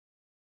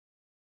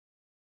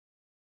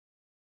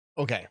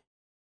 Okay.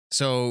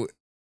 So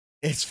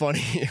it's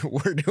funny.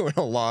 We're doing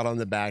a lot on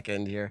the back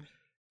end here.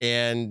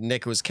 And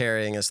Nick was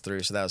carrying us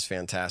through, so that was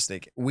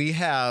fantastic.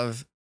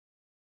 It's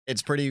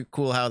pretty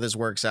cool how this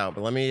works out.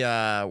 But let me,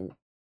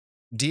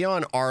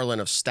 Dion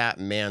Arlen of Stat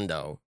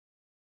Mando.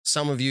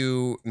 Some of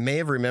you may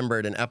have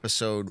remembered an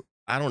episode,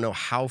 I don't know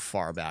how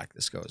far back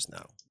this goes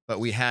now, but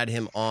we had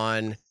him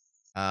on,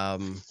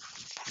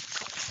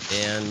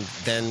 and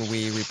then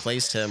we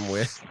replaced him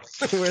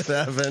with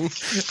Evan,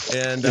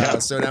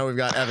 and so now we've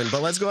got Evan.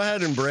 But let's go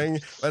ahead and bring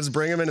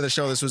him into the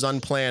show. This was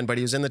unplanned, but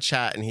he was in the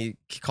chat and he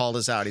called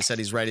us out. He said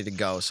he's ready to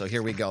go. So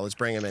here we go. Let's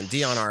bring him in.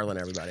 Dion Arlen,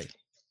 everybody.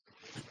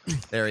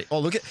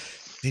 Look at.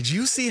 Did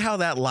you see how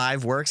that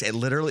live works? It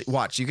literally,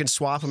 watch. You can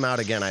swap them out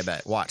again. I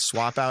bet. Watch.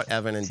 Swap out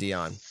Evan and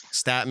Dion.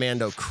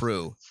 Statmando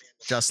crew,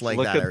 just like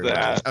that.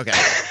 Everybody. Okay.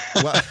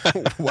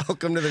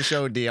 Welcome to the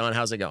show, Dion.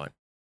 How's it going?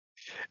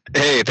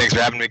 Hey, thanks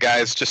for having me,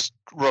 guys. Just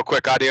real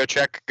quick audio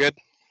check. Good.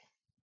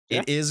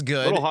 It is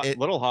good.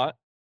 Little hot.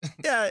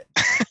 Yeah.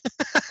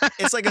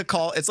 It's like a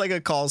call. It's like a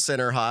call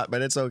center hot,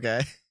 but it's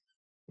okay.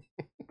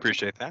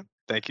 Appreciate that.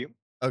 Thank you.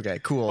 Okay,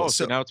 cool. Oh,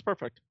 so now it's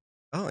perfect.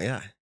 Oh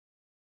yeah.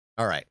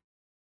 All right.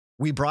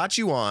 We brought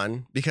you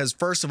on because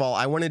first of all,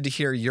 I wanted to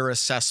hear your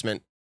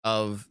assessment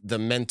of the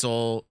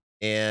mental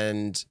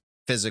and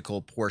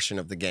physical portion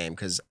of the game,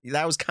 because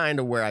that was kind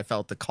of where I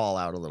felt the call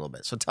out a little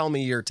bit. So tell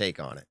me your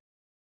take on it.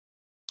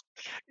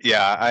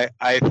 Yeah,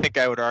 I think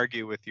I would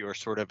argue with your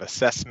sort of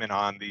assessment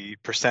on the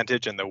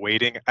percentage and the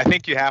weighting. I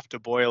think you have to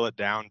boil it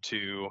down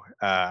to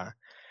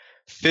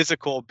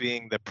physical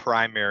being the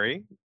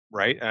primary,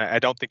 right? I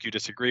don't think you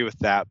disagree with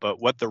that,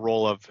 but what the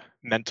role of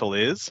mental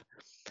is.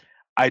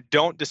 I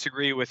don't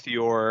disagree with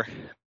your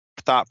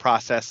thought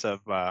process of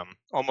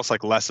almost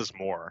like less is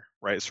more,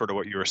 right? Sort of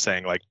what you were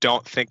saying, like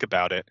don't think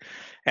about it.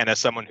 And as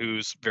someone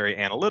who's very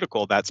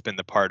analytical, that's been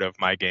the part of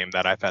my game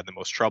that I've had the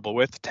most trouble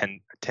with.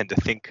 Tend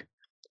to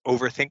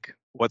overthink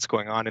what's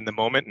going on in the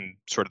moment and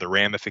sort of the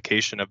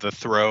ramification of the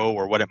throw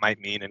or what it might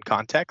mean in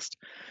context.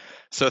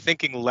 So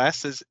thinking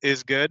less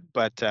is good,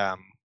 but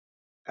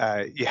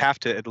you have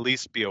to at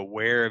least be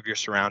aware of your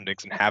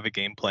surroundings and have a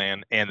game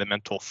plan and the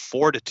mental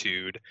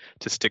fortitude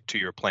to stick to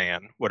your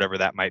plan, whatever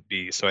that might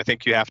be. So I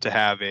think you have to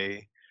have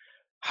a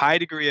high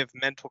degree of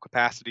mental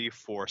capacity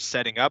for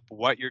setting up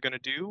what you're going to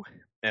do.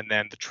 And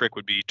then the trick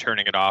would be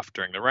turning it off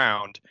during the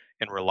round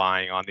and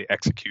relying on the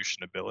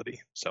execution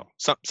ability. So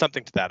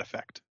something to that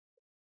effect.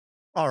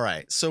 All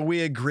right. So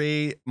we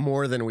agree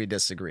more than we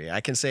disagree.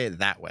 I can say it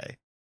that way.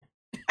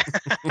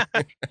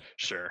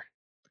 Sure.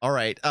 All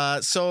right.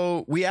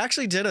 So we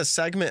actually did a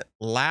segment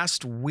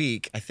last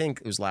week. I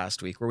think it was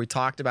last week where we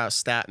talked about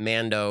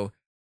Statmando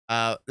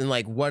and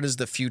like what is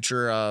the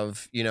future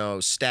of,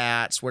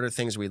 stats? What are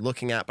things we're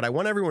looking at? But I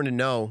want everyone to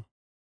know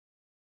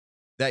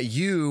that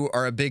you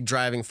are a big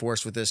driving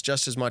force with this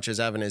just as much as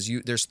Evan is.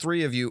 There's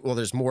three of you. Well,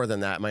 there's more than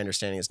that. My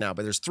understanding is now,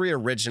 but there's three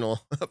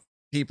original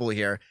people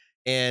here.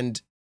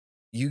 And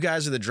you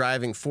guys are the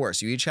driving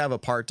force. You each have a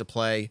part to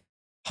play.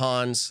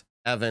 Hans,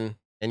 Evan,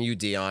 and you,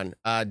 Dion.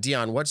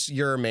 Dion, what's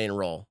your main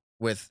role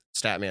with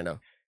Statmando?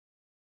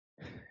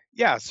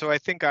 Yeah, so I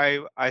think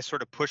I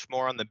sort of push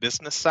more on the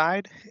business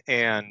side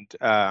and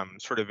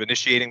sort of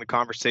initiating the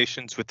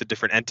conversations with the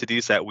different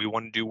entities that we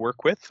want to do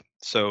work with.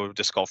 So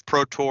Disc Golf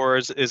Pro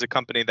Tours is a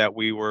company that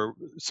we were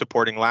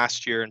supporting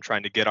last year and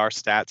trying to get our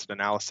stats and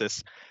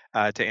analysis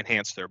to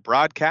enhance their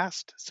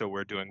broadcast. So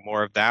we're doing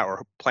more of that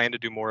or plan to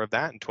do more of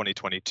that in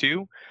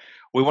 2022.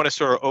 We want to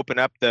sort of open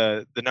up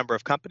the number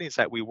of companies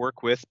that we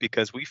work with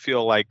because we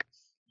feel like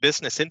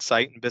business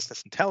insight and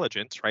business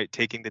intelligence, right?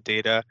 Taking the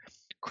data,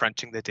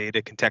 crunching the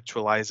data,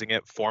 contextualizing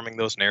it, forming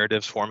those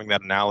narratives, forming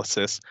that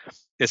analysis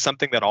is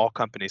something that all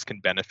companies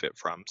can benefit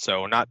from.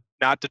 So not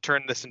to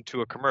turn this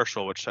into a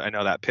commercial, which I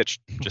know that pitch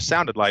just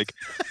sounded like,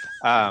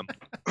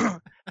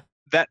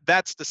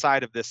 that's the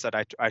side of this that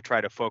I try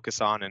to focus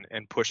on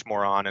and push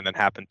more on, and then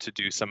happen to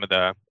do some of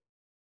the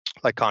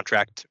like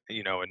contract,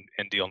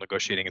 and deal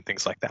negotiating and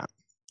things like that.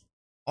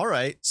 All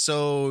right.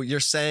 So you're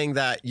saying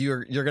that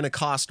you're going to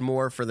cost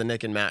more for the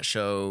Nick and Matt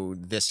show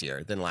this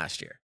year than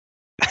last year.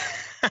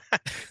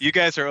 You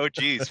guys are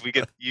OGs.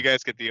 You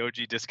guys get the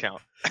OG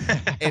discount.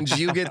 And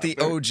you get the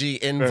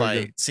OG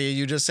invite. See,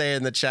 you just say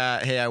in the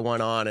chat, hey, I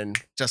want on, and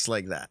just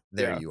like that,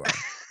 there you are.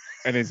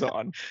 And he's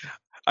on.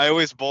 I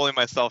always bully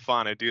myself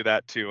on. I do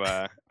that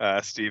to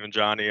Steve and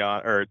Johnny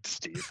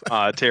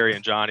Terry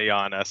and Johnny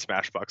on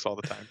Smashbox all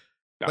the time.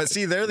 But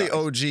see, they're the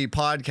OG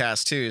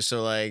podcast too,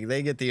 so like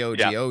they get the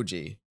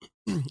OG.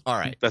 All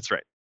right, that's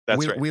right.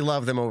 We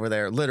love them over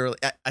there. Literally,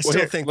 I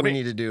still think we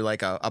need to do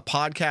like a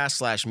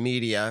podcast /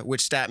 media,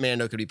 which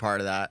Statmando could be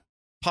part of that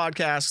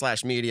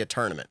podcast / media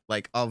tournament,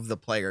 like of the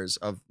players,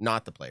 of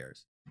not the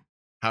players.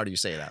 How do you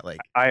say that?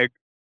 Like I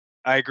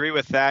agree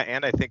with that,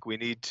 and I think we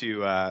need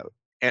to.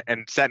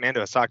 And Statmando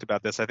has talked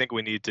about this. I think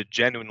we need to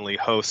genuinely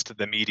host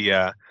the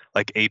media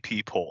like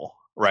AP poll.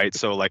 Right.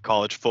 So like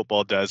college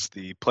football does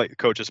the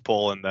coaches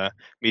poll and the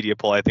media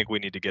poll. I think we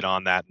need to get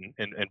on that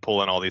and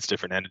pull in all these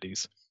different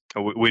entities.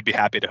 We'd be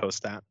happy to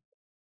host that.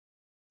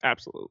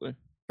 Absolutely.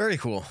 Very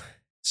cool.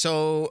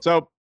 So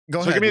go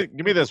ahead.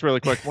 Give me this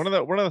really quick. One of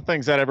the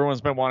things that everyone's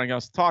been wanting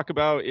us to talk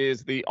about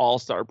is the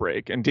All-Star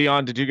break. And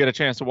Dion, did you get a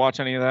chance to watch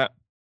any of that?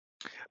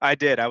 I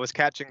did. I was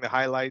catching the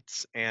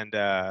highlights and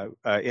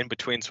in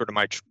between sort of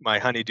my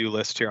honey-do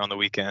list here on the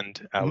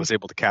weekend, I was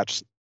able to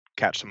catch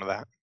some of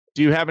that.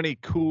 Do you have any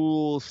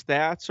cool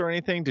stats or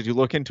anything? Did you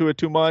look into it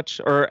too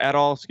much or at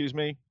all? Excuse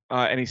me.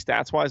 Any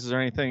stats wise? Is there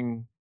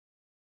anything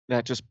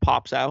that just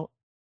pops out?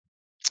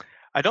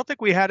 I don't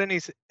think we had any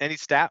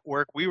stat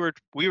work. We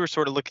were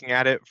sort of looking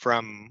at it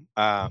from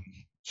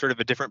sort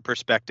of a different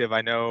perspective.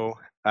 I know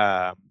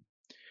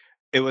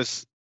it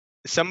was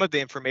some of the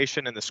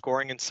information and the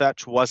scoring and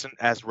such wasn't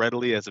as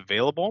readily as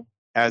available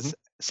as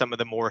some of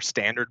the more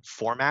standard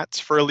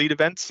formats for elite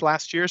events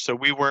last year. So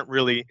we weren't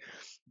really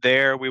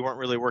there. We weren't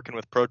really working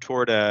with Pro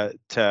Tour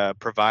to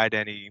provide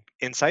any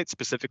insight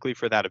specifically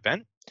for that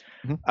event.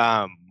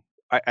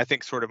 I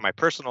think sort of my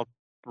personal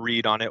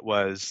read on it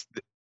was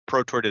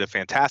Pro Tour did a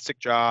fantastic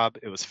job.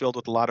 It was filled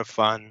with a lot of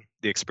fun.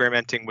 The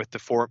experimenting with the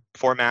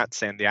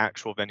formats and the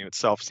actual venue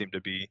itself seemed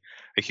to be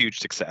a huge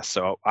success.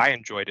 So I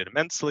enjoyed it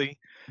immensely.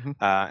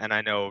 And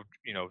I know,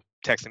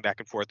 texting back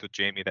and forth with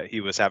Jamie that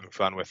he was having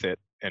fun with it.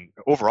 And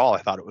overall, I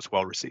thought it was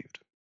well received.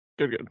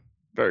 Good.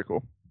 Very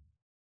cool.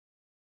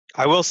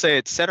 I will say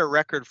it set a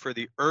record for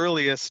the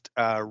earliest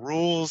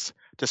rules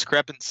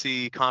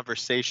discrepancy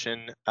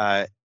conversation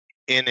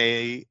in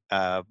a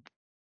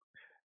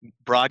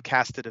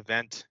broadcasted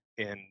event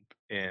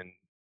in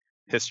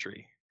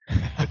history.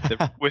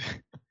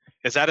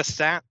 Is that a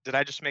stat? Did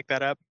I just make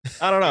that up?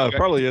 I don't know. It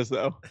probably is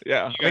though.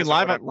 Yeah, I mean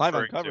live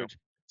on coverage. To.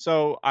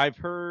 So I've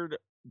heard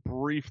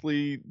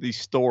briefly the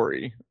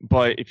story,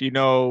 but if you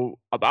know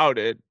about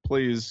it,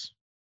 please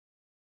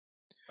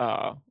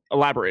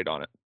elaborate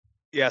on it.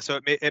 Yeah, so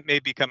it may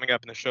be coming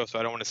up in the show, so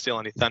I don't want to steal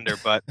any thunder.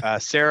 But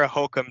Sarah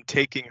Hokum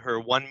taking her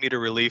 1 meter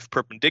relief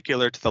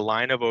perpendicular to the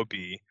line of OB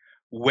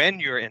when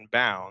you're in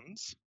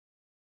bounds,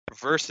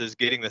 versus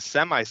getting the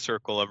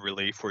semicircle of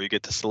relief where you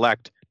get to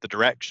select the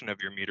direction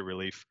of your meter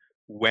relief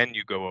when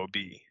you go OB.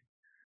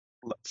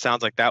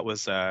 Sounds like that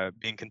was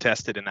being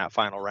contested in that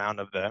final round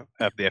of the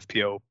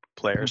FPO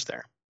players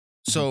there.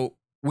 So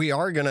we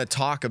are going to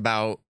talk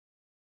about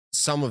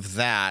some of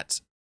that,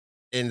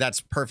 and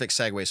that's perfect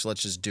segue. So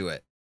let's just do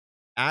it.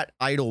 At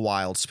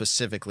Idlewild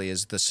specifically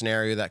is the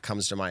scenario that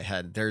comes to my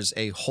head. There's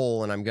a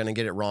hole, and I'm going to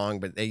get it wrong,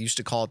 but they used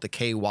to call it the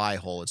KY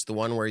hole. It's the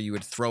one where you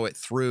would throw it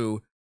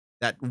through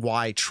that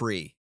Y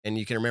tree. And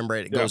you can remember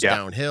it goes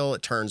downhill.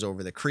 It turns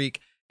over the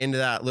creek into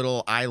that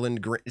little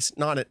island green. It's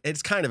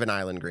kind of an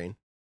island green.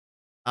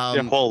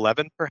 Hole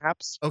 11,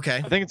 perhaps? Okay.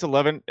 I think it's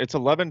 11. It's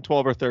 11,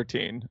 12, or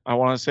 13. I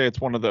want to say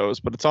it's one of those,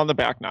 but it's on the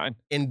back nine.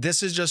 And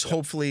this is just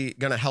hopefully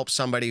going to help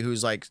somebody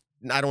who's like,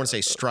 I don't want to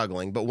say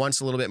struggling, but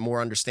wants a little bit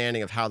more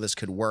understanding of how this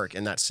could work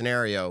in that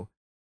scenario.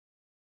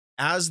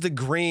 As the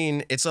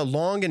green, it's a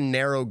long and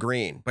narrow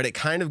green, but it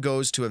kind of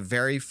goes to a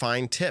very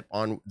fine tip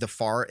on the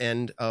far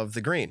end of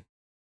the green.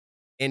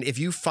 And if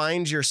you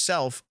find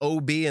yourself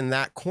OB in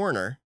that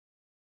corner,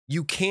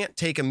 you can't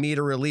take a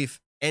meter relief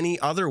any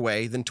other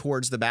way than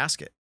towards the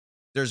basket.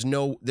 There's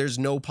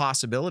no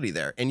possibility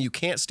there, and you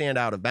can't stand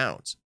out of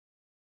bounds.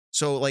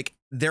 So like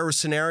there were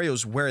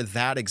scenarios where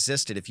that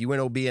existed. If you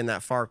went OB in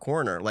that far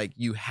corner, like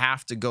you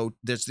have to go,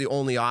 that's the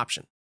only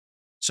option.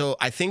 So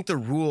I think the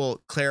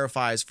rule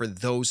clarifies for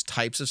those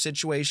types of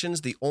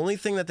situations. The only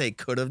thing that they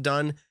could have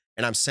done,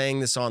 and I'm saying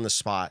this on the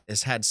spot,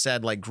 is had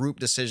said like group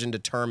decision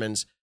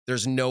determines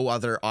there's no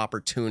other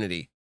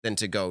opportunity than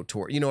to go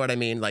toward, you know what I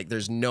mean? Like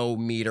there's no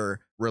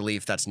meter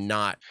relief that's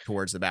not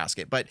towards the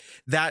basket, but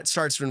that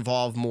starts to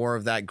involve more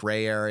of that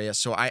gray area.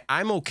 So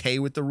I'm okay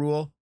with the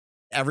rule.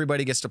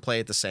 Everybody gets to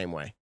play it the same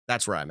way.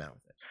 That's where I'm at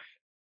with it.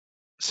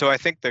 So I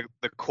think the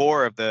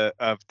core of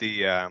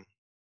the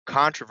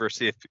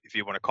controversy, if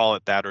you want to call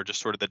it that, or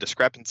just sort of the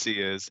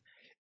discrepancy, is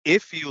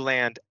if you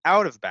land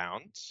out of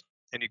bounds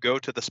and you go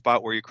to the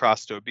spot where you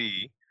crossed OB,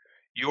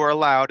 you are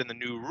allowed in the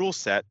new rule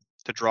set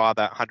to draw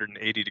that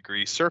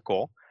 180-degree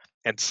circle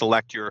and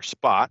select your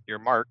spot, your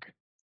mark,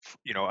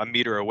 a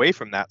meter away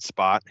from that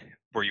spot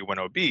where you went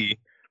OB,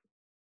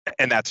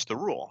 and that's the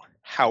rule.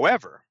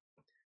 However,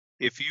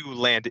 if you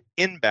land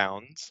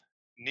inbounds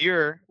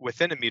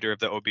within a meter of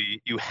the OB,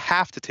 you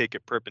have to take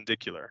it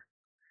perpendicular.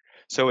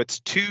 So it's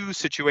two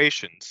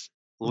situations,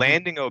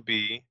 landing OB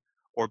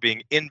or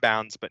being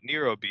inbounds but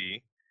near OB.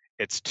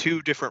 It's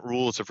two different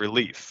rules of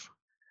relief.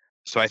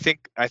 So I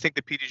think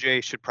the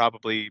PDJ should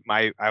probably,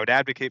 I would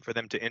advocate for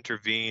them to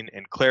intervene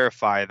and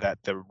clarify that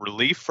the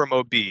relief from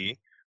OB,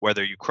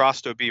 whether you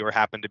crossed OB or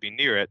happen to be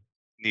near it,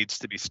 needs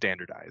to be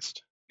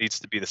standardized.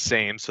 Needs to be the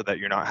same so that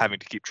you're not having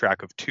to keep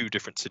track of two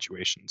different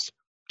situations,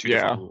 two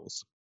different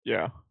rules.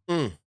 Yeah.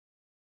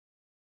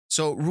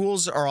 So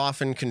rules are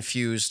often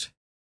confused.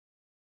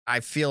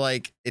 I feel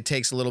like it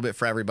takes a little bit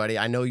for everybody.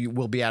 I know you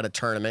will be at a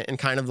tournament, and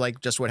kind of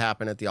like just what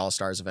happened at the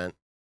All-Stars event.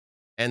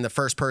 And the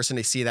first person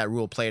to see that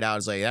rule played out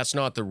is like, that's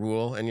not the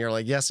rule. And you're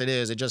like, yes, it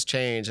is. It just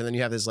changed. And then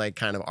you have this like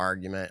kind of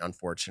argument.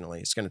 Unfortunately,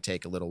 it's going to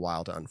take a little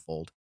while to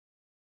unfold.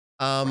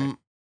 Right.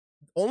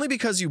 Only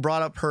because you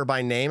brought up her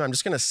by name, I'm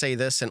just going to say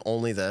this and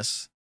only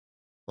this.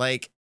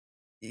 Like,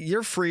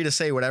 you're free to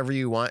say whatever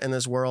you want in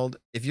this world.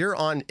 If you're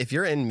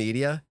in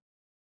media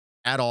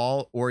at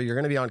all, or you're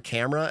going to be on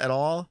camera at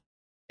all,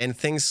 and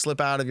things slip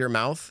out of your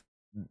mouth,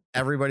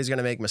 everybody's going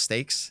to make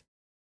mistakes.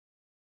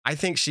 I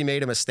think she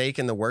made a mistake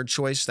in the word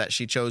choice that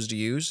she chose to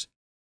use.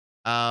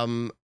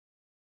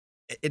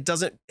 It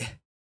doesn't.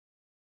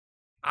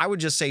 I would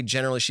just say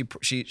generally she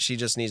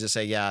just needs to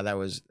say, yeah, that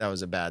was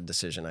a bad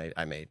decision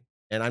I made,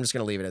 and I'm just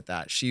going to leave it at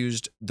that. She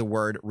used the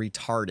word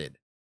retarded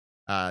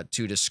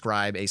to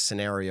describe a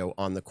scenario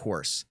on the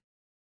course.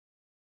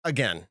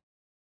 Again,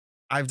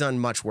 I've done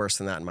much worse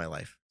than that in my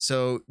life.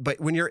 So, but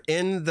when you're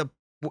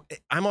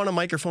I'm on a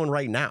microphone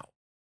right now.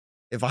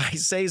 If I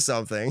say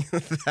something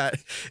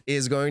that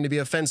is going to be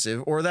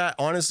offensive, or that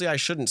honestly I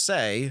shouldn't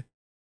say,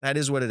 that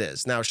is what it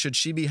is. Now, should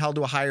she be held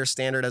to a higher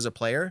standard as a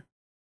player?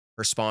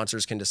 Her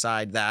sponsors can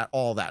decide that,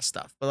 all that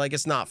stuff. But like,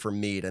 it's not for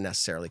me to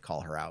necessarily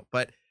call her out.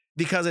 But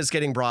because it's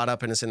getting brought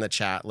up and it's in the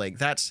chat,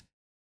 like I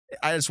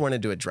just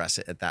wanted to address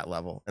it at that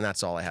level. And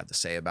that's all I have to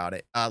say about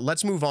it.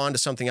 Let's move on to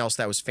something else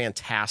that was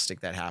fantastic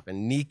that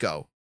happened.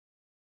 Nico.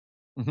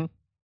 Mm-hmm.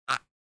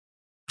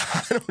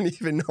 I don't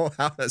even know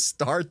how to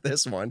start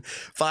this one.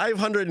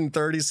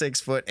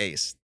 536-foot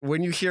ace.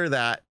 When you hear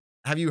that,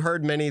 have you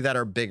heard many that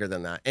are bigger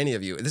than that? Any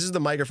of you? This is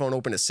the microphone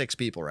open to 6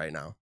 people right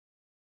now.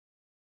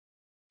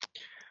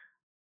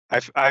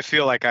 I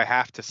feel like I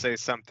have to say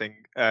something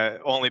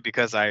only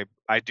because I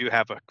do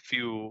have a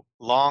few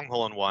long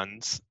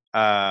hole-in-ones.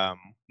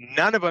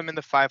 None of them in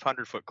the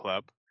 500-foot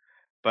club,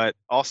 but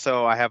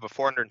also I have a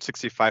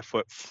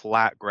 465-foot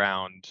flat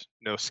ground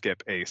no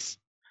skip ace.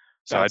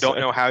 So I don't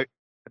know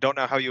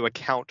how you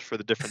account for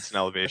the difference in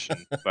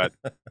elevation, but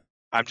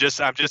I'm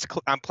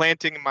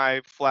planting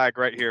my flag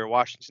right here.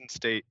 Washington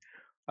State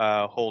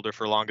holder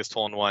for longest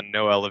hole-in-one,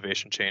 no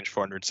elevation change,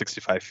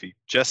 465 feet.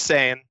 Just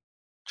saying.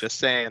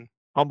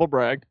 Humble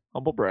brag.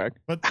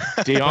 But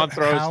Dion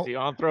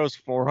throws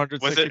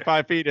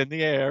 465 feet in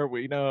the air.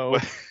 We know.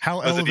 How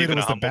elevated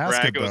was the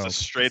basket, brag? It was a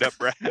straight up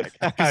brag.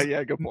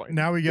 Yeah, good point.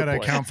 Now we got to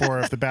account for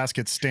if the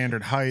basket's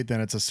standard height,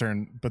 then it's a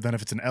certain. But then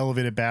if it's an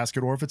elevated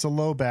basket or if it's a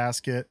low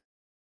basket,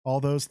 all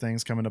those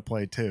things come into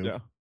play too. Yeah.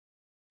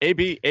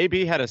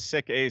 AB had a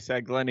sick ace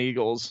at Glen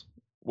Eagles.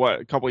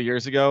 A couple of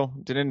years ago?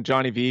 Didn't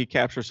Johnny V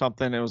capture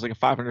something? It was like a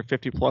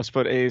 550 plus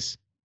foot ace.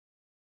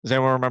 Does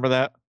anyone remember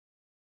that?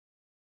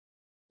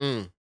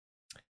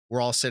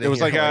 We're all sitting. It was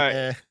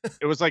here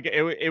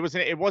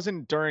it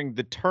wasn't during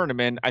the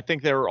tournament. I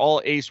think they were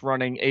all ace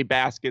running a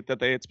basket that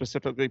they had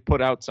specifically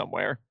put out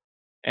somewhere,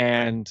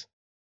 and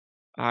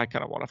I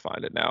kind of want to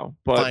find it now.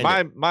 But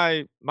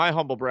my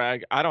humble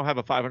brag, I don't have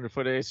a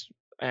 500-foot ace,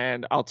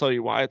 and I'll tell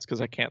you why. It's because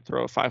I can't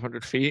throw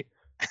 500 feet.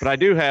 But I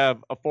do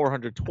have a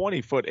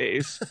 420-foot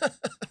ace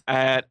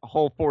at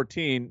hole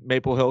 14,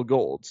 Maple Hill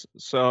Golds.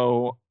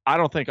 So I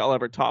don't think I'll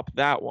ever top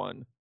that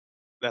one.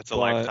 That's a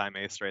lifetime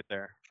ace right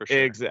there, for sure.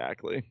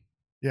 Exactly.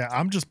 Yeah,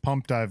 I'm just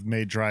pumped I've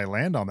made dry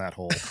land on that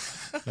hole.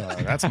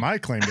 That's my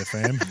claim to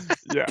fame.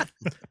 Yeah.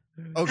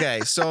 Okay,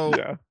 so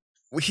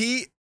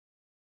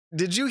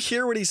did you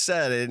hear what he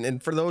said?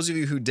 And for those of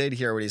you who did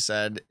hear what he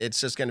said, it's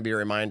just going to be a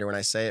reminder when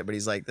I say it, but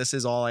he's like, this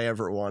is all I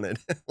ever wanted.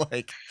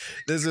 Like,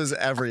 this is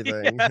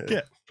everything.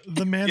 Yeah.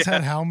 The man's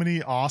had how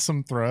many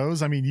awesome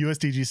throws? I mean,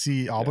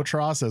 USDGC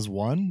Albatross as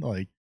one.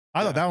 Like,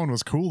 I thought that one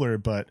was cooler,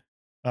 but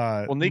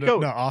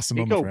Nico awesome.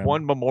 Nico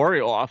won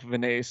Memorial off of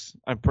an ace,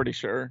 I'm pretty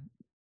sure.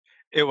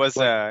 It was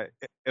a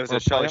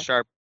Shelly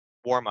Sharp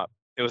warm up.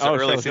 It was an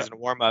early season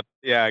warm up,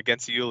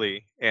 against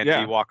Yuli, and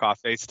he walk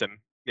off aced him.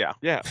 Yeah.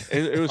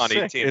 It was on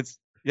sick. 18.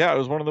 It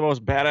was one of the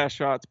most badass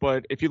shots.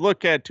 But if you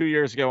look at 2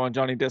 years ago on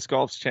Johnny Disc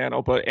Golf's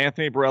channel, but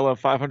Anthony Barella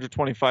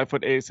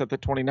 525-foot ace at the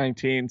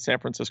 2019 San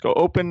Francisco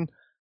Open,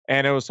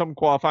 and it was some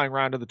qualifying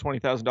round of the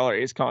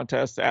 $20,000 ace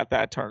contest at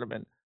that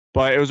tournament.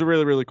 But it was a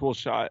really, really cool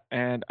shot,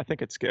 and I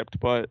think it skipped,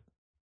 but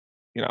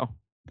that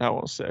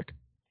one was sick.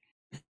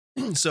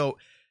 So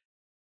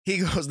he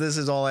goes, this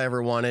is all I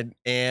ever wanted.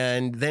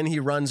 And then he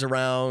runs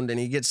around and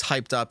he gets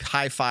hyped up,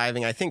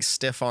 high-fiving, I think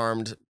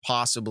stiff-armed,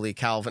 possibly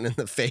Calvin in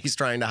the face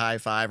trying to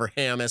high-five, or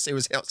Hamas. It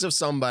was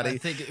somebody. I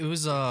think it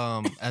was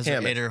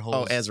Ezra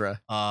Aderholt's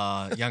Ezra.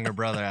 Younger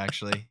brother,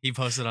 actually. He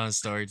posted on his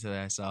story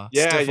today, I saw.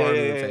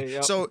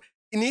 Yeah. So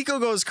Nico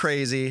goes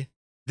crazy.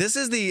 This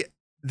is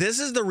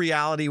the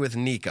reality with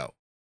Nico.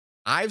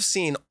 I've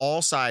seen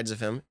all sides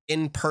of him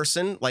in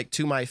person, like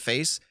to my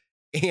face,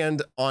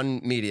 and on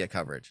media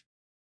coverage.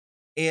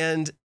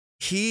 And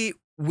he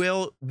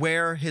will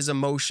wear his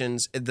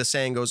emotions, the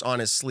saying goes, on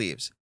his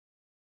sleeves.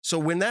 So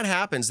when that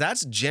happens,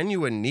 that's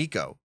genuine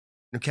Nico.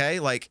 Okay?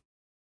 Like,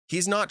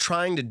 he's not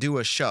trying to do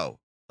a show.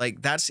 Like,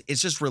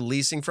 it's just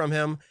releasing from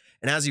him.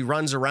 And as he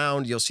runs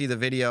around, you'll see the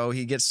video,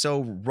 he gets so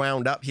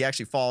wound up, he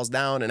actually falls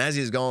down. And as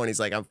he's going, he's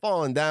like, I'm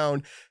falling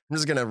down. I'm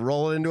just going to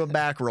roll it into a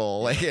back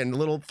roll, like, and a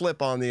little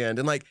flip on the end.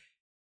 And like,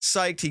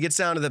 psyched, he gets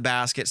down to the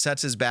basket,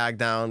 sets his bag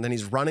down. Then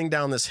he's running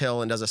down this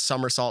hill and does a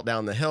somersault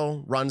down the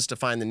hill, runs to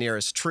find the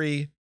nearest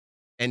tree,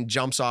 and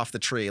jumps off the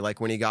tree, like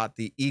when he got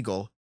the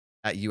eagle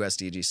at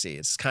USDGC.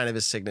 It's kind of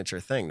his signature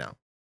thing now.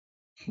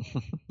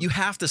 You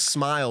have to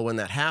smile when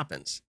that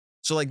happens.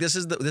 So like, this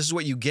is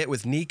what you get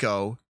with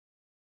Nico.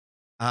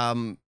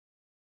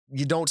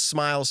 You don't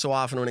smile so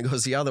often when it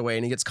goes the other way,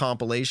 and he gets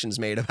compilations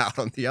made about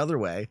him the other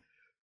way.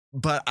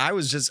 But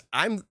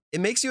it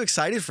makes you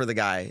excited for the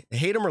guy.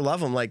 Hate him or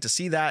love him, like, to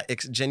see that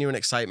genuine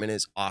excitement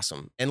is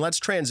awesome. And let's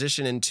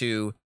transition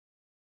into,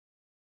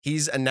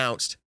 he's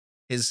announced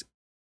his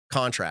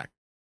contract.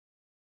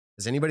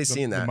 Has anybody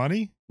seen that? The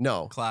money?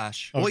 No.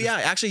 Clash. Well, yeah,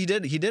 actually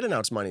he did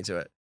announce money to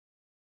it.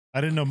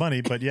 I didn't know money,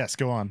 but yes,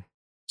 go on.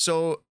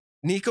 So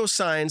Nico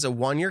signs a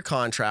 1-year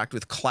contract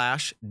with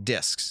Clash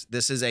Discs.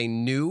 This is a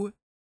new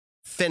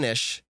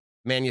Finnish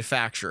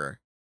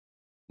manufacturer.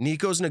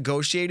 Nico's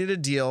negotiated a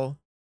deal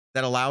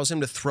that allows him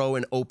to throw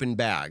an open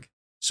bag.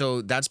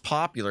 So that's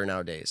popular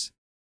nowadays.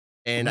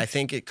 And I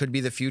think it could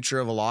be the future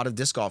of a lot of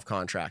disc golf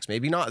contracts.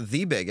 Maybe not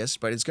the biggest,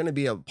 but it's going to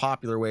be a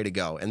popular way to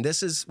go. And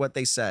this is what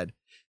they said.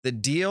 The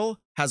deal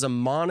has a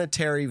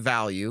monetary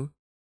value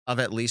of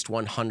at least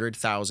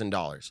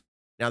 $100,000.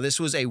 Now, this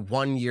was a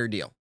 1-year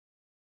deal,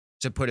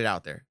 to put it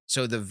out there.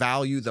 So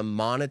the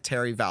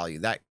monetary value,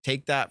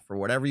 take that for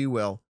whatever you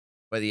will,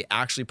 but he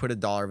actually put a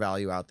dollar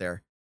value out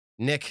there.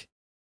 Nick,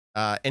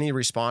 any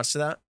response to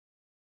that?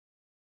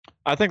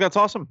 I think that's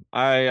awesome.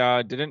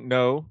 I didn't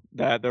know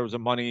that there was a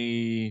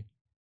money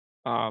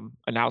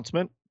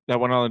announcement that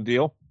went on the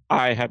deal.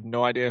 I have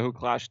no idea who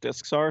Clash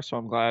discs are, so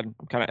I'm glad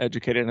I'm kind of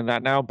educated in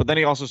that now. But then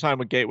he also signed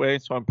with Gateway,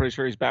 so I'm pretty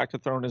sure he's back to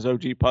throwing his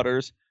OG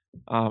putters.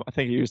 I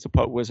think he used to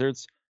putt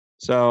Wizards.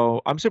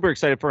 So I'm super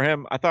excited for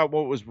him. I thought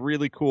what was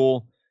really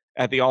cool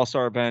at the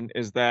All-Star event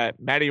is that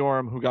Matty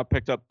Oram, who got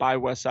picked up by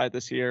Westside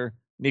this year,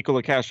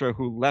 Nico LaCastro,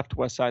 who left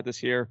Westside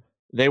this year,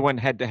 they went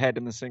head-to-head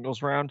in the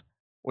singles round,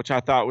 which I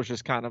thought was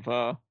just kind of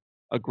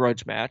a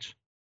grudge match.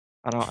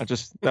 That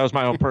was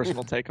my own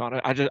personal take on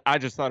it. I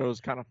just thought it was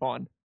kind of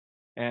fun.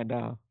 And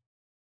a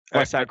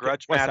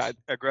grudge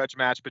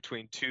match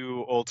between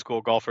two old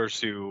school golfers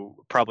who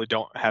probably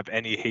don't have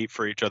any hate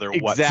for each other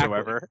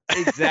whatsoever.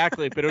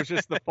 Exactly, but it was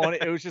just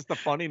the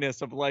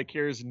funniness of like,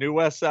 here's new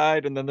West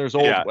Side and then there's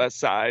old West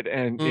Side,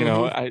 and you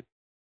know,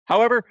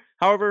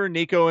 however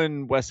Nico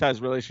and West Side's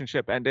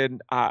relationship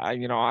ended,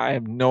 I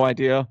have no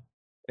idea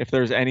if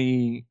there's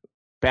any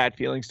bad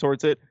feelings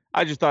towards it.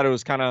 I just thought it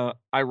was kind of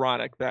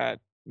ironic that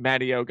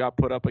Matty O got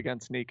put up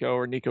against Nico,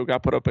 or Nico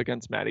got put up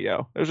against Matty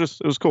O. It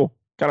was cool.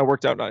 Kind of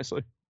worked out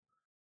nicely.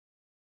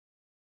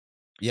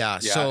 Yeah.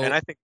 So, and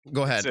I think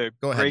go ahead,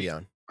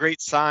 Ian.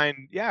 Great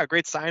sign. Yeah, a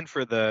great sign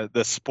for the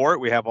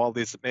sport. We have all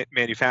these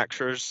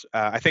manufacturers.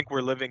 I think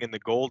we're living in the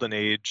golden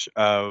age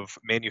of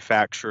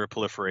manufacturer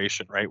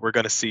proliferation, right? We're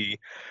going to see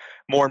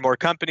more and more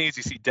companies.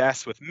 You see Des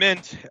with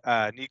Mint,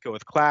 Nico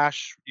with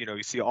Clash.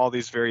 You see all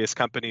these various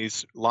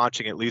companies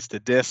launching at least a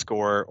disc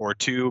or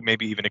two,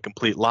 maybe even a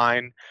complete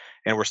line,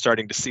 and we're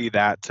starting to see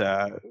that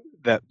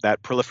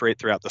proliferate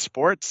throughout the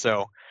sport.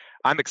 So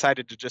I'm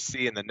excited to just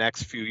see in the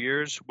next few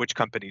years which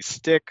companies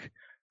stick,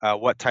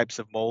 what types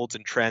of molds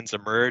and trends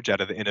emerge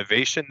out of the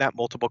innovation that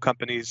multiple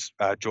companies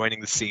joining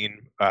the scene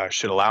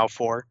should allow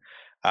for.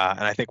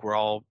 And I think we're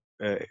all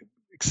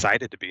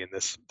excited to be in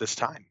this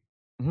time.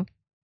 Mm-hmm.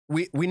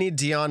 We need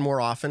Dion more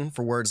often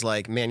for words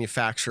like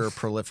manufacturer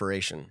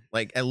proliferation,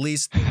 like at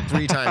least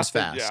 3 times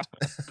fast.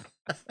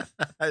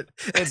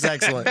 It's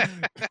excellent.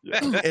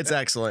 It's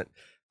excellent.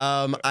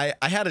 I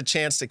had a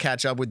chance to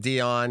catch up with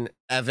Dion.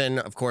 Evan,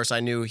 of course, I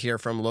knew here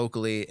from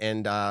locally,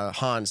 and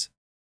Hans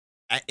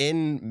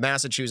in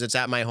Massachusetts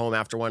at my home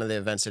after one of the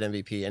events at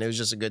MVP, and it was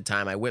just a good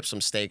time. I whipped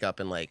some steak up,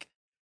 and like,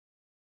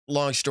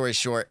 long story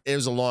short, it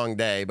was a long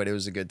day, but it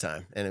was a good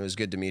time, and it was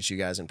good to meet you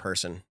guys in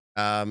person.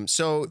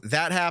 So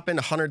that happened,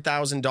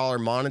 $100,000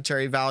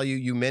 monetary value.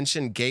 You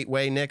mentioned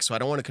Gateway, Nick, so I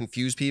don't want to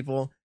confuse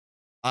people.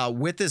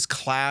 With this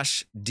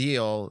Clash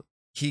deal,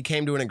 he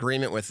came to an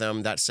agreement with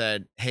them that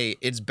said, hey,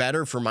 it's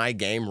better for my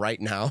game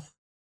right now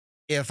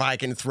if I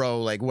can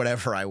throw like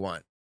whatever I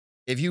want.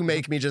 If you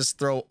make me just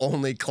throw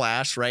only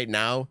Clash right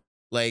now,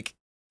 like,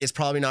 it's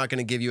probably not going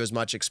to give you as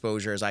much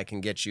exposure as I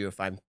can get you if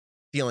I'm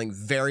feeling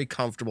very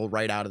comfortable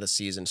right out of the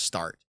season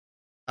start.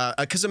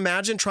 Because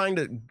imagine trying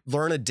to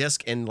learn a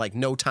disc in like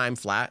no time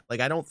flat. Like,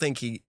 I don't think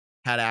he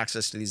had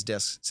access to these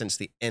discs since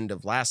the end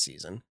of last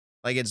season.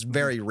 Like, it's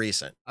very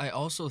recent. I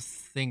also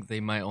think they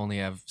might only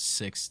have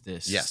 6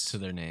 discs to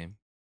their name.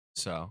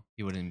 So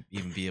he wouldn't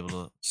even be able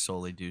to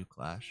solely do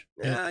Clash.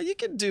 Yeah, you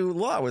could do a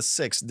lot with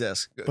 6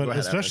 discs. But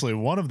especially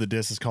one of the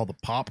discs is called the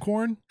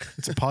Popcorn.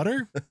 It's a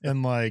putter.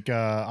 And like,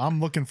 I'm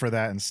looking for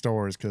that in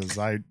stores because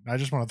I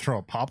just want to throw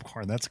a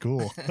popcorn. That's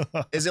cool.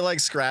 Is it like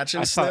scratch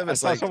and sniff?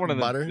 It's like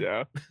butter?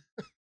 Yeah.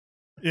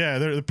 Yeah,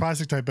 the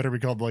plastic type better be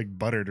called like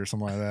buttered or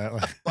something like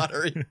that.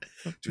 Buttery.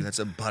 Dude, that's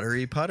a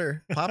buttery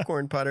putter.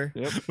 Popcorn putter.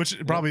 Yep.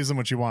 Which probably isn't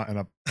what you want in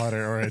a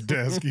putter or a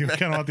disc. You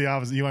kind of want the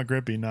opposite. You want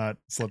grippy, not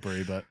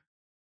slippery. But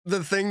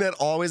the thing that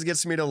always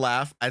gets me to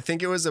laugh, I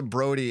think it was a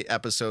Brody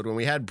episode when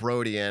we had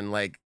Brody in,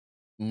 like,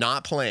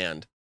 not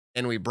planned,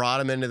 and we brought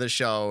him into the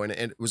show, and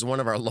it was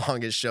one of our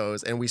longest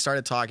shows, and we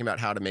started talking about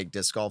how to make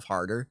disc golf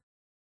harder.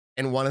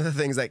 And one of the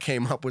things that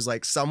came up was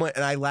like someone,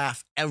 and I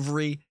laugh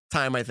every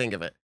time I think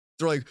of it.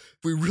 They're like,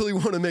 if we really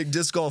want to make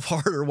disc golf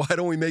harder, why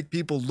don't we make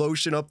people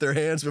lotion up their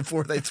hands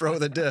before they throw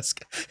the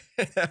disc?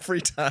 Every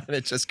time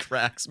it just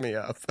cracks me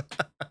up.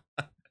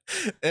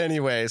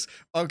 Anyways,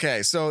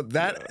 okay, so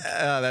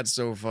that's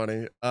so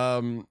funny.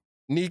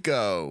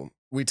 Nico,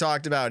 we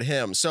talked about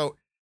him. So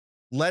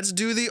let's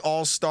do the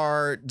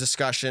All-Star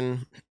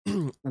discussion.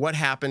 What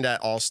happened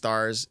at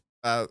All-Stars?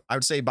 I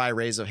would say by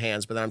raise of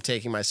hands, but then I'm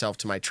taking myself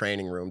to my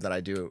training room that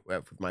I do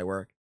with my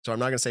work. So I'm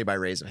not going to say by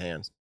raise of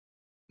hands.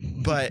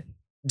 But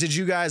did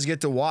you guys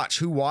get to watch?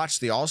 Who watched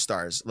the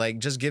All-Stars? Like,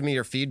 just give me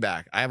your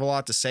feedback. I have a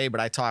lot to say,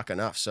 but I talk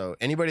enough. So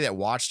anybody that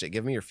watched it,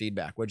 give me your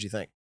feedback. What'd you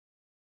think?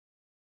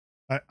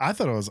 I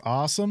thought it was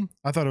awesome.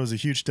 I thought it was a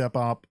huge step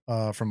up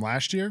from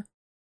last year.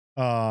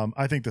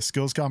 I think the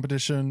skills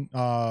competition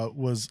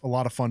was a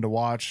lot of fun to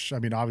watch. I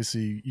mean,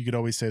 obviously, you could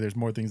always say there's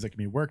more things that can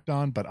be worked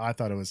on, but I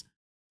thought it was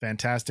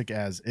fantastic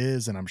as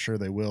is, and I'm sure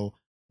they will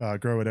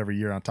grow it every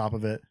year on top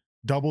of it.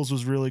 Doubles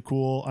was really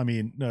cool. I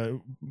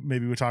mean,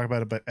 maybe we talk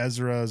about it, but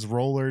Ezra's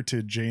roller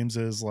to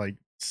James's like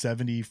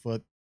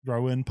 70-foot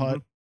throw-in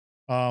putt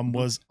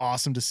was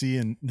awesome to see,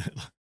 and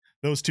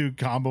those two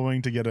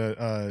comboing to get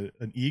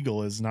an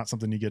eagle is not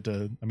something you get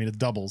to. I mean, it's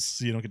doubles,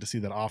 so you don't get to see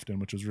that often,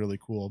 which was really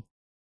cool.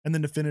 And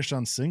then to finish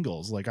on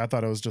singles, like, I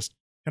thought it was just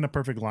kind of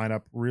perfect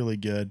lineup, really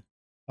good.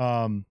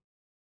 But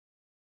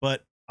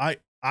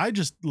I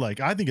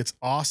think it's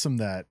awesome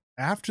that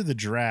after the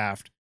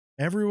draft,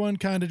 everyone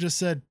kind of just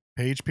said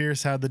Paige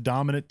Pierce had the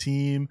dominant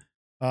team,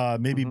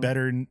 maybe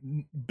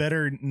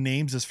better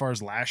names as far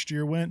as last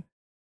year went.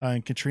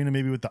 And Katrina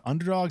maybe with the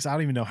underdogs. I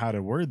don't even know how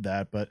to word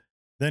that, but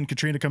then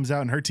Katrina comes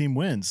out and her team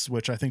wins,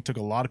 which I think took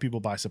a lot of people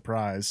by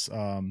surprise.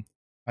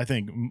 I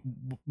think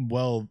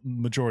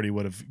majority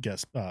would have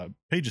guessed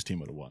Paige's team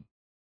would have won.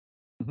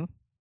 Mm-hmm.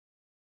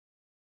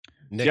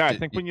 Nick, I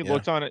think when you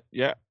looked on it,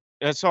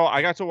 and so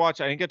I got to watch.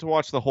 I didn't get to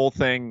watch the whole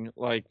thing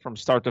like from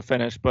start to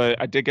finish,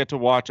 but I did get to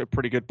watch a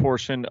pretty good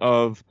portion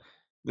of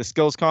the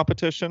skills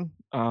competition.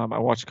 I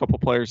watched a couple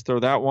players throw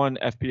that one,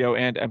 FPO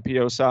and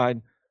MPO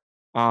side.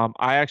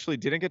 I actually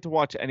didn't get to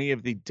watch any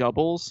of the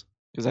doubles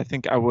because I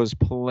think I was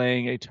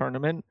playing a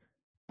tournament,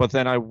 but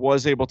then I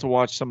was able to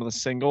watch some of the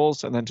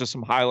singles and then just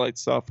some highlight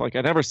stuff. Like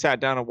I never sat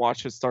down and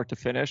watched it start to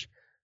finish,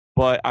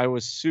 but I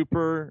was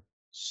super,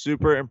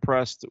 super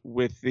impressed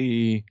with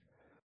the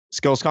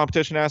skills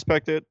competition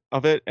aspect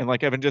of it. And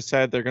like Evan just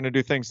said, they're going to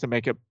do things to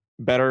make it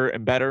better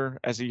and better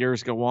as the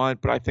years go on.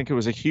 But I think it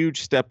was a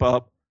huge step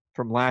up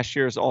from last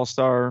year's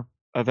All-Star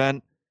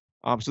event.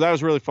 So that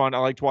was really fun. I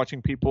liked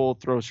watching people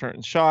throw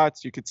certain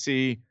shots. You could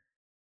see,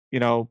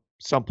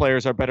 some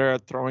players are better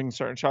at throwing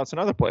certain shots than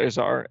other players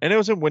are. And it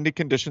was in windy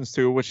conditions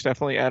too, which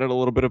definitely added a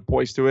little bit of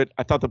poise to it.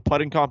 I thought the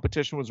putting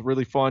competition was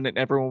really fun and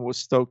everyone was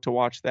stoked to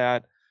watch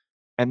that.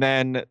 And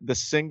then the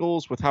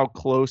singles with how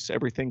close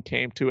everything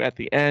came to at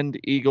the end,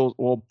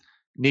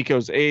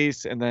 Nico's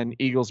ace and then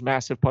Eagles'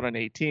 massive putt on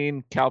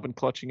 18, Calvin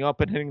clutching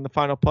up and hitting the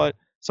final putt.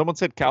 Someone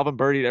said Calvin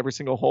birdied every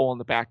single hole on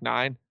the back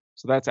nine.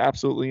 So that's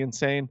absolutely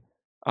insane.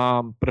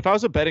 But if I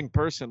was a betting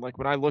person, like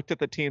when I looked at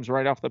the teams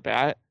right off the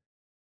bat,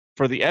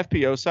 for the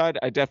FPO side,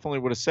 I definitely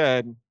would have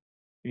said,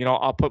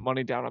 I'll put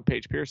money down on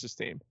Paige Pierce's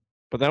team.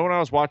 But then when I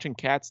was watching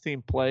Kat's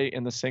team play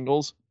in the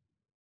singles,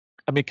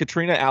 I mean,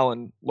 Katrina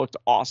Allen looked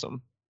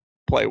awesome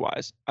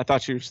play-wise. I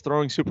thought she was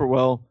throwing super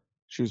well.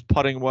 She was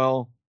putting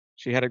well.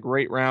 She had a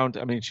great round.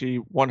 I mean, she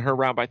won her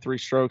round by 3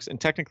 strokes. And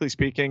technically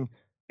speaking,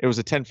 it was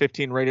a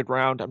 10-15 rated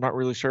round. I'm not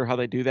really sure how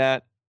they do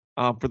that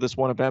for this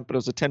one event, but it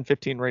was a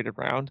 10-15 rated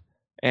round.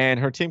 And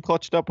her team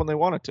clutched up when they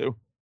wanted to,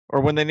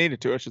 or when they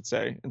needed to, I should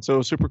say. And so it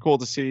was super cool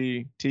to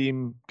see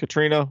Team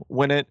Katrina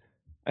win it,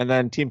 and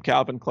then Team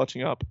Calvin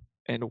clutching up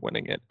and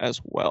winning it as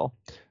well.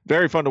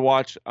 Very fun to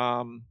watch.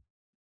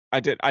 I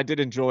did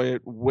enjoy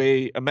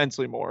it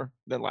immensely more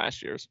than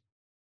last year's.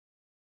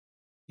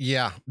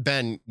 Yeah,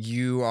 Ben,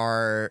 you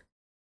are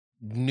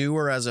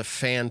newer as a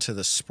fan to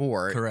the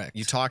sport. Correct.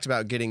 You talked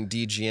about getting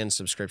DGN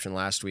subscription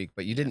last week,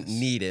 but you didn't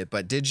need it.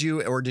 But did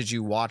you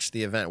watch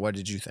the event? What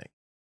did you think?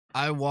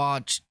 I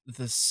watched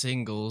the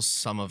singles,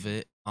 some of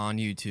it on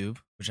YouTube,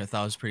 which I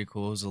thought was pretty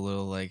cool. It was a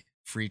little like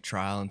free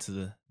trial into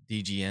the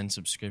DGN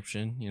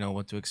subscription. You know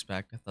what to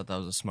expect. I thought that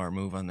was a smart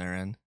move on their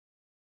end.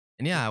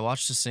 And yeah, I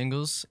watched the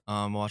singles.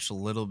 Watched a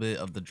little bit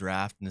of the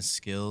draft and the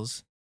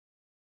skills,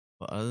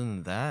 but other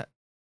than that,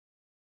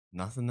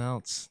 nothing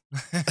else.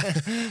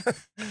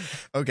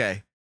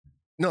 Okay,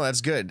 no,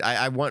 that's good.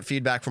 I want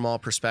feedback from all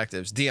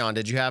perspectives. Dion,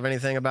 did you have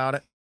anything about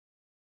it?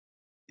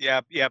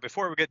 Yeah.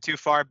 Before we get too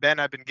far, Ben,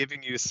 I've been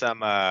giving you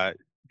some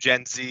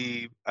Gen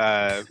Z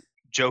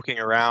joking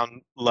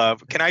around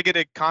love. Can I get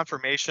a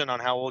confirmation on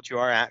how old you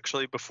are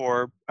actually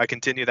before I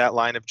continue that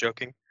line of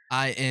joking?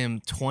 I am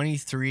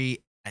 23.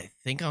 I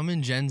think I'm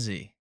in Gen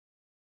Z.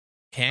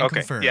 Can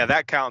confirm. Yeah,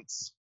 that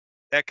counts.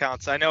 That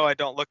counts. I know I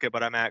don't look it,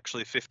 but I'm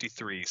actually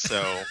 53.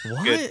 So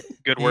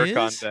good work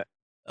on that.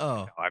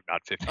 Oh, no, I'm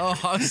not 53. Oh,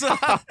 I'm sorry.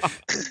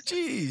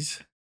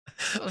 Jeez.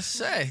 Let's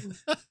say.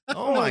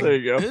 Oh my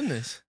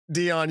goodness.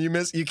 Dion,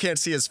 you can't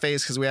see his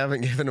face because we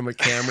haven't given him a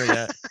camera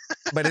yet.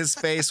 But his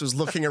face was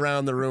looking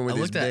around the room with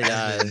his big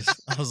eyes.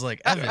 I was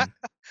like, Evan,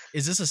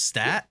 is this a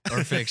stat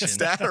or fiction?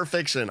 Stat or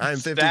fiction? I'm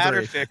 53. Stat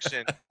or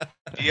fiction.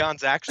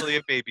 Dion's actually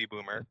a baby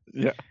boomer.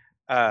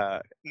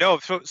 Yeah. No,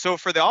 so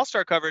for the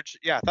All-Star coverage,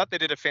 yeah, I thought they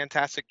did a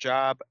fantastic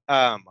job.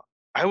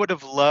 I would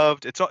have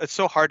loved, it's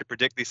so hard to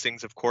predict these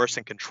things, of course,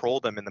 and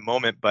control them in the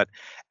moment. But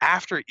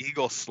after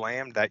Eagle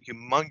slammed that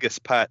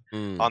humongous putt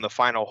on the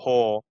final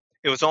hole,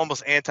 it was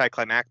almost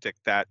anticlimactic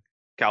that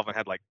Calvin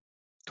had like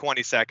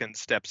 20 seconds,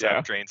 steps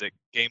up, drains it,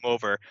 game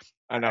over.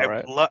 I know,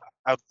 right?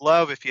 I'd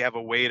love if you have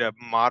a way to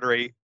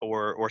moderate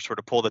or sort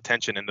of pull the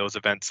tension in those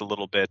events a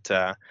little bit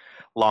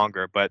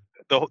longer. But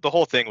the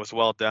whole thing was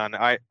well done.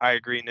 I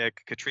agree,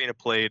 Nick. Katrina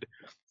played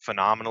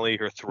phenomenally.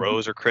 Her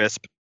throws are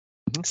crisp.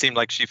 Seemed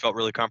like she felt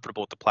really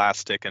comfortable with the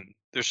plastic, and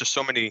there's just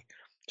so many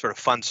sort of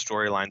fun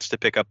storylines to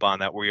pick up on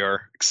that we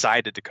are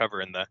excited to cover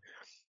in the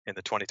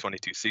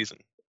 2022 season.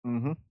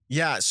 Mm-hmm.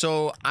 Yeah,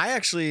 so I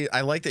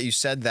like that you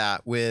said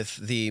that with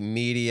the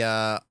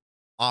media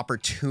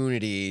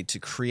opportunity to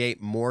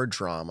create more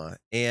drama,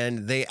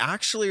 and they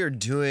actually are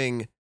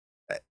doing.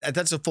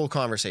 That's a full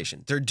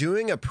conversation. They're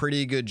doing a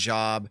pretty good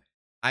job.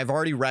 I've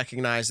already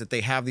recognized that they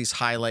have these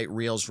highlight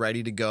reels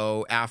ready to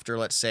go after,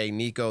 let's say,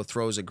 Nico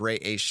throws a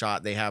great ace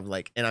shot. They have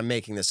and I'm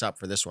making this up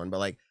for this one,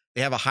 but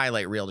they have a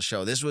highlight reel to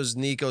show. This was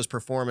Nico's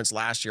performance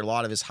last year, a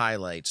lot of his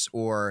highlights.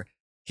 Or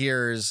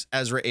here's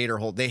Ezra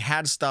Aderholt. They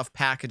had stuff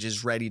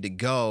packages ready to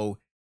go.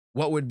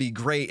 What would be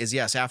great is,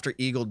 yes, after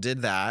Eagle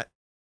did that,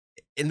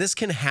 and this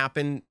can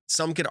happen.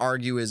 Some could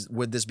argue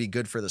would this be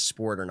good for the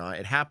sport or not?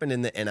 It happened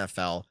in the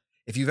NFL.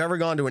 If you've ever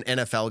gone to an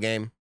NFL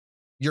game,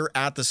 you're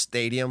at the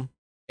stadium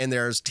and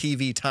there's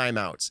TV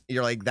timeouts.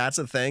 You're like, that's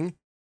a thing?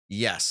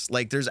 Yes.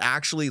 Like there's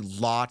actually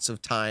lots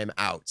of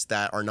timeouts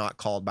that are not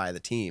called by the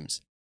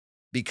teams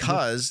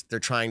because they're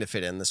trying to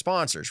fit in the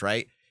sponsors,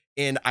 right?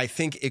 And I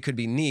think it could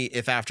be neat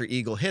if after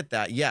Eagle hit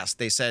that, yes,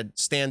 they said,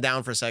 stand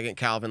down for a second,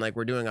 Calvin. Like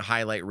we're doing a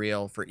highlight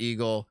reel for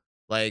Eagle.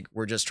 Like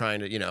we're just trying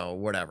to,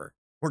 whatever.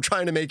 We're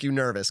trying to make you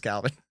nervous,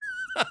 Calvin.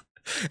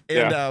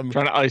 And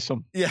trying to ice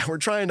them. Yeah, we're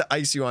trying to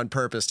ice you on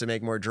purpose to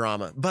make more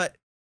drama. But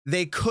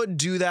they could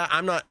do that.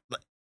 I'm not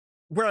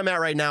where I'm at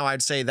right now.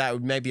 I'd say that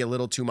would maybe a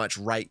little too much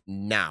right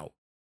now.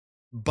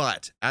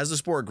 But as the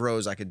sport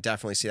grows, I could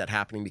definitely see that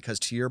happening because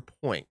to your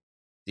point,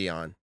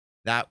 Dion,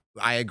 that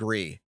I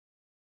agree.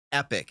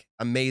 Epic,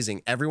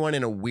 amazing. Everyone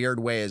in a weird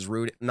way is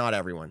rooting, not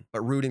everyone,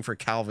 but rooting for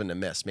Calvin to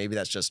miss. Maybe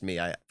that's just me.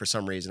 For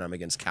some reason, I'm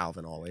against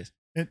Calvin always.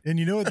 And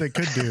you know what they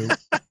could do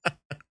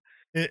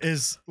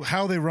is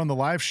how they run the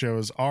live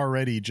shows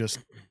already just,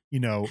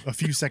 a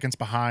few seconds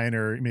behind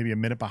or maybe a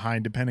minute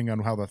behind, depending on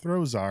how the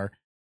throws are.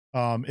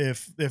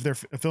 If they're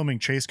filming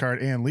chase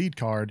card and lead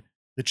card,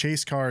 the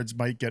chase cards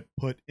might get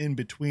put in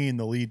between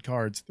the lead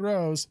card's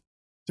throws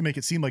to make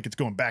it seem like it's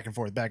going back and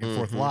forth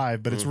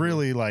live, but it's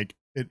really like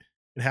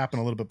it happened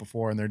a little bit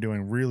before and they're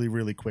doing really,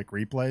 really quick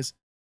replays.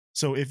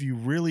 So if you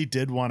really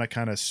did want to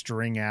kind of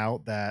string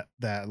out that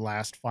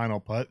last final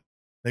putt,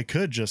 they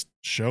could just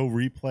show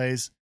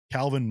replays.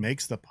 Calvin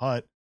makes the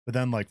putt, but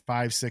then like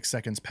 5-6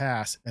 seconds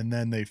pass and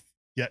then they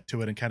get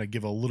to it and kind of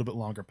give a little bit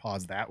longer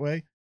pause that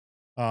way.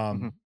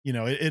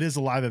 It is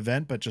a live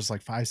event, but just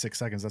like 5-6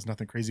 seconds, that's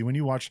nothing crazy. When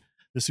you watch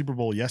the Super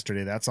Bowl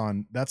yesterday, that's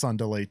on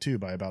delay too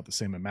by about the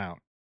same amount.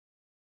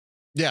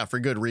 Yeah, for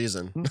good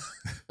reason.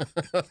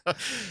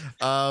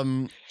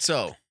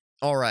 So,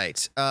 all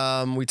right.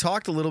 We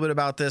talked a little bit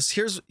about this.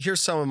 Here's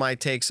some of my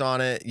takes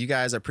on it. You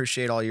guys, I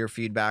appreciate all your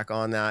feedback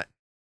on that.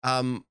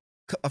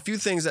 A few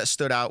things that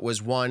stood out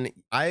was one,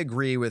 I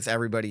agree with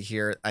everybody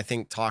here. I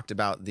think talked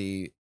about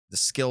the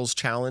skills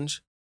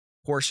challenge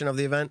portion of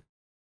the event.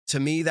 To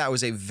me, that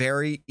was a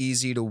very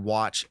easy to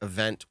watch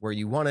event where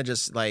you want to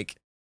just like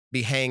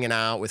be hanging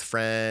out with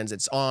friends.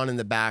 It's on in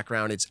the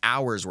background. It's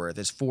hours worth.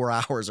 It's 4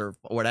 hours or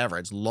whatever.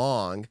 It's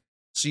long.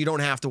 So you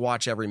don't have to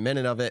watch every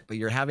minute of it, but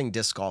you're having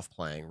disc golf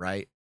playing,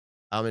 right?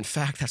 In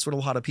fact, that's what a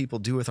lot of people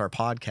do with our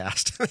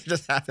podcast. They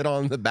just have it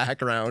on in the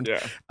background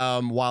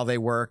while they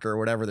work or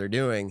whatever they're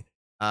doing.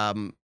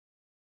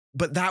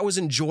 But that was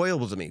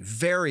enjoyable to me,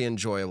 very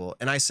enjoyable.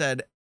 And I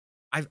said,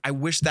 I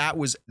wish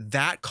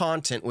that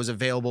content was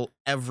available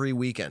every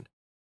weekend.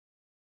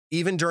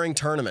 Even during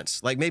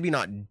tournaments, like maybe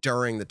not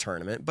during the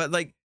tournament, but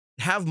like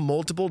have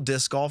multiple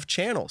disc golf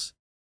channels.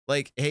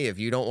 Like, hey, if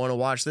you don't want to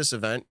watch this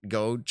event,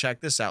 go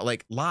check this out,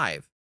 like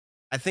live.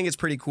 I think it's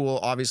pretty cool.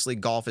 Obviously,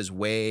 golf is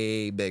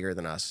way bigger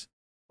than us,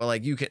 but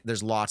like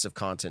there's lots of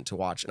content to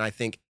watch. And I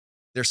think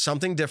there's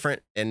something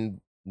different. And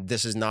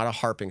this is not a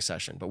harping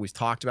session, but we've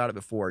talked about it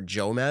before.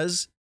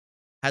 Jomez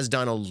has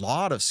done a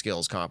lot of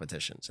skills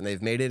competitions and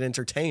they've made it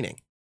entertaining,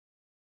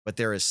 but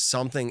there is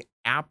something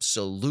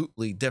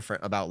absolutely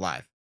different about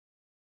live.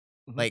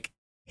 Like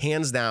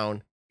hands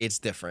down, it's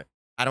different.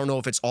 I don't know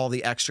if it's all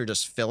the extra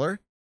just filler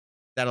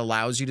that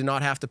allows you to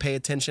not have to pay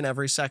attention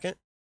every second,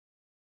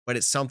 but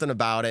it's something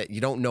about it.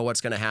 You don't know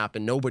what's going to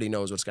happen. Nobody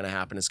knows what's going to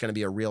happen. It's going to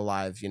be a real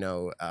live,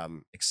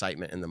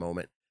 excitement in the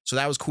moment. So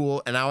that was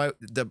cool. And now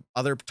the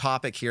other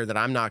topic here that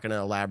I'm not going to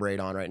elaborate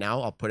on right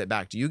now, I'll put it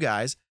back to you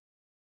guys.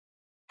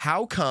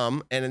 How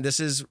come, and this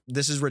is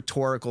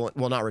rhetorical,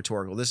 well, not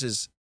rhetorical. This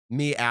is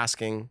me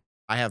asking,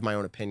 I have my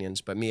own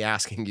opinions, but me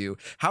asking you,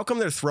 how come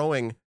they're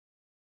throwing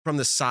from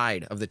the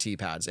side of the tee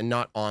pads and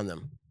not on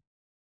them?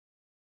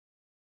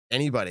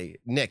 Anybody?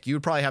 Nick, you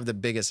would probably have the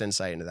biggest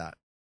insight into that.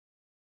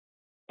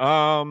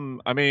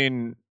 I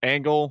mean,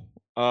 angle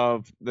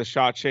of the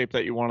shot shape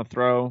that you want to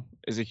throw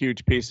is a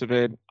huge piece of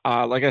it.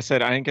 Like I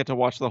said, I didn't get to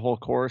watch the whole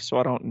course, so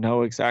I don't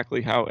know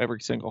exactly how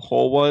every single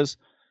hole was.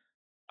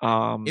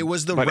 It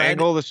was the red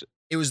angle.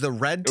 It was the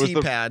red tee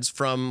pads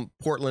from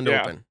Portland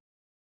Open.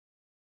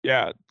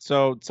 Yeah.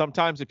 So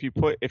sometimes if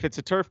it's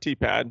a turf tee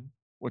pad,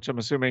 which I'm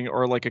assuming,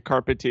 or like a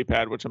carpet tee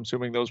pad, which I'm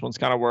assuming those ones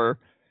kind of were,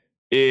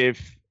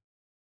 if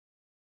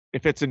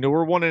it's a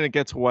newer one and it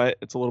gets wet,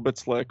 it's a little bit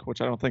slick,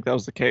 which I don't think that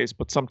was the case.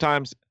 But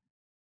sometimes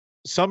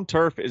some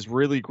turf is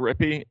really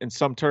grippy and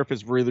some turf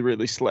is really,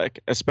 really slick,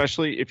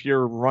 especially if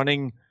you're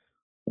running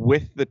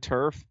with the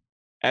turf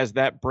as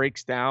that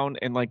breaks down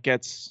and like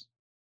gets,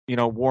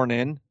 worn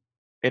in.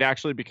 It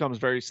actually becomes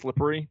very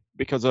slippery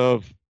because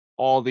of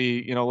all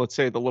the, let's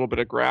say the little bit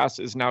of grass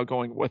is now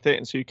going with it.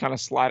 And so you kind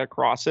of slide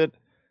across it.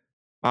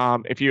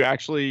 If you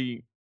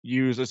actually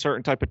use a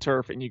certain type of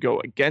turf and you go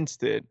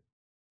against it,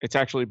 it's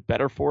actually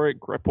better for it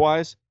grip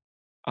wise.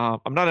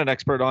 I'm not an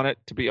expert on it,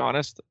 to be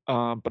honest,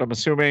 but I'm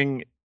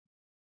assuming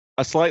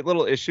a slight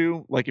little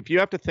issue. Like if you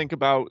have to think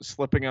about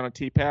slipping on a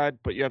tee pad,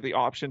 but you have the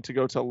option to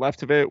go to the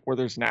left of it where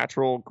there's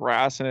natural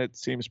grass and it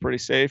seems pretty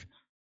safe,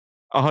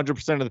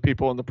 100% of the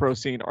people in the pro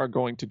scene are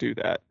going to do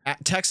that.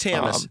 Text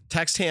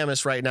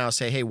Hamas right now.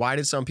 Say, hey, why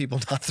did some people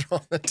not throw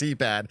on the tee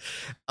pad?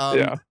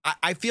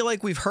 I feel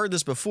like we've heard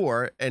this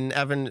before, and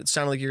Evan, it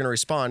sounded like you're going to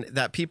respond,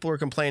 that people are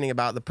complaining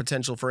about the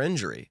potential for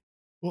injury.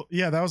 Well,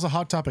 yeah, that was a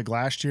hot topic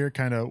last year,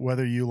 kind of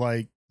whether you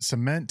like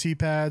cement tee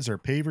pads or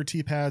paver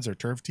tee pads or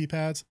turf tee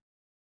pads.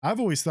 I've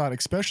always thought,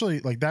 especially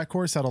like that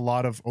course had a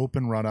lot of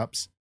open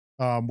run-ups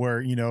where,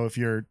 you know, if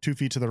you're 2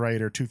 feet to the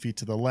right or 2 feet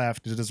to the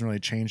left, it doesn't really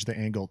change the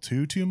angle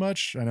too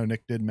much. I know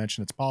Nick did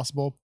mention it's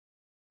possible.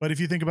 But if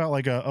you think about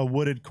like a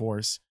wooded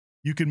course,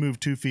 you can move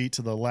 2 feet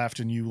to the left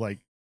and you like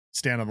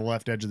stand on the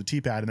left edge of the tee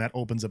pad, and that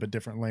opens up a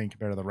different lane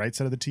compared to the right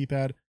side of the tee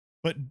pad.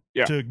 But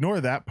to ignore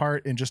that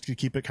part and just to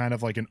keep it kind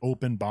of like an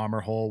open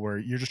bomber hole where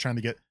you're just trying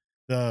to get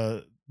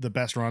the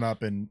best run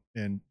up and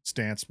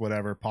stance,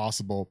 whatever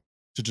possible,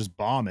 to just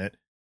bomb it.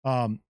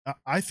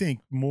 I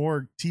think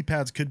more tee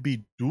pads could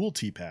be dual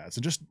tee pads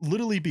and just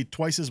literally be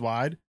twice as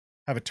wide,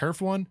 have a turf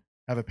one,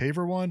 have a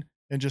paver one,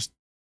 and just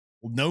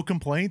no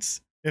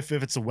complaints. If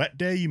it's a wet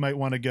day, you might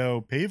want to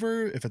go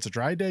paver. If it's a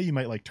dry day, you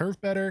might like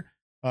turf better.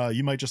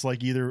 You might just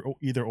like either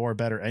or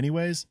better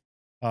anyways.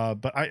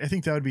 But I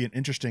think that would be an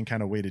interesting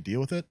kind of way to deal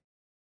with it.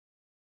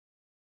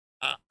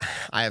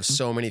 I have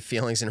so many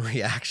feelings and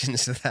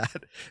reactions to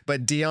that.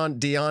 But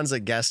Dion's a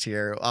guest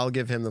here. I'll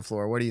give him the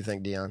floor. What do you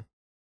think, Dion?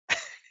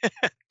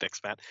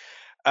 Thanks, man.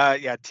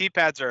 Yeah, tee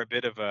pads are a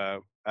bit of a.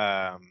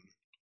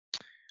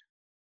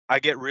 I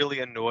get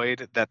really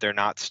annoyed that they're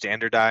not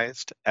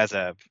standardized as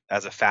a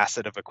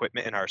facet of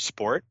equipment in our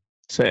sport.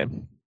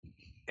 Same.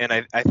 And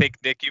I think,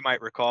 Nick, you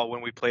might recall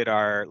when we played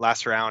our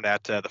last round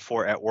at the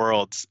Fort at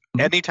Worlds,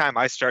 anytime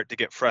I start to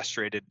get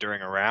frustrated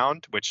during a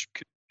round, which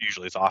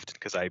usually is often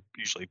because I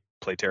usually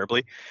play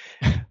terribly,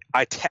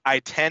 I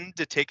tend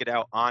to take it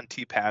out on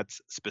tee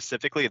pads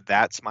specifically.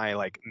 That's my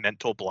like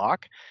mental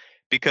block,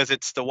 because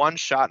it's the one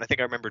shot, and I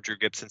think I remember Drew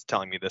Gibson's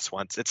telling me this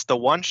once, it's the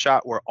one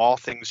shot where all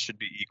things should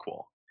be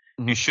equal.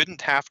 You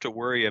shouldn't have to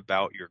worry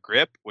about your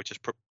grip, which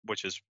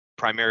is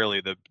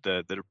primarily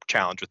the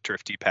challenge with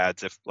turf tee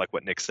pads. If, like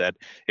what Nick said,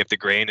 if the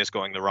grain is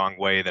going the wrong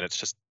way, then it's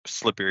just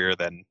slipperier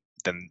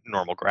than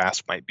normal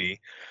grass might be.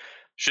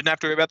 Shouldn't have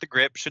to worry about the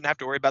grip, shouldn't have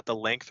to worry about the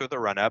length or the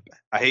run up.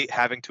 I hate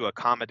having to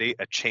accommodate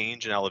a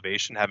change in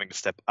elevation, having to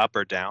step up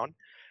or down.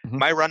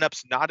 My run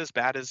up's not as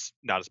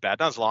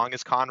long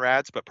as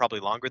Conrad's, but probably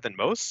longer than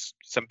most.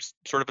 Some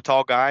sort of a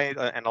tall guy,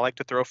 and I like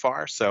to throw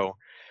far. So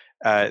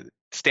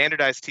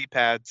standardized tee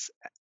pads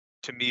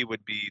to me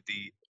would be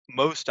the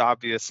most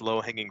obvious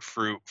low-hanging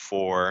fruit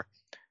for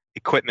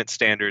equipment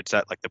standards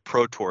that like the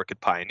Pro Tour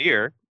could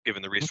pioneer,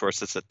 given the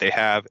resources that they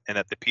have, and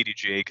that the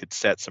PDGA could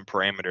set some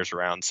parameters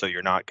around, so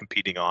you're not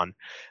competing on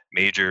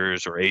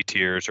majors or A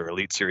tiers or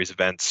Elite Series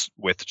events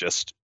with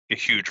just a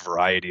huge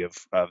variety of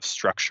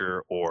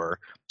structure or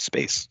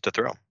space to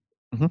throw.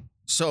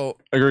 So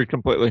I agree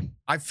completely.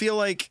 I feel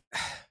like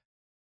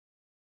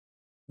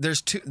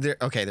there's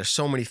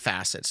so many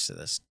facets to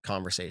this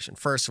conversation.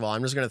 First of all,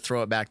 I'm just going to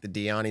throw it back to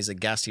Dion. He's a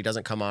guest. He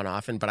doesn't come on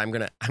often, but I'm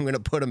going to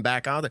put him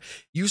back out there.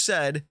 You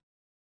said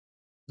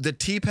the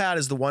tee pad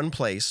is the one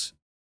place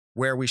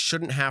where we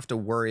shouldn't have to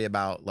worry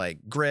about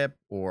like grip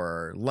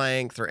or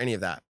length or any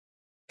of that.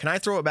 Can I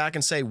throw it back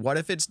and say, what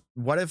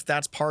if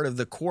that's part of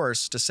the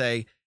course to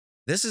say,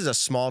 this is a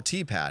small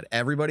tee pad.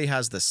 Everybody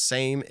has the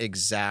same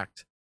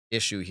exact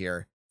issue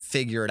here.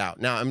 Figure it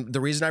out. Now,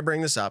 the reason I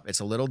bring this up, it's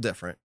a little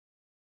different.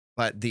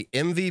 But the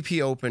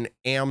MVP Open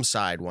AM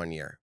side one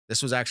year,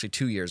 this was actually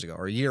 2 years ago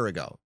or a year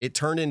ago, it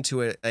turned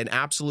into an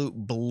absolute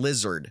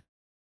blizzard,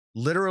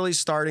 literally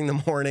starting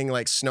the morning,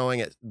 like snowing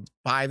at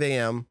 5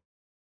 a.m.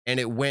 And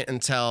it went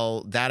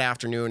until that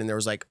afternoon. And there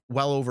was like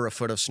well over a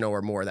foot of snow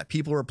or more that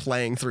people were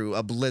playing through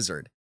a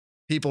blizzard.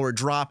 People were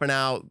dropping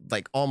out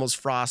like almost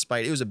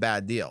frostbite. It was a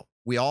bad deal.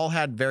 We all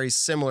had very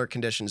similar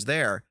conditions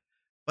there.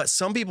 But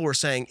some people were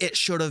saying it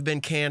should have been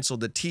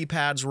canceled. The tee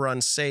pads were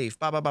unsafe,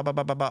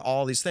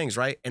 all these things,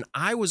 right? And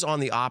I was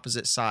on the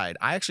opposite side.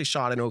 I actually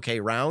shot an okay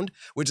round,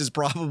 which is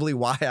probably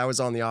why I was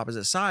on the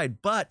opposite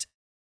side. But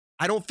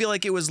I don't feel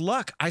like it was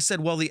luck. I said,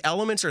 well, the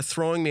elements are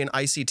throwing me an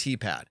icy tee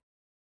pad.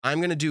 I'm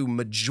going to do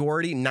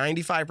majority,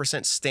 95%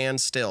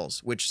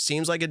 standstills, which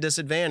seems like a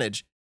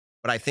disadvantage,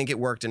 but I think it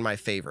worked in my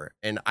favor.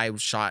 And I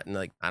shot in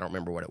like, I don't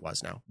remember what it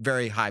was now,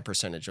 very high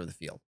percentage of the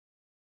field.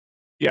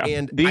 Yeah.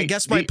 And I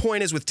guess my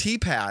point is with tee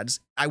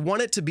pads, I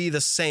want it to be the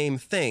same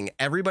thing.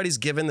 Everybody's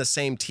given the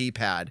same tee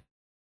pad.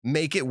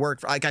 Make it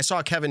work. Like I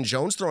saw Kevin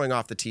Jones throwing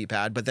off the tee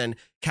pad, but then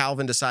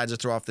Calvin decides to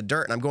throw off the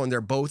dirt. And I'm going,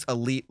 they're both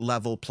elite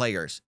level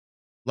players.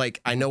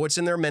 Like I know it's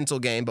in their mental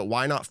game, but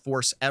why not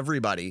force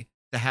everybody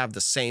to have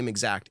the same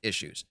exact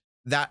issues?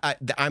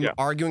 I'm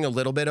arguing a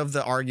little bit of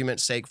the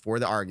argument's sake for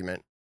the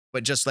argument,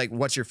 but just like,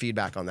 what's your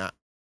feedback on that?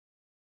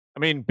 I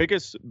mean,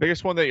 biggest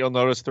one that you'll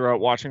notice throughout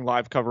watching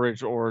live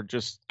coverage or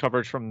just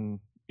coverage from,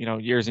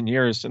 years and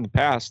years in the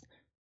past,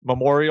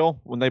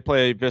 Memorial, when they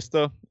play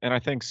Vista, and I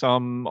think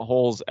some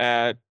holes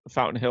at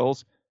Fountain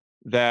Hills,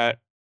 that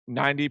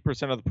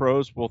 90% of the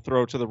pros will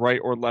throw to the right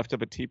or left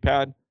of a tee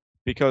pad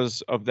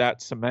because of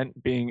that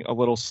cement being a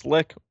little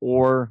slick,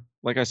 or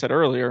like I said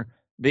earlier,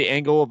 the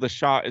angle of the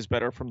shot is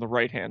better from the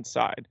right-hand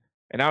side.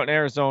 And out in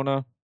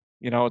Arizona,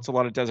 it's a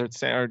lot of desert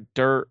sand or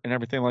dirt and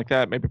everything like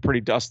that, maybe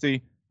pretty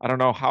dusty. I don't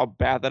know how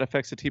bad that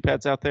affects the tee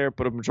pads out there,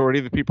 but a majority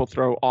of the people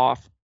throw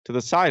off to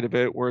the side of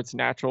it where it's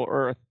natural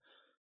earth.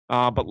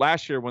 But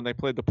last year when they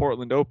played the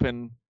Portland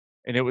Open,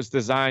 and it was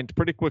designed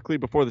pretty quickly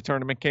before the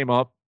tournament came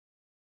up,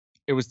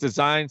 it was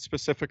designed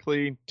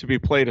specifically to be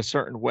played a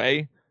certain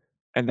way.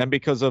 And then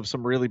because of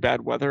some really bad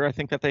weather, I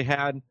think that they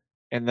had,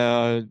 and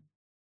the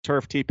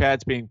turf tee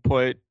pads being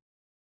put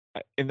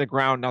in the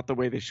ground not the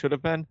way they should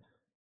have been,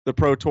 the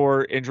Pro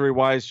Tour,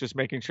 injury-wise, just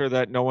making sure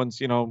that no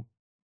one's,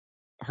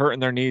 hurting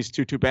their knees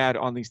too bad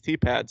on these tee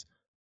pads,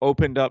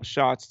 opened up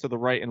shots to the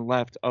right and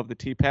left of the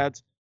tee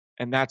pads.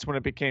 And that's when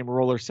it became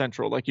roller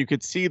central. Like, you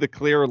could see the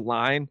clear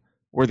line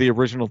where the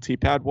original tee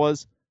pad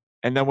was.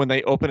 And then when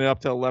they open it up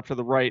to the left or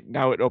the right,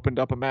 now it opened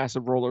up a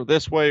massive roller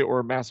this way or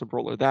a massive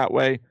roller that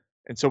way.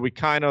 And so we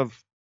kind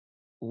of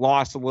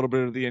lost a little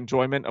bit of the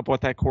enjoyment of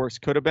what that course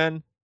could have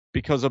been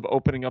because of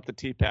opening up the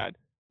tee pad.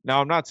 Now,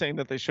 I'm not saying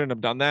that they shouldn't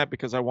have done that,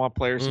 because I want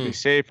players to be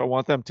safe. I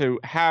want them to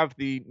have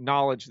the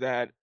knowledge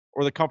that,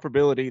 or the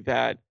comfortability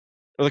that,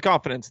 or the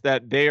confidence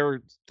that they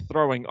are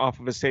throwing off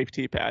of a safe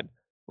tee pad.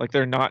 Like,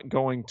 they're not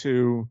going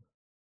to,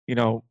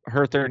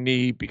 hurt their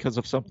knee because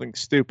of something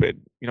stupid.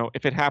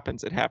 If it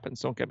happens, it happens.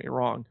 Don't get me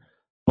wrong.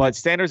 But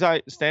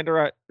standardizing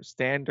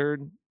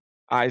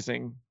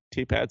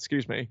tee pads,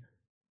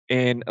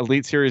 in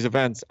Elite Series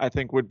events, I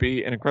think would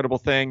be an incredible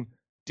thing.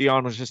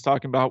 Dion was just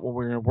talking about when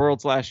we were in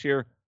Worlds last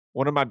year.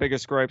 One of my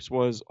biggest gripes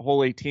was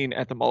hole 18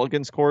 at the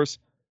Mulligans course.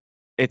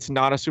 It's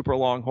not a super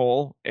long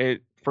hole.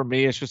 For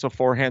me, it's just a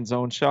forehand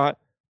zone shot,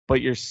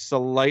 but you're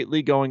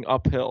slightly going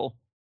uphill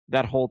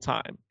that whole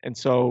time. And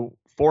so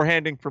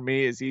forehanding for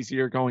me is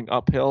easier going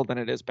uphill than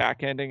it is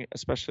backhanding,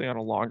 especially on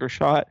a longer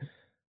shot.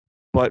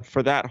 But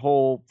for that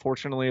hole,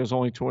 fortunately, it was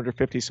only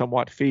 250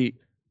 somewhat feet.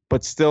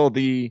 But still,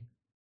 the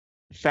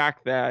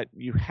fact that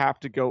you have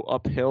to go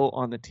uphill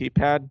on the tee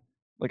pad,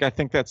 like, I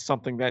think that's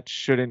something that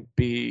shouldn't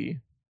be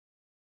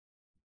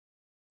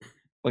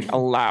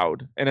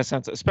allowed in a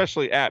sense,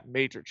 especially at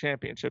major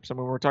championships. I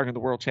mean, we're talking the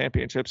World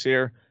Championships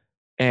here,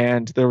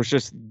 and there was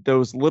just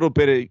those little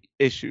bit of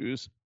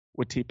issues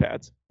with tee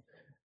pads.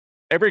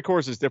 Every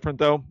course is different,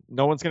 though.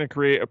 No one's going to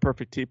create a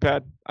perfect tee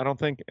pad, I don't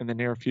think, in the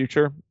near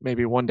future.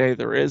 Maybe one day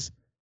there is.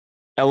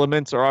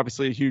 Elements are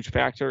obviously a huge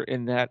factor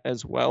in that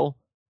as well,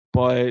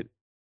 but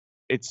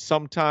it's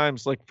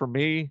sometimes, like, for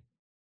me,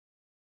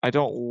 I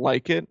don't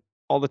like it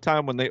all the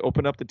time when they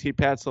open up the tee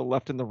pads to the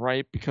left and the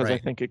right, because I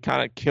think it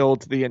kind of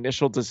killed the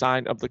initial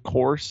design of the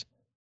course.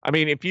 I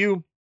mean,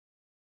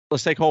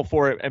 let's take hole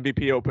 4 at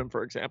MVP Open,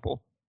 for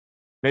example.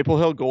 Maple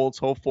Hill Gold's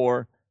hole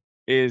 4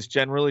 is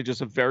generally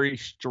just a very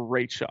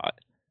straight shot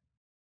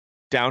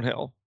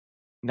downhill.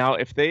 Now,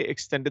 if they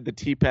extended the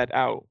tee pad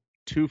out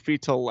 2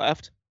 feet to the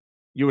left,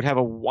 you would have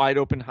a wide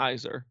open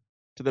hyzer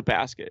to the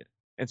basket.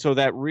 And so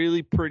that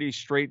really pretty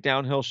straight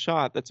downhill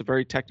shot, that's a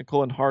very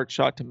technical and hard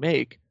shot to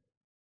make,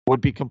 would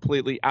be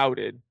completely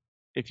outed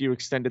if you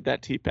extended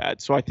that tee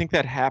pad. So I think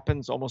that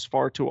happens almost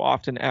far too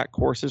often at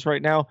courses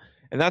right now.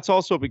 And that's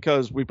also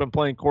because we've been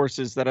playing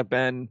courses that have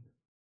been,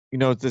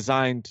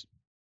 designed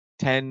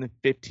 10,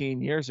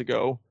 15 years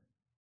ago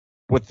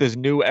with this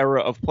new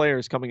era of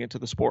players coming into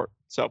the sport.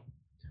 So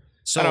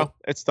I know,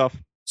 it's tough.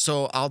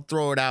 So I'll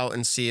throw it out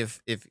and see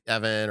if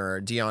Evan or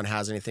Dion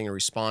has anything to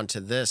respond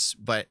to this.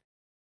 But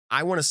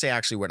I want to say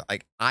actually what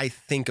I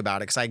think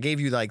about it, because I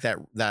gave you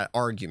that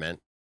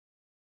argument.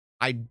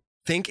 I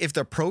think if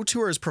the Pro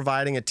Tour is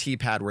providing a tee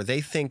pad where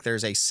they think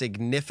there's a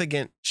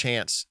significant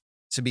chance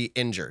to be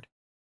injured,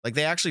 like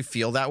they actually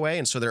feel that way,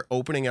 and so they're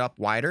opening it up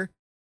wider,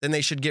 then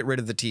they should get rid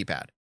of the tee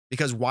pad.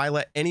 Because why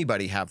let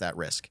anybody have that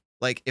risk?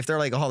 Like, if they're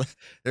like, oh,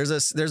 there's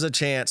a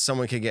chance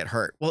someone could get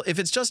hurt. Well, if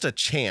it's just a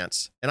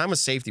chance, and I'm a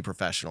safety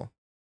professional,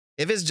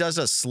 if it's just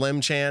a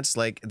slim chance,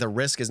 like the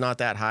risk is not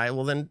that high,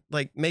 well then,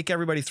 like, make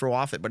everybody throw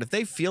off it. But if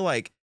they feel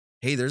like,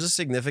 hey, there's a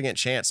significant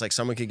chance like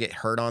someone could get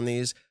hurt on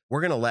these,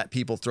 we're going to let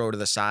people throw to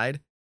the side.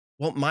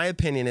 Well, my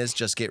opinion is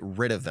just get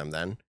rid of them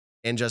then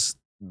and just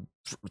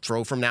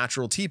throw from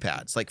natural tee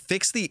pads. Like,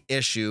 fix the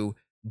issue.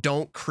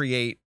 Don't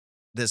create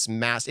this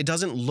mass. It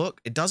doesn't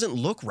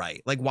look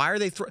right. Like, why are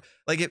they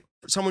if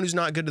someone who's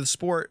not good to the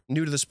sport,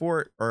 new to the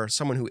sport, or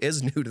someone who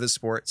is new to the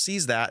sport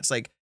sees that, it's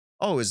like,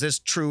 oh, is this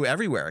true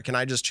everywhere? Can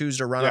I just choose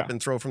to run up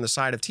and throw from the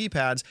side of tee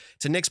pads?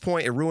 To Nick's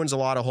point, it ruins a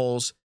lot of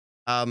holes.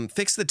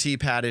 Fix the tee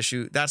pad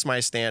issue. That's my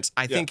stance.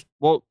 I think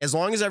as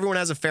long as everyone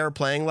has a fair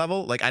playing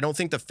level, like, I don't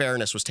think the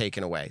fairness was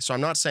taken away. So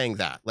I'm not saying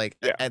that. Like,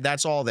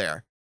 that's all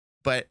there.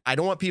 But I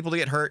don't want people to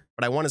get hurt,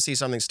 but I want to see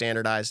something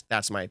standardized.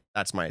 That's my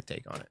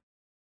take on it.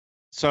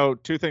 So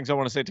 2 things I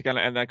want to say to kind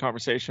of end that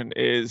conversation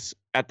is,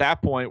 at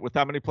that point, with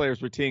how many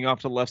players were teeing off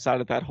to the left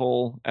side of that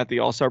hole at the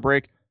All-Star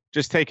break,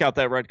 just take out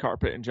that red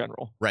carpet in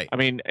general. Right. I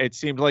mean, it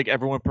seemed like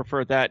everyone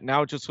preferred that.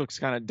 Now it just looks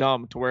kind of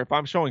dumb, to where if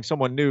I'm showing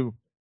someone new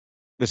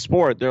the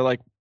sport, they're like,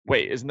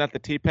 wait, isn't that the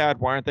tee pad?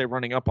 Why aren't they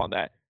running up on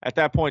that? At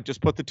that point,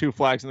 just put the 2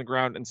 flags in the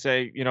ground and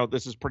say,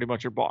 this is pretty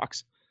much your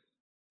box.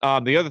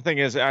 The other thing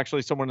is,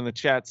 actually, someone in the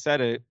chat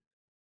said it,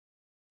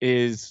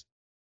 is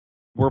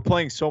we're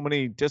playing so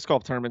many disc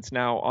golf tournaments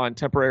now on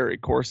temporary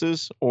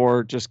courses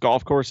or just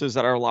golf courses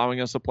that are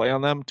allowing us to play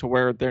on them to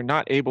where they're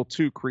not able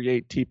to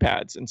create tee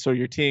pads. And so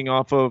you're teeing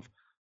off of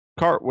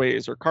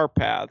cartways or cart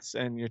paths,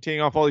 and you're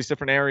teeing off all these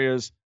different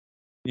areas,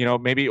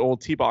 maybe old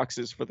tee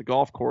boxes for the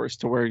golf course,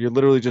 to where you're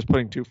literally just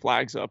putting 2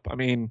 flags up. I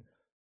mean,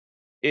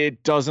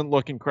 it doesn't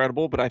look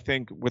incredible, but I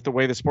think with the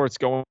way the sport's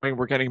going,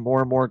 we're getting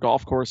more and more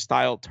golf course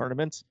style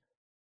tournaments,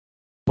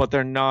 but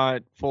they're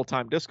not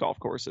full-time disc golf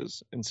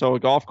courses. And so a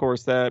golf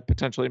course that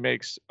potentially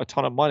makes a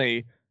ton of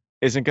money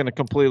isn't going to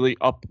completely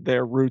up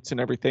their roots and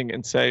everything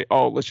and say,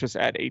 oh, let's just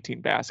add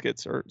 18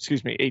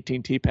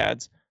 tee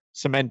pads,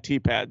 cement tee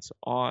pads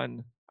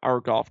on our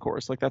golf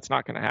course. Like, that's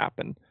not going to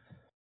happen.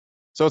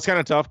 So it's kind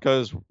of tough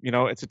because,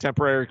 it's a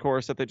temporary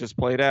course that they just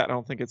played at. I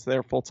don't think it's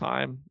there full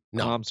time.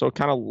 No. So it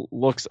kind of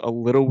looks a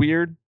little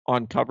weird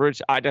on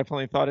coverage. I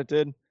definitely thought it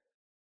did.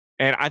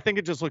 And I think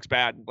it just looks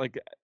bad. Like,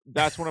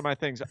 that's one of my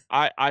things.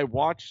 I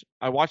watch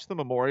the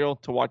Memorial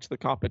to watch the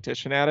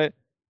competition at it,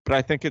 but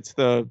I think it's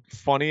the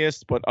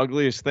funniest but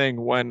ugliest thing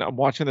when I'm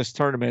watching this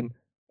tournament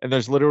and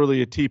there's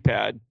literally a tee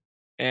pad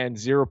and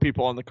 0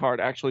 people on the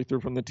card actually threw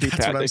from the tee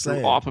pad. They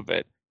threw off of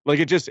it. Like,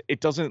 it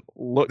doesn't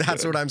look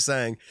That's good. what I'm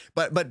saying.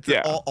 But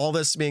Yeah. all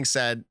this being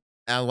said,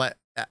 I'll let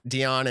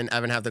Dion and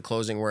Evan have the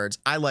closing words.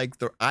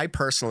 I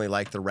personally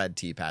like the red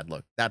tee pad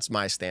look. That's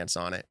my stance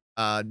on it.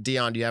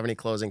 Dion, do you have any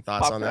closing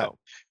thoughts on that?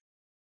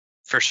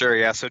 For sure,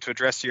 yeah. So to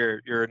address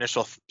your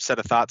initial set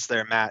of thoughts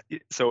there, Matt.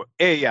 So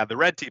A, yeah, the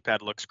red tee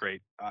pad looks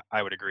great.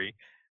 I would agree.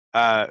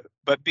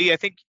 But B, I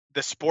think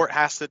the sport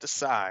has to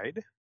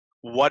decide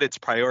what it's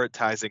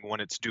prioritizing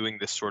when it's doing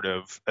this sort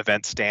of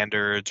event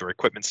standards or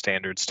equipment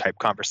standards type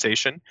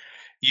conversation.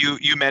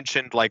 You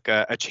mentioned like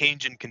a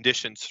change in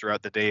conditions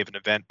throughout the day of an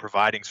event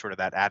providing sort of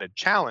that added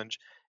challenge.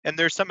 And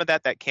there's some of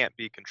that can't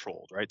be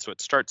controlled, right? So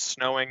it starts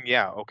snowing.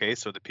 Yeah, okay.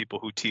 So the people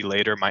who tee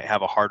later might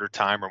have a harder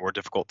time or more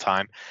difficult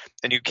time,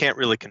 and you can't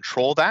really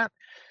control that.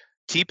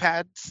 Tee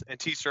pads and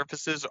tee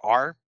surfaces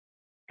are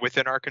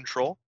within our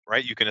control,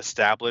 right? You can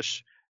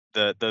establish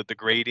the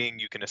grading,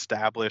 you can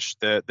establish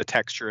the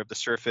texture of the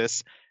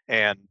surface.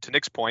 And to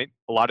Nick's point,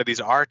 a lot of these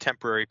are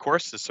temporary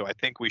courses. So I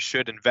think we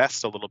should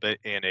invest a little bit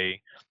in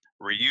a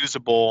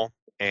reusable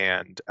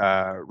and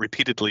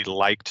repeatedly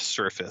liked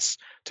surface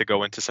to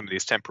go into some of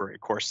these temporary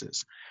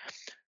courses.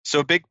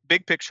 So big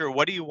picture,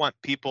 what do you want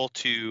people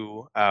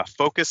to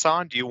focus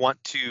on? Do you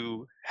want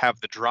to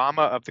have the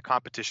drama of the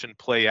competition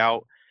play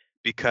out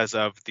because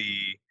of the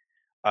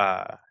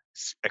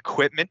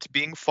equipment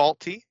being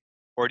faulty?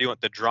 Or do you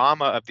want the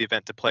drama of the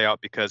event to play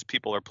out because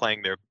people are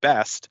playing their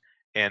best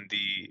and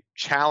the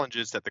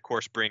challenges that the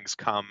course brings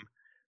come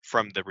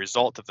from the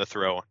result of the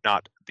throw,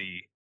 not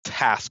the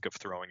task of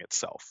throwing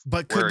itself?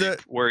 But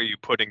where are you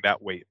putting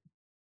that weight?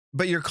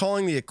 But you're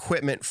calling the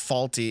equipment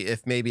faulty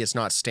if maybe it's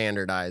not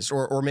standardized,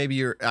 or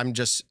maybe I'm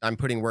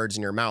putting words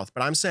in your mouth,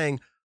 but I'm saying,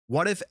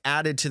 what if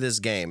added to this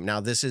game?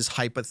 Now, this is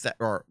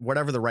hypothetical, or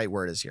whatever the right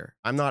word is here.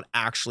 I'm not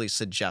actually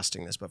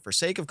suggesting this, but for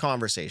sake of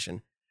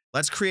conversation,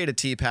 let's create a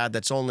tee pad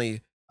that's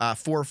only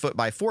 4 foot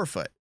by 4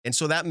 foot. And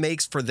so that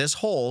makes, for this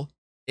hole,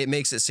 it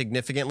makes it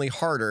significantly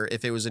harder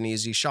if it was an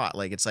easy shot.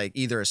 Like, it's like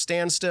either a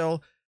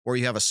standstill or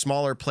you have a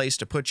smaller place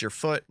to put your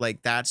foot.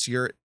 Like,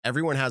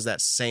 everyone has that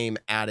same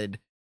added,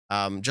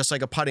 just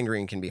like a putting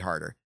green can be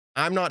harder.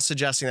 I'm not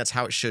suggesting that's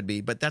how it should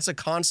be, but that's a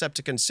concept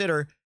to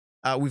consider.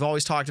 We've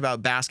always talked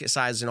about basket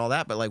size and all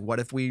that, but like, what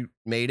if we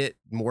made it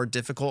more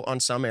difficult on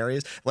some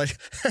areas? Like,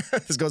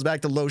 this goes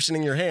back to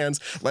lotioning your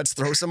hands. Let's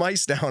throw some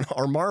ice down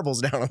or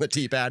marbles down on the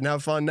tee pad and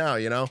have fun now,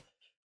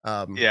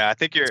 Yeah, I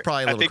think you're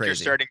probably a little crazy. You're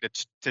starting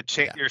to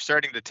change. You're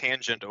starting to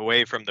tangent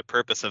away from the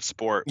purpose of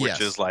sport,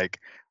 which is like,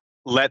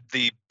 let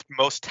the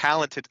most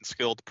talented and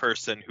skilled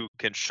person who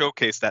can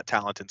showcase that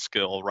talent and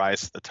skill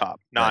rise to the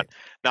top, not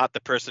the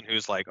person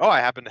who's like, oh,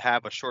 I happen to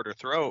have a shorter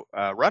throw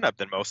run up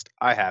than most,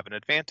 I have an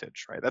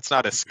advantage, right? That's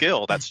not a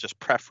skill, that's just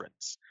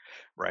preference,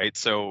 right?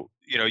 So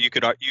you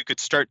could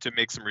start to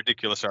make some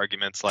ridiculous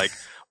arguments like,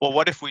 well,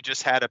 what if we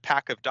just had a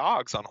pack of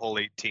dogs on hole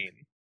 18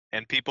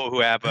 and people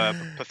who have a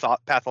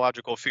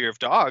pathological fear of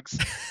dogs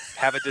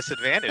have a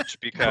disadvantage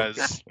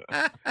because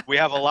we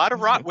have a lot of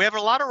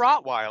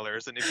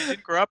Rottweilers, and if you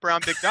didn't grow up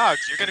around big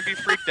dogs, you're going to be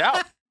freaked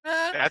out.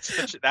 That's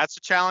the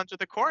challenge of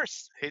the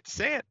course. Hate to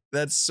say it.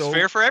 It's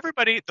fair for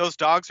everybody. Those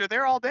dogs are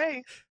there all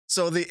day.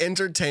 So the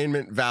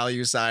entertainment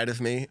value side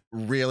of me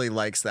really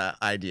likes that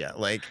idea.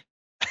 Like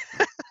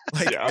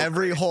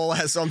every hole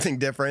has something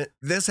different.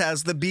 This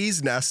has the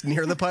bee's nest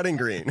near the putting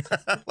green.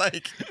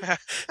 But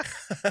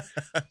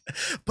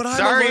I'm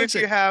sorry allergic.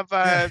 if you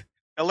have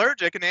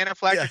allergic and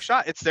anaphylactic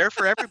shot. It's there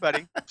for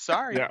everybody.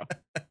 Sorry. Yeah.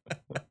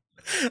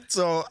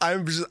 So I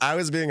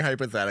was being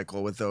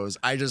hypothetical with those.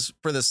 I just,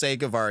 for the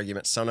sake of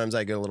argument, sometimes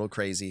I get a little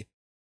crazy.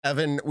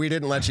 Evan, we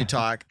didn't let you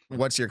talk.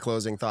 What's your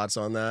closing thoughts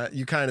on that?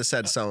 You kind of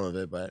said some of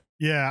it, but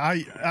yeah,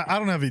 I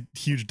don't have a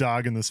huge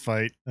dog in this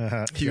fight.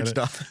 Huge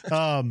dog.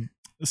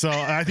 So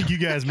I think you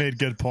guys made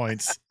good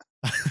points.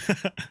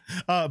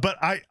 But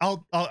I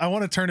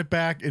want to turn it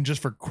back and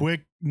just for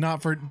quick,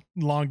 not for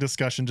long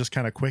discussion, just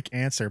kind of quick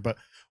answer. But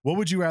what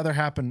would you rather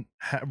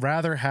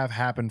have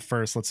happen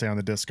first? Let's say on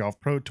the Disc Golf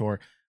Pro Tour,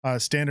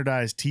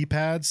 standardized tee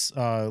pads,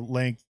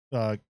 length,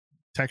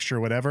 texture,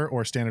 whatever,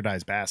 or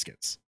standardized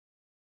baskets.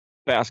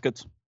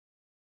 Baskets.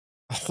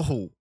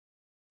 Oh,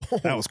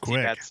 that was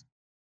quick.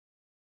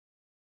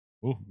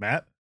 Ooh,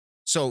 Matt.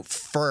 So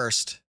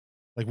first,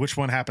 like which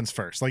one happens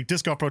first? Like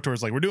Disc Golf Pro Tour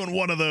is like we're doing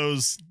one of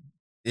those.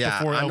 Yeah,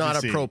 before I'm LVC.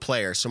 not a pro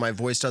player, so my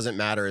voice doesn't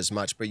matter as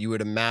much. But you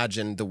would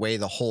imagine the way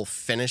the hole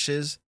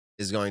finishes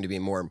is going to be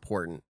more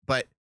important.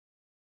 But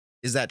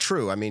is that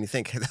true? I mean, you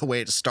think the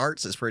way it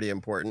starts is pretty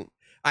important.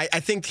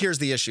 I think here's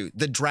the issue.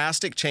 The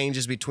drastic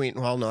changes between,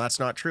 well, no, that's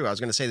not true. I was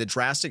going to say the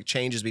drastic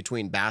changes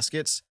between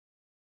baskets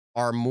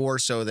are more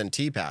so than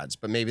tee pads,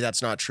 but maybe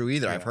that's not true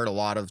either. Yeah. I've heard a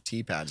lot of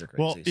tee pads are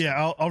crazy. Well,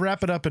 yeah, I'll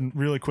wrap it up and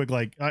really quick.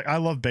 Like I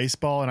love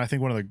baseball, and I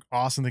think one of the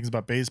awesome things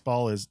about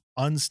baseball is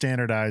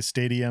unstandardized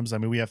stadiums. I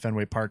mean, we have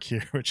Fenway Park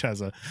here, which has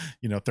a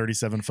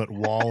 37-foot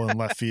wall in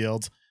left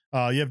field.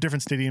 You have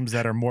different stadiums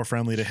that are more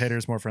friendly to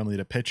hitters, more friendly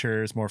to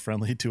pitchers, more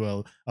friendly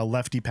to a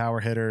lefty power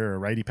hitter or a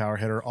righty power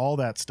hitter, all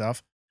that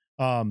stuff.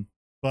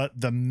 But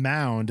the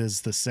mound is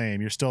the same.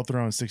 You're still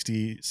throwing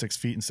 66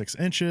 feet and 6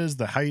 inches.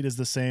 The height is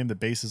the same. The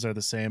bases are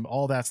the same.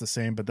 All that's the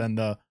same. But then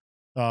the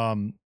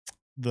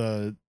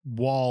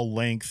wall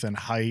length and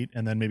height,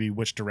 and then maybe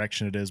which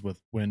direction it is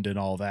with wind and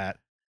all that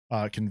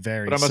can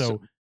vary. So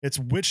it's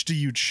which do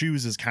you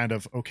choose is kind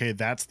of, okay,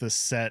 that's the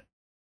set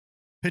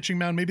pitching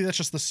mound. Maybe that's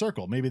just the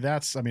circle. Maybe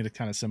that's, I mean, it's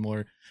kind of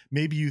similar.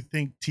 Maybe you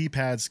think tee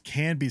pads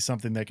can be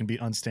something that can be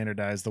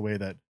unstandardized the way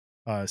that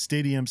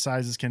stadium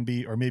sizes can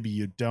be, or maybe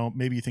you don't.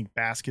 Maybe you think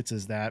baskets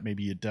is that,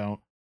 maybe you don't.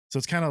 So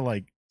it's kind of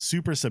like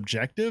super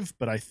subjective,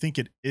 but I think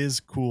it is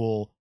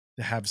cool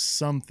to have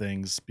some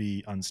things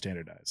be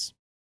unstandardized.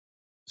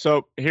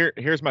 So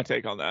here's my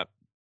take on that.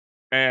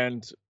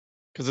 And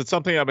because it's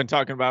something I've been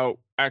talking about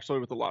actually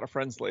with a lot of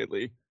friends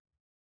lately.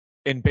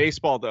 In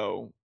baseball,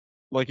 though,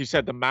 like you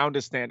said, the mound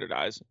is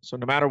standardized. So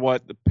no matter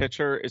what, the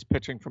pitcher is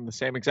pitching from the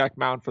same exact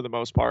mound for the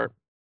most part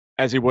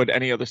as he would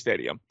any other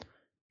stadium.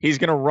 He's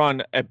going to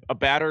run, a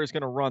batter is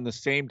going to run the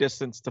same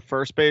distance to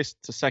first base,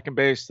 to second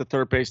base, to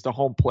third base, to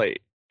home plate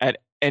at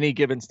any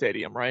given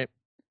stadium, right?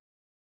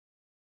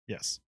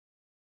 Yes.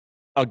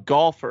 A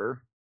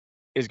golfer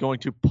is going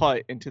to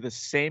putt into the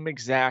same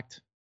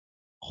exact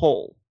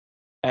hole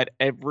at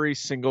every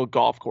single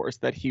golf course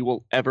that he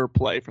will ever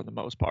play for the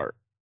most part.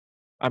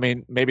 I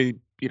mean, maybe,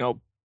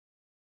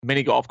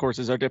 many golf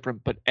courses are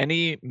different, but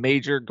any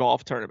major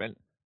golf tournament,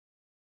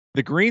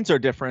 the greens are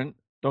different.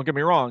 Don't get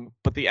me wrong,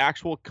 but the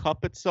actual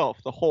cup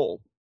itself, the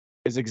hole,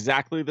 is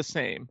exactly the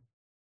same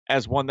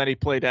as one that he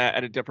played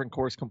at a different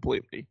course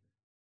completely.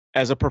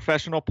 As a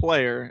professional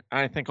player,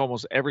 I think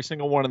almost every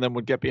single one of them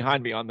would get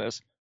behind me on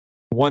this.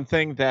 One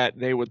thing that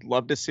they would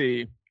love to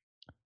see,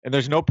 and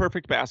there's no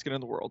perfect basket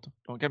in the world,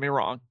 don't get me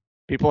wrong.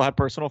 People have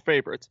personal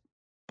favorites,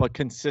 but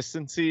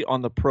consistency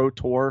on the pro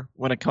tour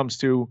when it comes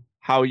to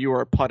how you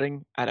are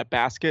putting at a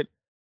basket,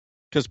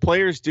 because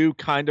players do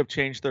kind of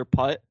change their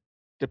putt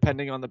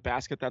depending on the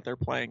basket that they're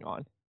playing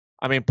on.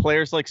 I mean,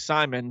 players like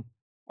Simon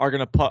are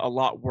going to putt a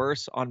lot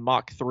worse on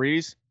Mach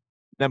 3s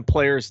than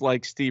players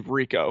like Steve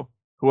Rico,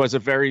 who has a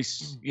very,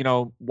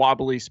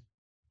 wobbly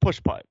push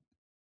putt.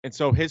 And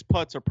so his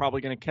putts are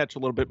probably going to catch a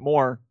little bit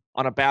more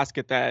on a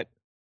basket that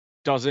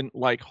doesn't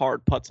like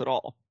hard putts at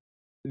all.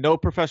 No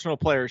professional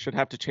player should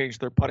have to change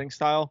their putting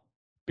style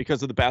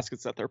because of the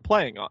baskets that they're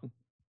playing on.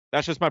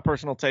 That's just my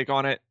personal take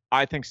on it.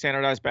 I think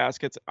standardized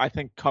baskets, I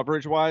think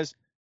coverage-wise,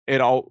 it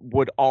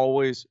would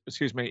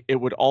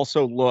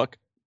also look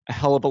a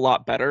hell of a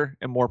lot better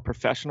and more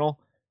professional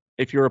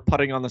if you were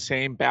putting on the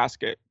same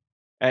basket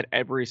at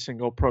every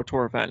single Pro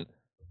Tour event.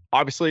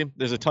 Obviously,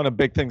 there's a ton of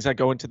big things that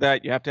go into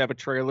that. You have to have a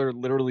trailer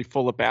literally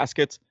full of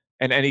baskets,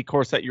 and any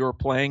course that you're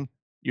playing,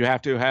 you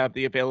have to have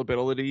the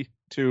availability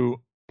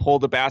to pull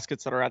the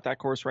baskets that are at that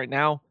course right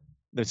now.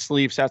 The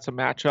sleeve sets to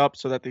match up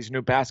so that these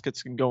new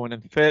baskets can go in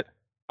and fit.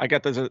 I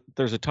get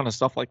there's a ton of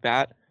stuff like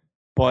that,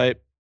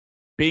 but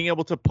being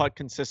able to putt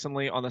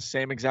consistently on the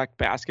same exact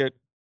basket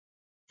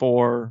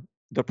for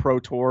the Pro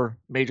Tour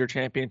major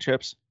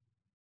championships,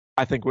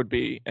 I think would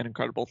be an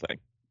incredible thing.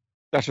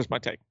 That's just my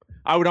take.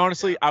 I would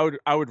honestly, I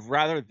would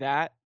rather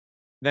that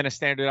than a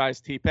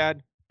standardized tee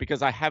pad,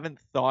 because I haven't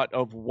thought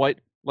of what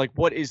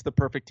is the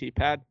perfect tee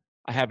pad.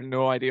 I have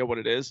no idea what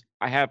it is.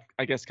 I have,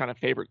 I guess, kind of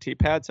favorite tee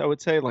pads, I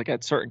would say. Like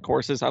at certain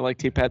courses, I like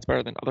tee pads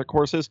better than other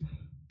courses.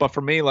 But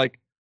for me, like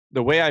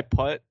the way I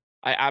putt,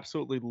 I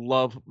absolutely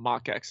love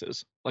Mach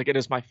X's. Like it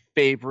is my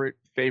favorite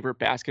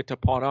basket to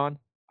putt on.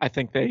 I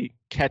think they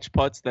catch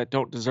putts that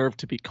don't deserve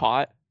to be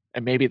caught,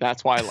 and maybe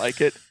that's why I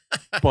like it.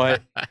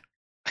 But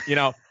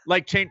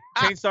like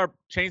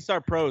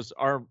Chainstar Pros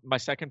are my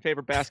second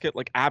favorite basket.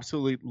 Like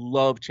absolutely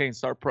love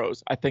Chainstar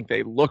Pros. I think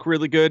they look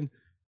really good.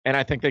 and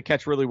I think they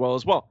catch really well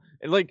as well.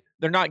 And, like,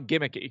 they're not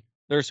gimmicky.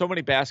 There are so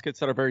many baskets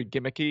that are very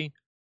gimmicky.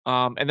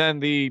 And then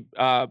the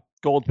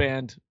gold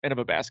band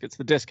Innova baskets,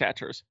 the disc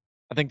catchers.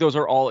 I think those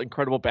are all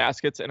incredible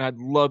baskets, and I'd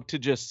love to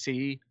just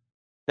see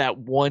that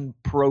one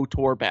Pro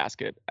Tour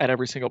basket at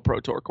every single Pro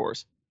Tour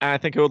course. And I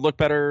think it would look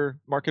better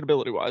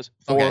marketability-wise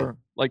for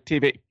like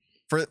TV.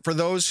 For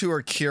those who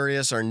are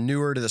curious or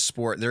newer to the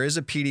sport, there is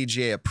a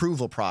PDGA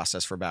approval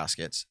process for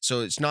baskets.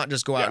 So it's not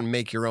just go out and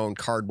make your own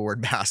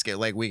cardboard basket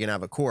like we can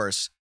have a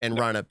course and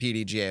run a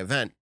PDGA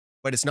event,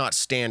 but it's not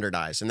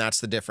standardized. And that's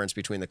the difference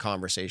between the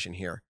conversation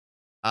here.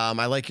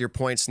 I like your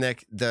points,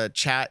 Nick. The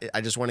chat,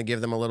 I just want to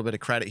give them a little bit of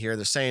credit here.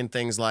 They're saying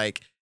things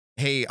like,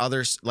 hey,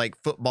 others like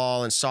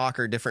football and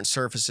soccer, different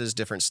surfaces,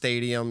 different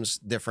stadiums,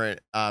 different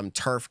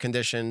turf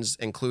conditions,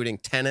 including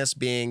tennis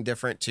being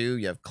different too.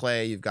 You have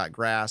clay, you've got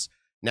grass,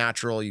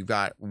 natural, you've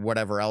got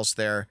whatever else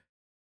there.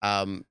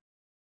 I've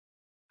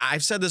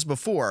said this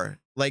before,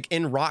 like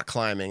in rock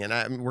climbing,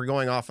 and we're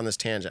going off on this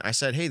tangent. I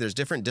said, hey, there's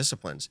different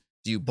disciplines.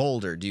 Do you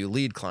boulder? Do you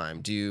lead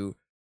climb? Do you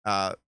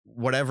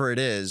whatever it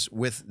is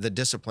with the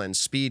discipline,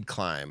 speed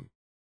climb,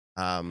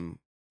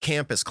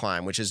 campus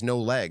climb, which is no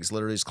legs,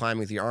 literally just climbing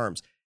with your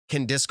arms?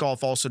 Can disc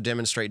golf also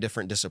demonstrate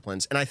different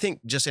disciplines? And I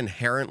think just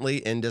inherently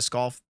in disc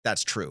golf,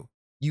 that's true.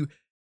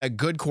 A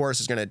good course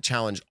is going to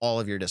challenge all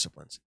of your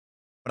disciplines.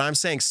 But I'm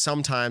saying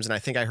sometimes, and I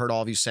think I heard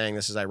all of you saying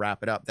this as I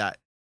wrap it up, that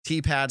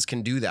tee pads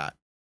can do that.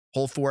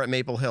 Hole 4 at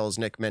Maple Hills,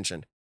 Nick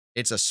mentioned,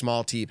 it's a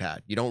small tee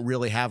pad. You don't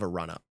really have a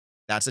run up.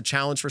 That's a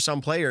challenge for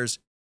some players,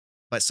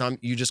 but some,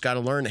 you just got to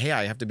learn, hey,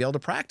 I have to be able to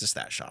practice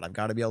that shot. I've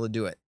got to be able to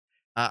do it.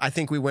 I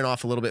think we went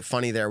off a little bit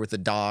funny there with the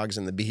dogs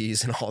and the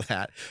bees and all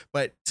that.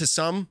 But to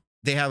some,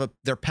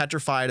 they're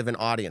petrified of an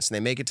audience and they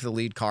make it to the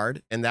lead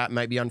card, and that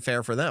might be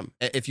unfair for them.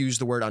 If you use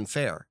the word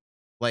unfair,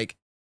 like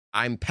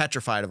I'm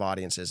petrified of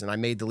audiences and I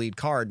made the lead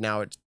card,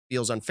 now it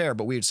feels unfair,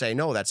 but we would say,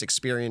 no, that's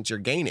experience you're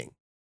gaining.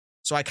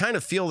 So I kind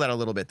of feel that a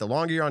little bit. The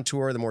longer you're on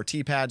tour, the more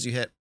tee pads you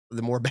hit,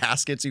 the more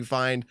baskets you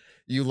find,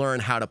 you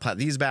learn how to putt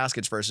these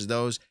baskets versus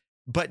those.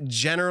 But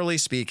generally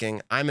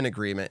speaking, I'm in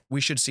agreement. We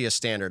should see a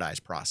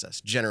standardized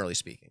process. Generally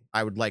speaking,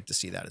 I would like to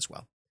see that as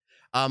well.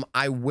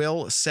 I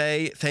will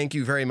say thank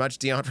you very much,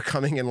 Dion, for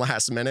coming in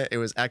last minute. It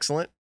was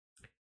excellent.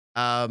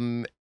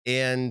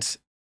 And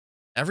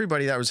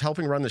everybody that was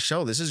helping run the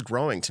show, this is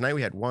growing. Tonight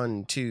we had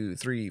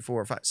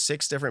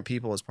 6 different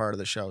people as part of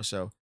the show.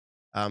 So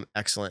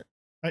excellent.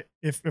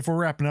 If we're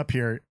wrapping up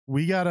here,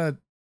 we got to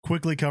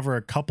quickly cover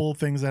a couple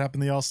things that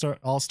happened in the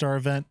All-Star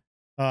event.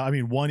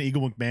 One,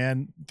 Eagle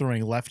McMahon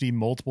throwing lefty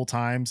multiple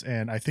times,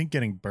 and I think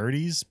getting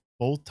birdies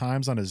both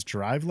times on his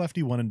drive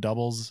lefty, one in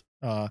doubles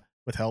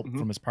with help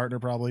from his partner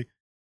probably,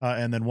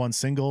 and then one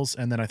singles,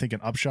 and then I think an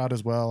upshot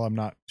as well. I'm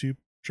not too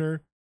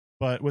sure.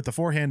 But with the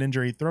forehand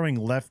injury, throwing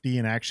lefty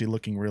and actually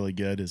looking really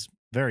good is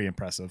very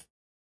impressive.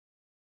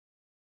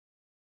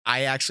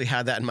 I actually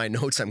had that in my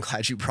notes. I'm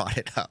glad you brought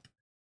it up.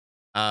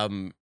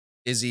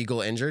 Is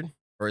Eagle injured?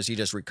 Or is he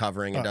just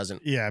recovering and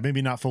doesn't? Yeah,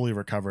 maybe not fully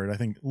recovered. I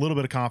think a little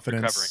bit of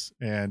confidence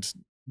and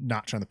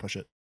not trying to push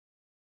it.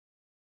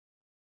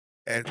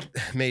 It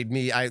made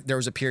me, there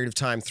was a period of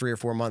time, 3 or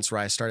 4 months,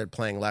 where I started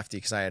playing lefty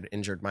because I had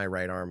injured my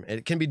right arm.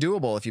 It can be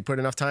doable if you put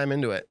enough time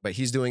into it, but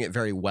he's doing it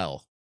very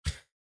well.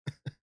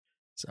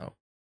 So,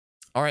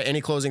 all right. Any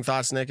closing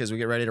thoughts, Nick, as we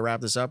get ready to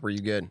wrap this up? Or are you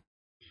good?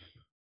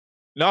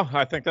 No,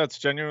 I think that's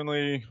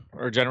generally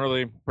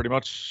pretty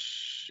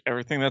much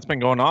everything that's been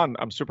going on.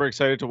 I'm super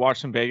excited to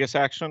watch some Vegas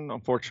action.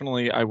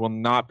 Unfortunately, I will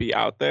not be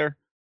out there,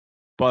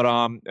 but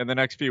in the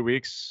next few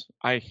weeks,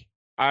 I'm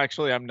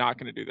not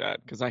going to do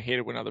that because I hate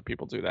it when other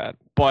people do that.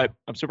 But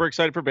I'm super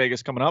excited for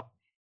Vegas coming up.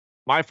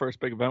 My first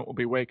big event will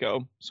be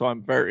Waco, so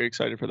I'm very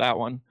excited for that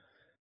one.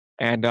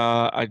 And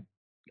I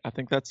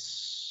think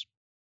that's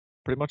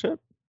pretty much it.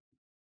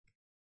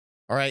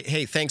 All right.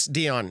 Hey, thanks,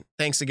 Dion.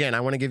 Thanks again.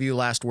 I want to give you a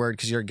last word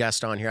because you're a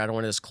guest on here. I don't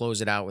want to just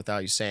close it out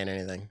without you saying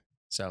anything.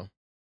 So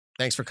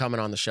thanks for coming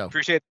on the show.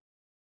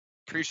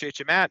 Appreciate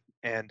you, Matt,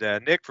 and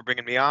Nick, for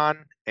bringing me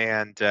on.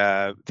 And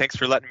thanks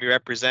for letting me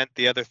represent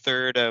the other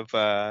third of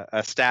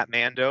a Stat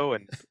Mando.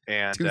 And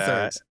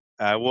 2/3.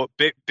 Well,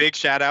 big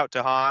shout out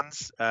to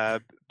Hans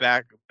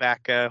back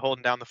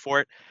holding down the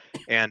fort.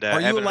 And are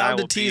you Evan allowed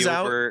to tease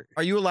out? Over...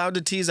 Are you allowed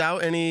to tease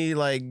out any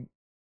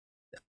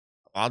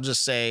I'll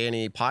just say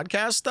any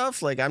podcast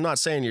stuff? Like, I'm not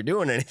saying you're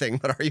doing anything,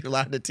 but are you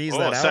allowed to tease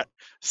that out?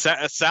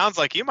 Sounds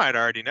like you might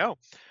already know.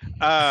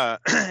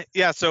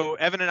 Yeah, so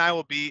Evan and I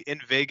will be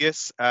in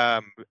Vegas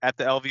at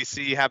the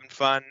LVC having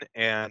fun,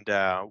 and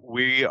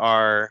we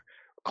are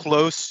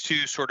close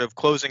to sort of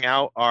closing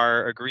out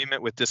our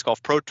agreement with Disc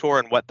Golf Pro Tour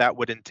and what that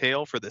would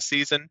entail for the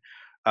season.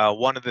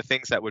 One of the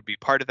things that would be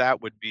part of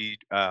that would be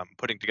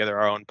putting together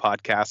our own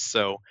podcast.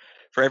 So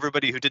for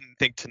everybody who didn't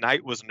think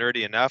tonight was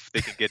nerdy enough,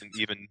 they can get an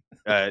even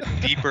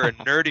deeper and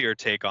nerdier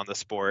take on the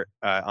sport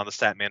on the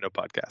Stat Mando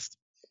podcast.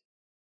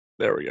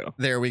 There we go.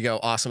 There we go.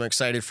 Awesome.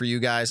 Excited for you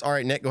guys. All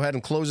right, Nick, go ahead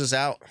and close us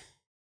out.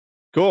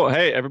 Cool.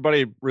 Hey,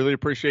 everybody, really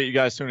appreciate you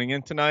guys tuning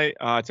in tonight.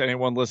 To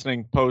anyone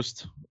listening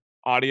post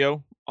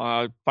audio,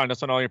 Find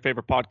us on all your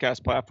favorite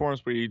podcast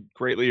platforms. We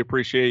greatly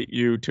appreciate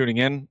you tuning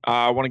in.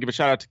 I want to give a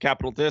shout out to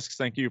Capital Discs.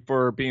 Thank you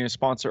for being a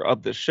sponsor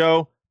of this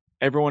show.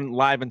 Everyone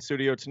live in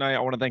studio tonight, I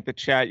want to thank the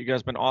chat. You guys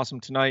have been awesome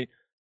tonight.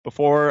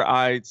 Before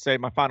I say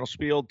my final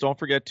spiel, don't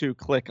forget to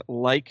click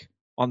like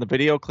on the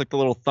video. Click the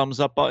little thumbs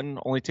up button.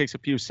 Only takes a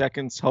few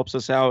seconds, helps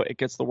us out. It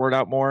gets the word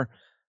out more.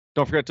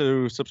 Don't forget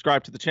to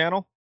subscribe to the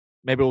channel.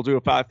 Maybe we'll do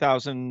a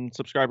 5,000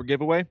 subscriber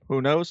giveaway.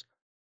 Who knows?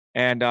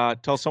 And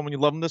tell someone you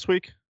love them this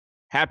week.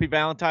 Happy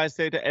Valentine's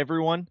Day to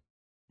everyone.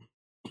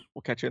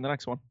 We'll catch you in the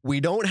next one.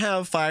 We don't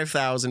have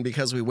 5,000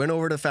 because we went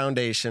over to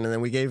Foundation and then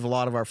we gave a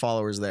lot of our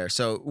followers there.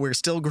 So we're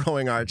still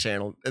growing our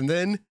channel. And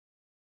then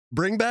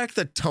bring back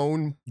the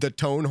tone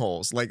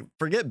holes. Like,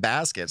 forget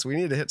baskets. We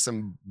need to hit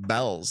some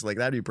bells. Like,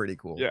 that'd be pretty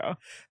cool. Yeah.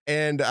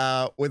 And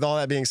with all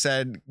that being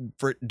said,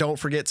 don't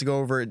forget to go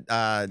over.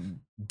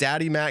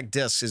 Daddy Mac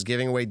Discs is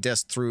giving away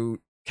discs through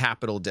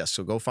Capital Discs.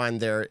 So go find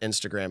their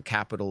Instagram,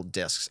 Capital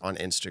Discs on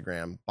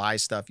Instagram. Buy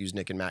stuff, use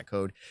Nick and Matt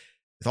code.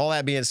 With all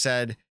that being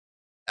said,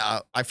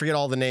 I forget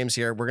all the names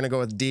here. We're going to go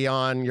with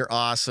Dion, you're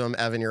awesome.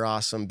 Evan, you're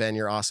awesome. Ben,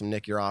 you're awesome.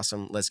 Nick, you're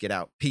awesome. Let's get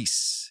out.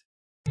 Peace.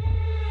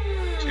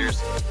 Cheers.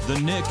 The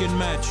Nick and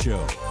Matt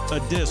Show, a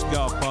disc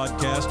golf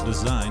podcast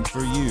designed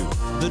for you,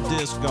 the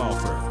disc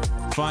golfer.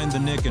 Find the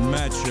Nick and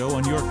Matt Show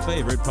on your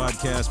favorite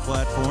podcast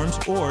platforms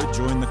or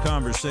join the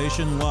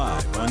conversation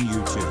live on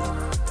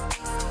YouTube.